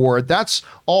Saturn Award. That's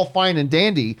all fine and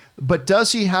dandy. But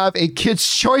does he have a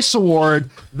Kids' Choice Award?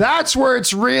 That's where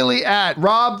it's really at.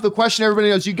 Rob, the question everybody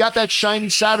knows, you got that shiny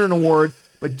Saturn Award,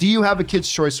 but do you have a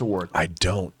Kids' Choice Award? I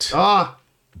don't.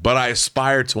 But I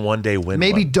aspire to one day win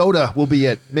maybe one. Dota will be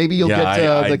it. Maybe you'll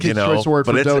get the Kids' Choice Award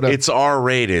for Dota. It's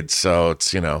R-rated, so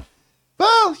it's,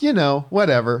 Well,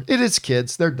 whatever. It is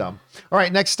kids. They're dumb. All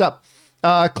right, next up.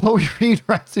 Chloe Reed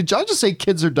writes, did John just say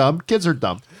kids are dumb? Kids are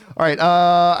dumb. All right,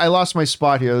 I lost my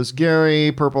spot here. It was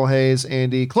Gary, Purple Haze,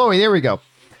 Andy. Chloe, there we go.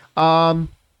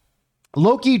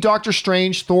 Loki, Doctor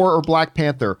Strange, Thor, or Black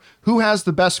Panther? Who has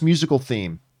the best musical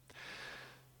theme?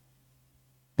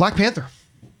 Black Panther.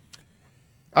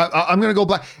 I'm going to go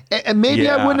Black. And maybe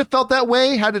I wouldn't have felt that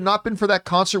way had it not been for that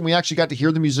concert. We actually got to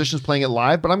hear the musicians playing it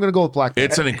live, but I'm going to go with Black Panther.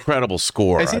 It's an incredible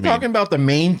score. Is he talking about the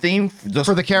main theme? Just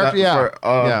for the character?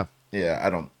 Yeah. Yeah, I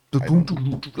don't.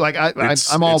 Like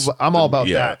I'm all about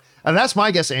that. And that's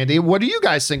my guess, Andy. What do you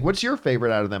guys think? What's your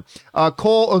favorite out of them?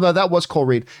 Cole, oh no, that was Cole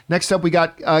Reed. Next up, we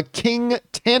got King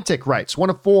Tantic writes, 1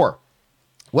 of 4.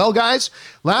 Well, guys,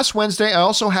 last Wednesday, I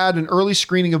also had an early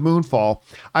screening of Moonfall.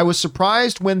 I was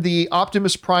surprised when the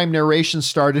Optimus Prime narration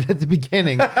started at the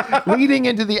beginning, leading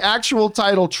into the actual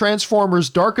title, Transformers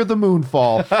Dark of the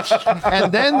Moonfall.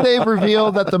 And then they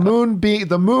revealed that the moon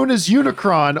is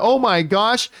Unicron. Oh my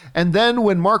gosh. And then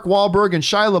when Mark Wahlberg and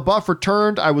Shia LaBeouf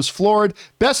returned, I was floored.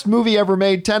 Best movie ever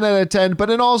made, 10 out of 10. But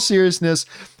in all seriousness,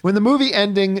 when the movie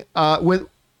ending,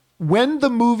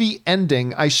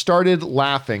 I started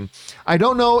laughing. I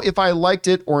don't know if I liked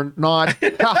it or not.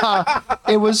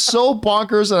 It was so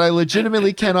bonkers that I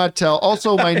legitimately cannot tell.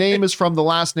 Also, my name is from the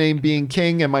last name being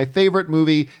King and my favorite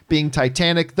movie being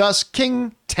Titanic, thus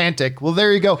King Tantic. Well,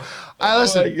 there you go.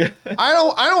 Listen, I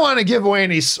don't want to give away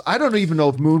any. I don't even know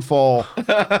if Moonfall.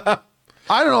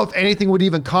 I don't know if anything would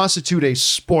even constitute a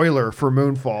spoiler for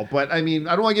Moonfall, but I mean,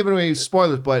 I don't want to give away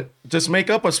spoilers, but just make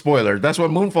up a spoiler. That's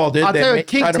what Moonfall did. I'll tell you,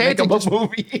 try to make up a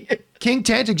movie. King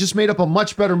Tantic just made up a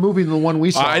much better movie than the one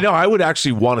we saw. I know. I would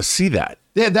actually want to see that.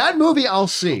 Yeah, that movie I'll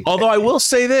see. Although I will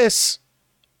say this.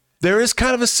 There is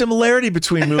kind of a similarity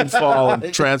between Moonfall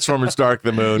and Transformers Dark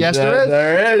of the Moon. Yes, there is.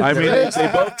 There is. I mean,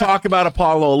 they both talk about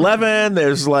Apollo 11.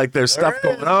 There's stuff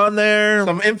going on there.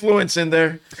 Some influence in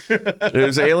there.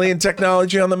 There's alien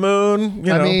technology on the moon.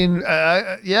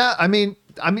 I mean,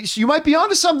 so you might be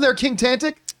onto something there, King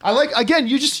Tantic. I like, again,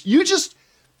 you just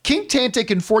King Tantic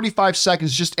in 45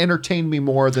 seconds just entertained me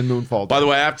more than Moonfall did. By the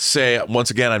way, I have to say, once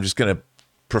again, I'm just going to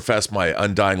profess my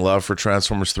undying love for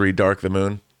Transformers 3 Dark of the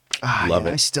Moon. Love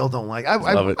it. I still don't like.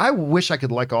 Love it. I wish I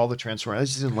could like all the Transformers. I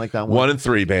just didn't like that one. 1 and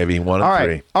 3, baby. 1 and 3. All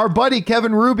right. Our buddy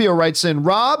Kevin Rubio writes in,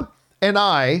 Rob and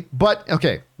I, but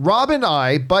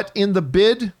in the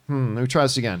bid. Let me try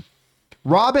this again.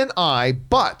 Rob and I,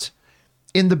 but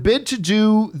in the bid to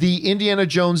do the Indiana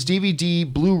Jones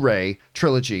DVD Blu-ray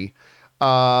trilogy.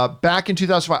 Back in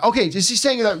 2005. Okay, is he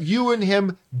saying that you and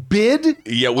him bid?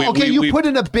 Yeah, you put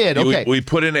in a bid. Okay, we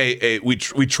put in we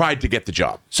tried to get the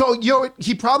job. So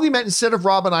he probably meant instead of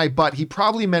Rob and I, but he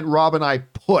probably meant Rob and I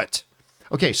put.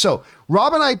 Okay, so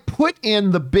Rob and I put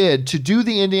in the bid to do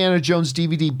the Indiana Jones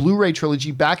DVD Blu-ray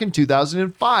trilogy back in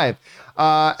 2005.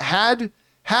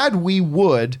 Had we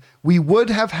would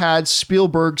have had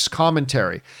Spielberg's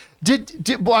commentary. That's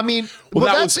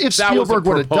if Spielberg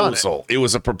would have done it. It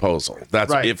was a proposal.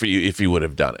 That's right. if you would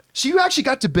have done it. So you actually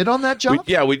got to bid on that job?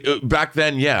 We back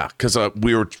then, yeah, because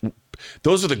we were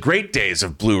those are the great days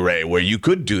of Blu-ray where you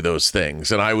could do those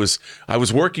things. And I was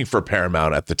working for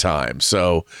Paramount at the time,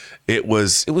 so it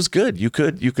was good. You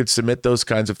could submit those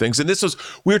kinds of things. And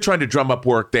we were trying to drum up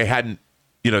work. They hadn't,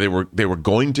 they were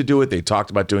going to do it. They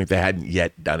talked about doing it. They hadn't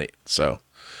yet done it. So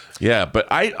yeah, but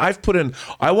I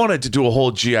wanted to do a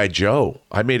whole G.I. Joe.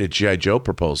 I made a G.I. Joe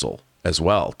proposal as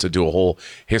well to do a whole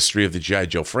history of the G.I.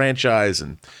 Joe franchise,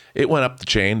 and it went up the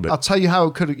chain. But I'll tell you how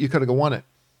you could have won it.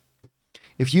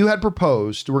 If you had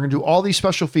proposed, we're going to do all these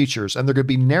special features, and they're going to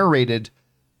be narrated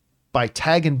by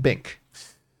Tag and Bink.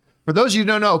 For those of you who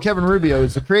don't know, Kevin Rubio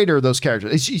is the creator of those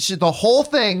characters. It's the whole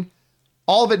thing,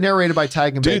 all of it narrated by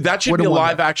Tag and Bink. Dude, that should be a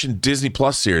live-action Disney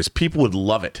Plus series. People would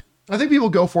love it. I think people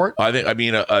go for it. I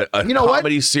mean, a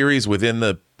comedy series within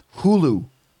the Hulu.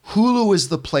 Hulu is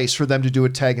the place for them to do a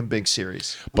Tag and Bink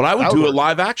series. But I would do it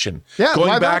live action. Yeah,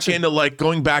 going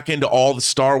back into all the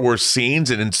Star Wars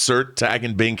scenes and insert Tag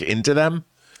and Bink into them.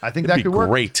 I think that could work.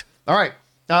 Great. All right.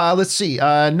 Let's see.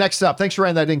 Next up. Thanks for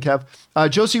writing that in, Kev.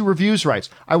 Josie Reviews writes,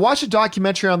 I watched a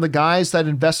documentary on the guys that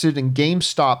invested in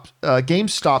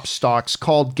GameStop stocks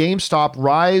called GameStop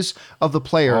Rise of the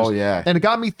Players. Oh, yeah. And it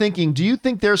got me thinking, do you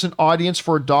think there's an audience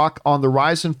for a doc on the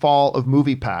rise and fall of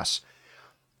MoviePass?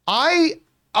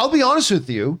 I'll be honest with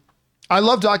you. I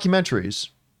love documentaries.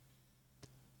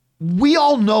 We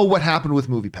all know what happened with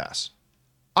MoviePass.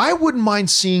 I wouldn't mind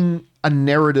seeing a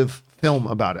narrative film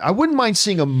about it. I wouldn't mind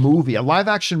seeing a live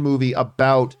action movie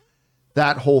about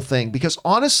that whole thing, because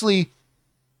honestly,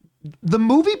 the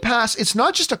MoviePass, it's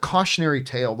not just a cautionary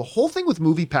tale. The whole thing with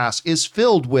MoviePass is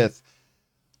filled with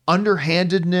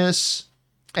underhandedness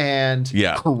and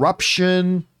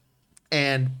corruption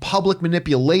and public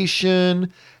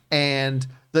manipulation, and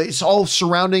it's all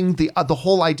surrounding the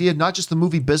whole idea, not just the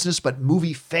movie business, but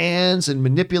movie fans and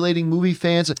manipulating movie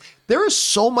fans. There is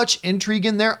so much intrigue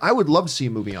in there. I would love to see a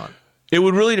movie on it. It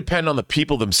would really depend on the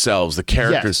people themselves, the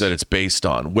characters that it's based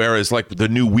on. Whereas like the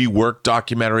new We Work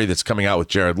documentary that's coming out with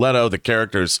Jared Leto, the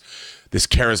characters, this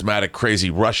charismatic, crazy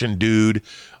Russian dude.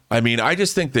 I mean, I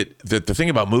just think that the thing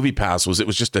about MoviePass was it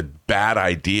was just a bad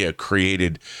idea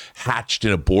hatched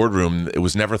in a boardroom. It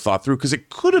was never thought through because it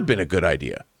could have been a good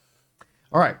idea.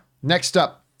 All right, next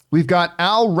up, we've got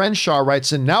Al Renshaw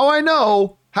writes in, now I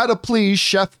know how to please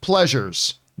Chef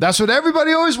Pleasures. That's what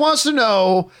everybody always wants to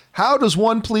know. How does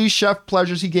one please Chef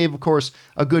Pleasures? He gave, of course,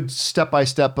 a good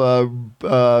step-by-step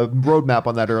roadmap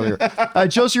on that earlier.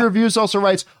 Josie Reviews also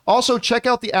writes, also check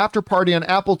out the After Party on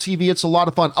Apple TV. It's a lot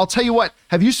of fun. I'll tell you what,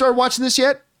 have you started watching this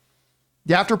yet?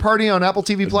 The After Party on Apple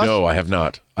TV Plus? No, I have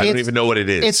not. I don't even know what it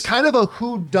is. It's kind of a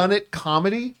whodunit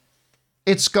comedy.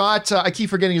 It's got, I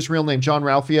keep forgetting his real name, John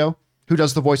Ralphio, who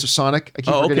does the voice of Sonic. I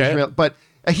keep forgetting his real, but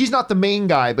he's not the main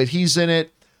guy, but he's in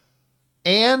it.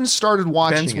 Anne started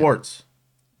watching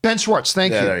Ben Schwartz,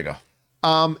 thank you. Yeah, there you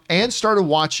go. Anne started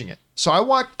watching it. So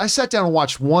I sat down and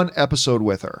watched one episode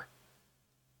with her.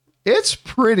 It's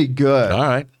pretty good. All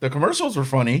right. The commercials were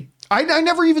funny. I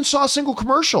never even saw a single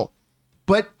commercial,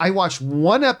 but I watched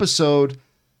one episode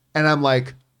and I'm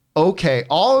like, okay,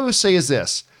 all I would say is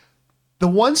this. The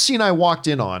one scene I walked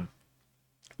in on,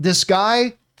 this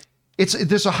guy,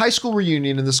 there's a high school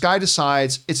reunion and this guy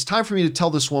decides it's time for me to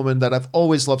tell this woman that I've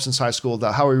always loved since high school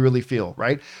how I really feel,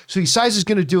 right? So he decides he's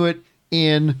going to do it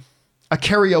in a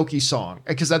karaoke song,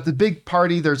 because at the big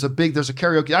party, there's a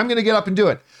karaoke. I'm going to get up and do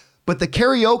it. But the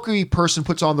karaoke person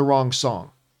puts on the wrong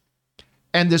song.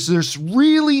 And there's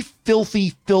really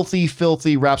filthy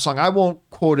rap song. I won't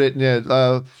quote it.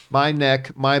 My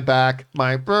neck, my back,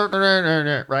 my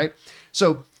right?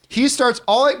 So he starts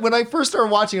when I first started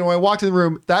watching it, when I walked in the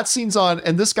room, that scene's on,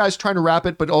 and this guy's trying to rap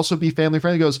it, but also be family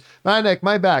friendly. He goes, my neck,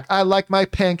 my back, I like my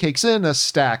pancakes in a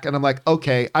stack. And I'm like,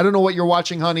 okay, I don't know what you're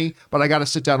watching, honey, but I got to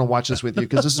sit down and watch this with you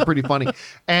because this is pretty funny.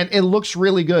 And it looks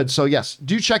really good. So yes,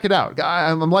 do check it out.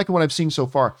 I'm liking what I've seen so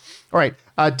far. All right.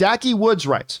 Dacky Woods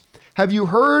writes, have you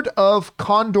heard of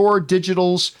Corridor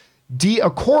Digital's D&D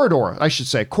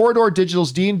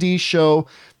show,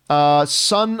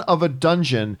 Son of a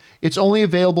Dungeon? It's only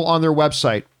available on their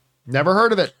website. Never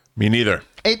heard of it. Me neither.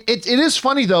 It is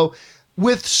funny though,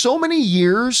 with so many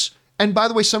years. And by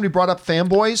the way, somebody brought up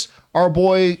Fanboys. Our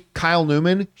boy Kyle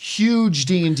Newman, huge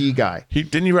D&D guy.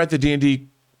 Didn't he write the D&D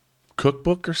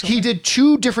cookbook or something? He did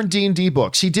 2 different D&D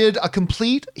books. He did a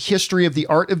complete history of the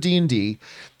art of D&D,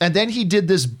 and then he did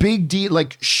this big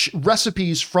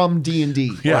recipes from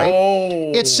D&D. Yeah. Right?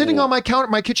 Oh. It's sitting on my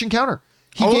kitchen counter.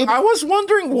 I was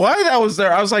wondering why that was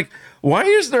there. I was like, why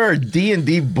is there a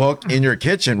D&D book in your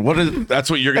kitchen? What is That's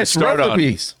what you're going to It's start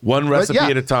recipes. on. One recipe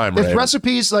at a time, It's right?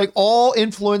 recipes like all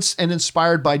influenced and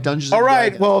inspired by Dungeons All and right,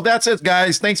 Dragons. well, that's it,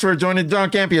 guys. Thanks for joining the John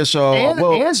Campea Show.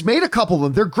 Anne's made a couple of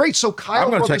them. They're great. So Kyle I'm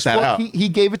gonna wrote check this that book. out. He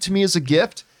gave it to me as a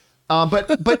gift. But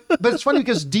it's funny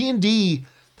because D&D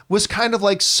was kind of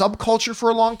like subculture for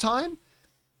a long time.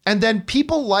 And then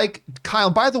people like Kyle,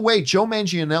 by the way, Joe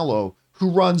Manganiello, who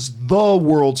runs the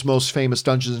world's most famous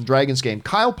Dungeons and Dragons game,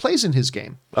 Kyle plays in his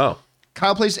game. Oh.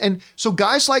 Kyle plays, and so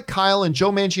guys like Kyle and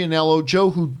Joe Manganiello, Joe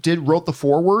who wrote the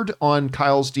foreword on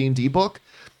Kyle's D&D book,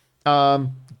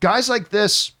 guys like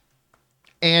this,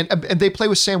 and they play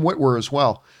with Sam Witwer as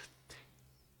well,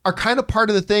 are kind of part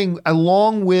of the thing,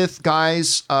 along with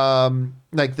guys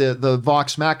like the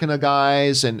Vox Machina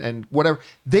guys and whatever.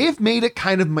 They've made it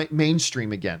kind of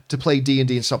mainstream again to play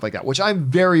D&D and stuff like that, which I'm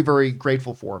very, very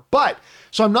grateful for. But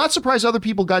so I'm not surprised other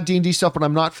people got D&D stuff, but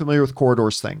I'm not familiar with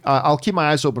Corridor's thing. I'll keep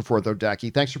my eyes open for it though,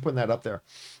 Dacky. Thanks for putting that up there.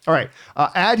 All right.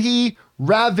 Adhi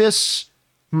Ravis.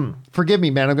 Forgive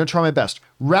me, man. I'm going to try my best.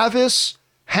 Ravis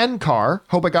Henkar.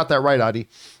 Hope I got that right, Adi.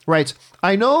 Writes,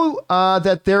 I know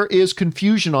that there is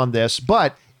confusion on this,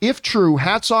 but if true,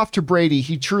 hats off to Brady.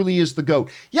 He truly is the GOAT.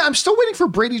 Yeah, I'm still waiting for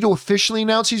Brady to officially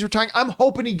announce he's retiring. I'm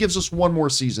hoping he gives us one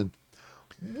more season.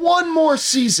 One more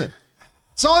season.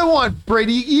 That's all I want,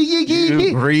 Brady.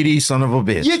 you greedy son of a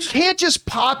bitch. You can't just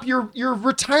pop your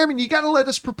retirement. You got to let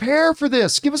us prepare for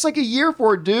this. Give us like a year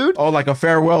for it, dude. Oh, like a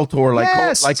farewell tour, like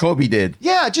Yes. like Kobe did.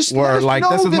 Yeah, just let Where us like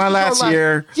know this is my our last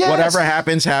year. Yes. Whatever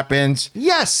happens, happens.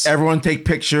 Yes. Everyone take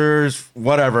pictures.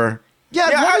 Whatever. Yeah,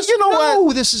 let us you know know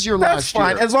what? this is your That's last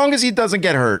fine, year. as long as he doesn't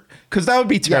get hurt, because that would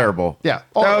be terrible. Yeah.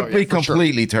 Oh, that would yeah, be for sure.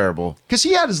 completely terrible. Because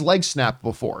he had his leg snapped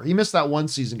before. He missed that one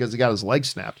season because he got his leg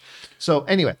snapped. So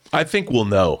anyway, I think we'll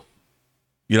know,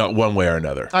 one way or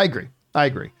another. I agree.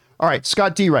 All right,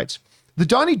 Scott D writes, the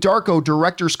Donnie Darko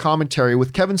director's commentary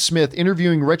with Kevin Smith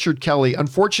interviewing Richard Kelly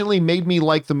unfortunately made me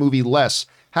like the movie less,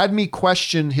 had me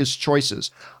question his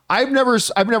choices. I've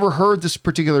never heard this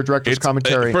particular director's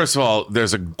commentary. First of all,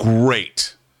 there's a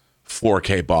great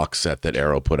 4K box set that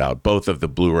Arrow put out, both of the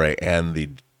Blu-ray and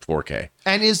the 4K.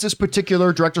 And is this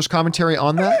particular director's commentary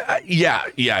on that? Yeah,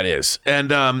 it is.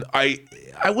 And I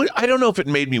don't know if it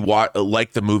made me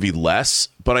like the movie less,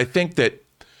 but I think that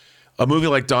a movie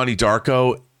like Donnie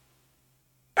Darko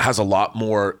has a lot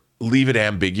more. Leave it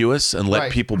ambiguous and let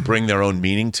Right. people bring their own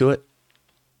meaning to it.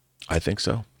 I think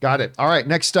so. Got it. All right,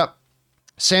 next up,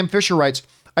 Sam Fisher writes,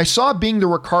 I saw Being the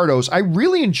Ricardos. I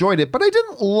really enjoyed it, but I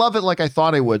didn't love it like I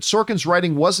thought I would. Sorkin's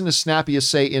writing wasn't as snappy as,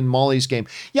 say, in Molly's Game.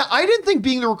 Yeah, I didn't think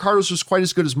Being the Ricardos was quite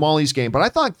as good as Molly's Game, but I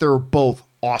thought they were both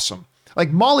awesome.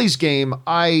 Like Molly's Game,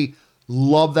 I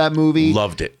love that movie.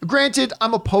 Loved it. Granted,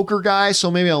 I'm a poker guy,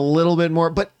 so maybe a little bit more,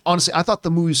 but honestly, I thought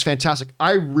the movie was fantastic.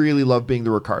 I really love Being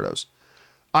the Ricardos.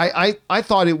 I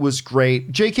thought it was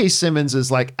great. J.K. Simmons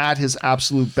is like at his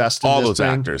absolute best in All this those thing.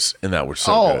 actors in that were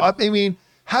so good. I mean,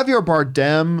 Javier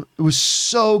Bardem was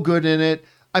so good in it.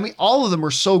 I mean, all of them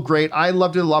were so great. I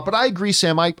loved it a lot. But I agree,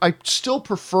 Sam. I still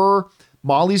prefer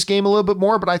Molly's Game a little bit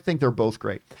more, but I think they're both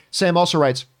great. Sam also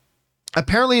writes,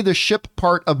 apparently the ship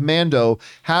part of Mando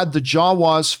had the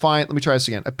Jawas find... Let me try this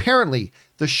again. Apparently,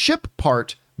 the ship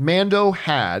part Mando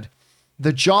had...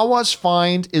 The Jawas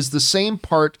find is the same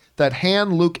part that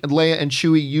Han, Luke, and Leia and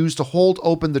Chewie used to hold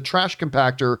open the trash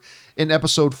compactor in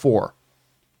Episode 4.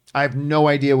 I have no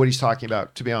idea what he's talking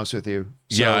about, to be honest with you.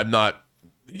 So, yeah, I'm not.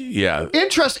 Yeah.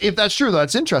 Interesting. If that's true,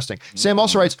 that's interesting. Sam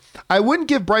also writes, I wouldn't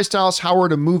give Bryce Dallas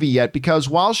Howard a movie yet because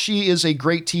while she is a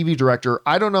great TV director,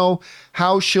 I don't know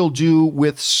how she'll do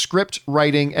with script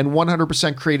writing and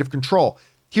 100% creative control.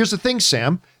 Here's the thing,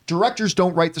 Sam. Directors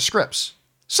don't write the scripts.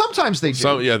 Sometimes they do.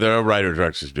 So yeah, there are writer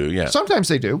directors do. Yeah. Sometimes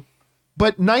they do.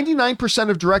 But 99%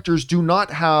 of directors do not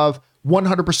have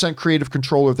 100% creative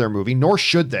control of their movie, nor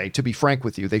should they, to be frank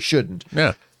with you. They shouldn't.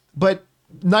 Yeah. But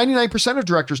 99% of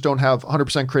directors don't have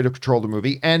 100% creative control of the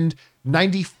movie, and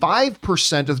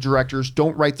 95% of directors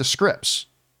don't write the scripts.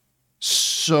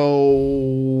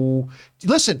 So,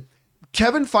 listen,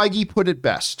 Kevin Feige put it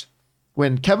best.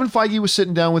 When Kevin Feige was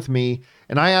sitting down with me,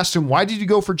 and I asked him, why did you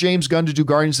go for James Gunn to do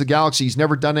Guardians of the Galaxy? He's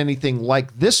never done anything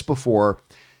like this before.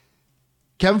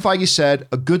 Kevin Feige said,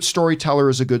 a good storyteller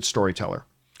is a good storyteller.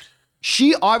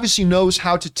 She obviously knows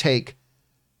how to take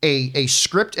a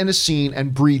script and a scene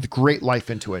and breathe great life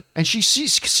into it. And she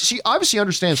obviously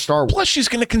understands Star Wars. Plus, she's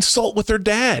going to consult with her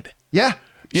dad. Yeah.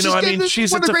 She's one of it's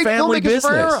the a great family filmmakers of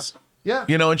our era. business. Yeah.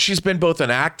 And she's been both an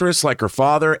actress like her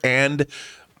father and,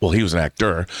 well, he was an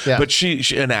actor, Yeah. but she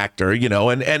an actor,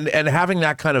 and having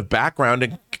that kind of background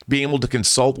and being able to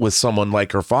consult with someone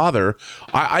like her father,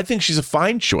 I think she's a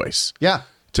fine choice. Yeah.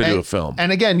 To do a film.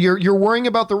 And again, you're worrying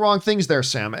about the wrong things there,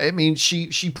 Sam. I mean,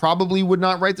 she probably would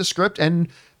not write the script, and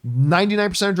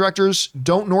 99% of directors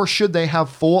don't, nor should they have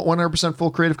 100% full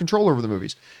creative control over the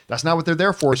movies. That's not what they're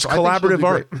there for. It's collaborative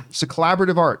art. It's a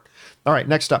collaborative art. All right,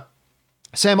 next up.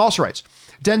 Sam also writes,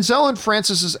 Denzel and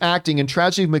Francis's acting in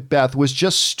Tragedy of Macbeth was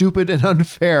just stupid and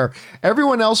unfair.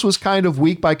 Everyone else was kind of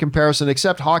weak by comparison,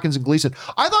 except Hawkins and Gleason.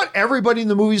 I thought everybody in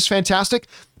the movie is fantastic,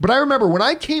 but I remember when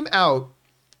I came out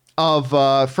of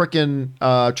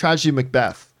Tragedy of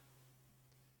Macbeth,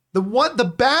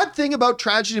 the bad thing about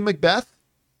Tragedy of Macbeth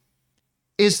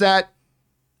is that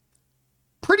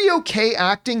pretty okay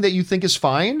acting that you think is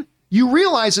fine, you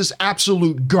realize is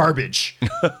absolute garbage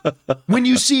when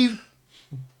you see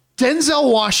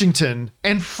Denzel Washington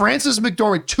and Frances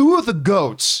McDormand, two of the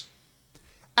GOATs,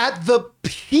 at the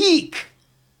peak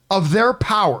of their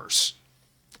powers.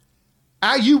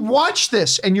 You watch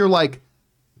this and you're like,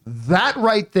 that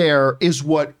right there is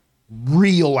what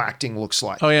real acting looks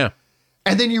like. Oh, yeah.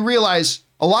 And then you realize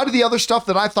a lot of the other stuff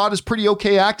that I thought is pretty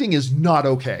okay acting is not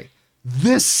okay.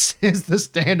 This is the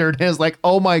standard. And it's like,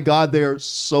 oh my God, they are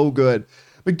so good.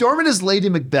 McDormand as Lady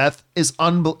Macbeth is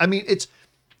unbelievable. I mean, it's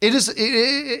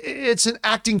an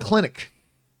acting clinic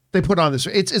they put on this.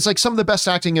 It's like some of the best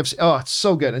acting I've seen. Oh, it's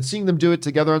so good. And seeing them do it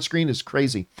together on screen is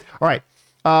crazy. All right.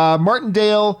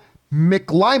 Martindale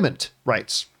McLymont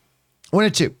writes, 1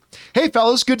 and 2. Hey,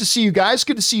 fellas, good to see you guys.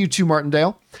 Good to see you too,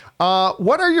 Martindale.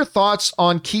 What are your thoughts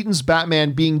on Keaton's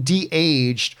Batman being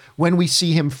de-aged when we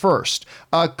see him first?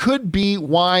 Could be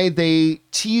why they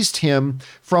teased him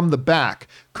from the back.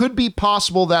 Could be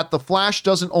possible that the Flash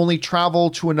doesn't only travel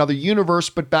to another universe,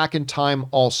 but back in time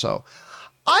also.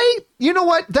 You know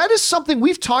what? That is something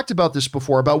we've talked about this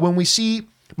before, about when we see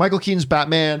Michael Keaton's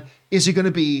Batman, is he going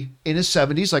to be in his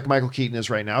 70s like Michael Keaton is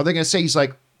right now? Are they going to say he's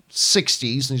like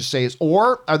 60s and just say it's,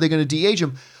 or are they going to de-age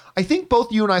him? I think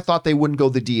both you and I thought they wouldn't go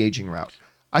the de-aging route.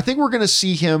 I think we're going to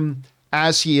see him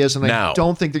as he is, and now, I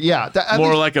don't think that,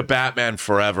 more like a Batman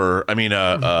Forever. I mean,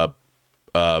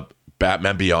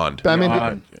 Batman Beyond.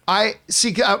 Batman. I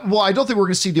see. Well, I don't think we're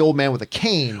going to see the old man with a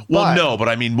cane. Well, no, but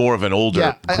I mean more of an older.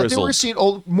 Yeah, I think we're grizzled. going to see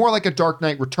more like a Dark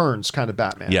Knight Returns kind of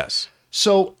Batman. Yes.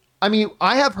 So, I mean,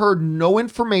 I have heard no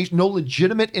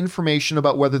legitimate information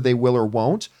about whether they will or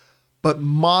won't. But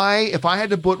if I had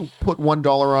to put $1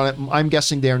 on it, I'm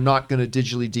guessing they're not going to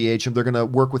digitally de-age him. They're going to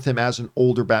work with him as an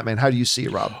older Batman. How do you see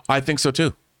it, Rob? I think so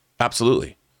too.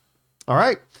 Absolutely. All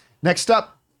right. Next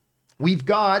up, we've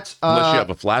got unless you have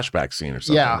a flashback scene or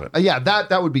something. Yeah,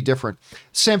 that would be different.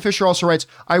 Sam Fisher also writes,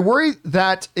 I worry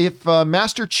that if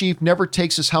Master Chief never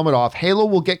takes his helmet off, Halo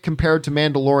will get compared to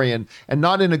Mandalorian, and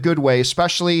not in a good way,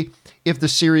 especially if the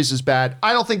series is bad.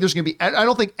 I don't think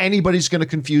anybody's going to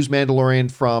confuse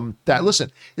Mandalorian from that.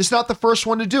 Listen, it's not the first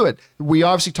one to do it. We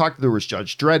obviously there was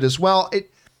Judge Dredd as well.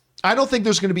 I don't think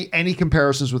there's going to be any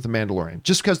comparisons with the Mandalorian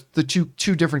just because the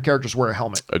two different characters wear a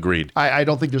helmet. Agreed. I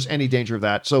don't think there's any danger of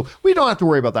that. So we don't have to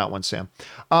worry about that one, Sam.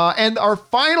 And our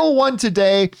final one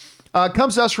today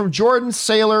comes to us from Jordan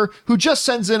Saylor, who just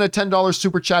sends in a $10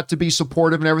 super chat to be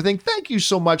supportive and everything. Thank you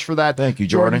so much for that. Thank you,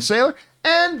 Jordan Saylor.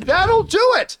 And that'll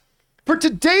do it for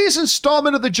today's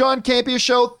installment of the John Campea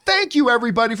Show. Thank you,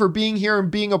 everybody, for being here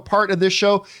and being a part of this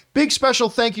show. Big special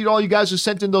thank you to all you guys who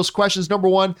sent in those questions. Number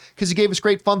one, because you gave us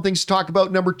great fun things to talk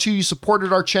about. Number two, you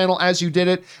supported our channel as you did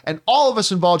it. And all of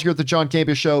us involved here at the John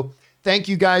Campea Show, thank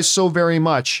you guys so very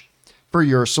much for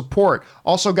your support.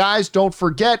 Also, guys, don't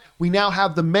forget, we now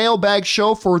have the mailbag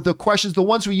show for the questions. The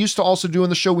ones we used to also do in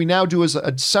the show, we now do as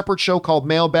a separate show called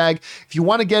Mailbag. If you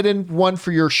want to get in one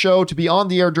for your show to be on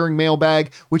the air during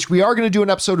Mailbag, which we are going to do an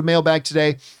episode of Mailbag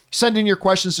today, send in your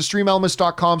questions to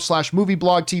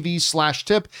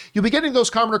streamelements.com/movieblogtv/tip. You'll be getting those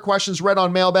commoner questions read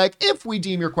on Mailbag if we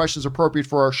deem your questions appropriate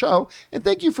for our show. And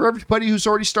thank you for everybody who's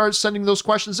already started sending those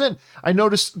questions in. I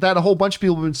noticed that a whole bunch of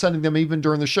people have been sending them even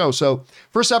during the show. So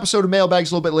first episode of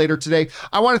Mailbag's a little bit later today.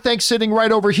 I want to thank, sitting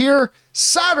right over here,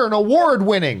 Saturn Award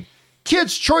winning,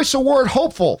 Kids Choice Award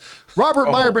hopeful,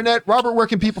 Robert Meyer Burnett. Robert, where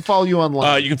can people follow you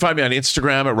online? You can find me on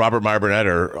Instagram at Robert Meyer Burnett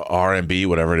or RMB,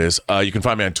 whatever it is. You can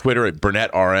find me on Twitter at Burnett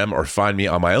RM, or find me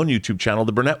on my own YouTube channel,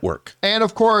 The Burnett Work. And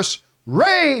of course,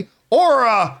 Ray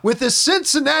Ora with his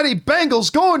Cincinnati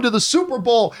Bengals going to the Super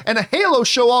Bowl and a Halo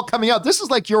show all coming out. This is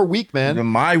like your week, man.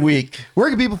 My week. Where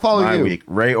can people follow you? My week.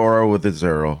 Ray Ora with a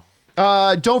 0.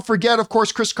 Don't forget, of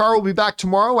course, Chris Carr will be back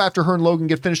tomorrow after her and Logan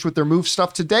get finished with their move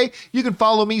stuff today. You can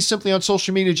follow me simply on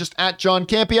social media, just at John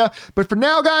Campea. But for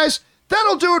now, guys,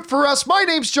 that'll do it for us. My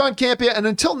name's John Campea, and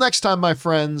until next time, my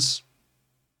friends,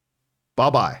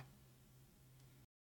 bye-bye.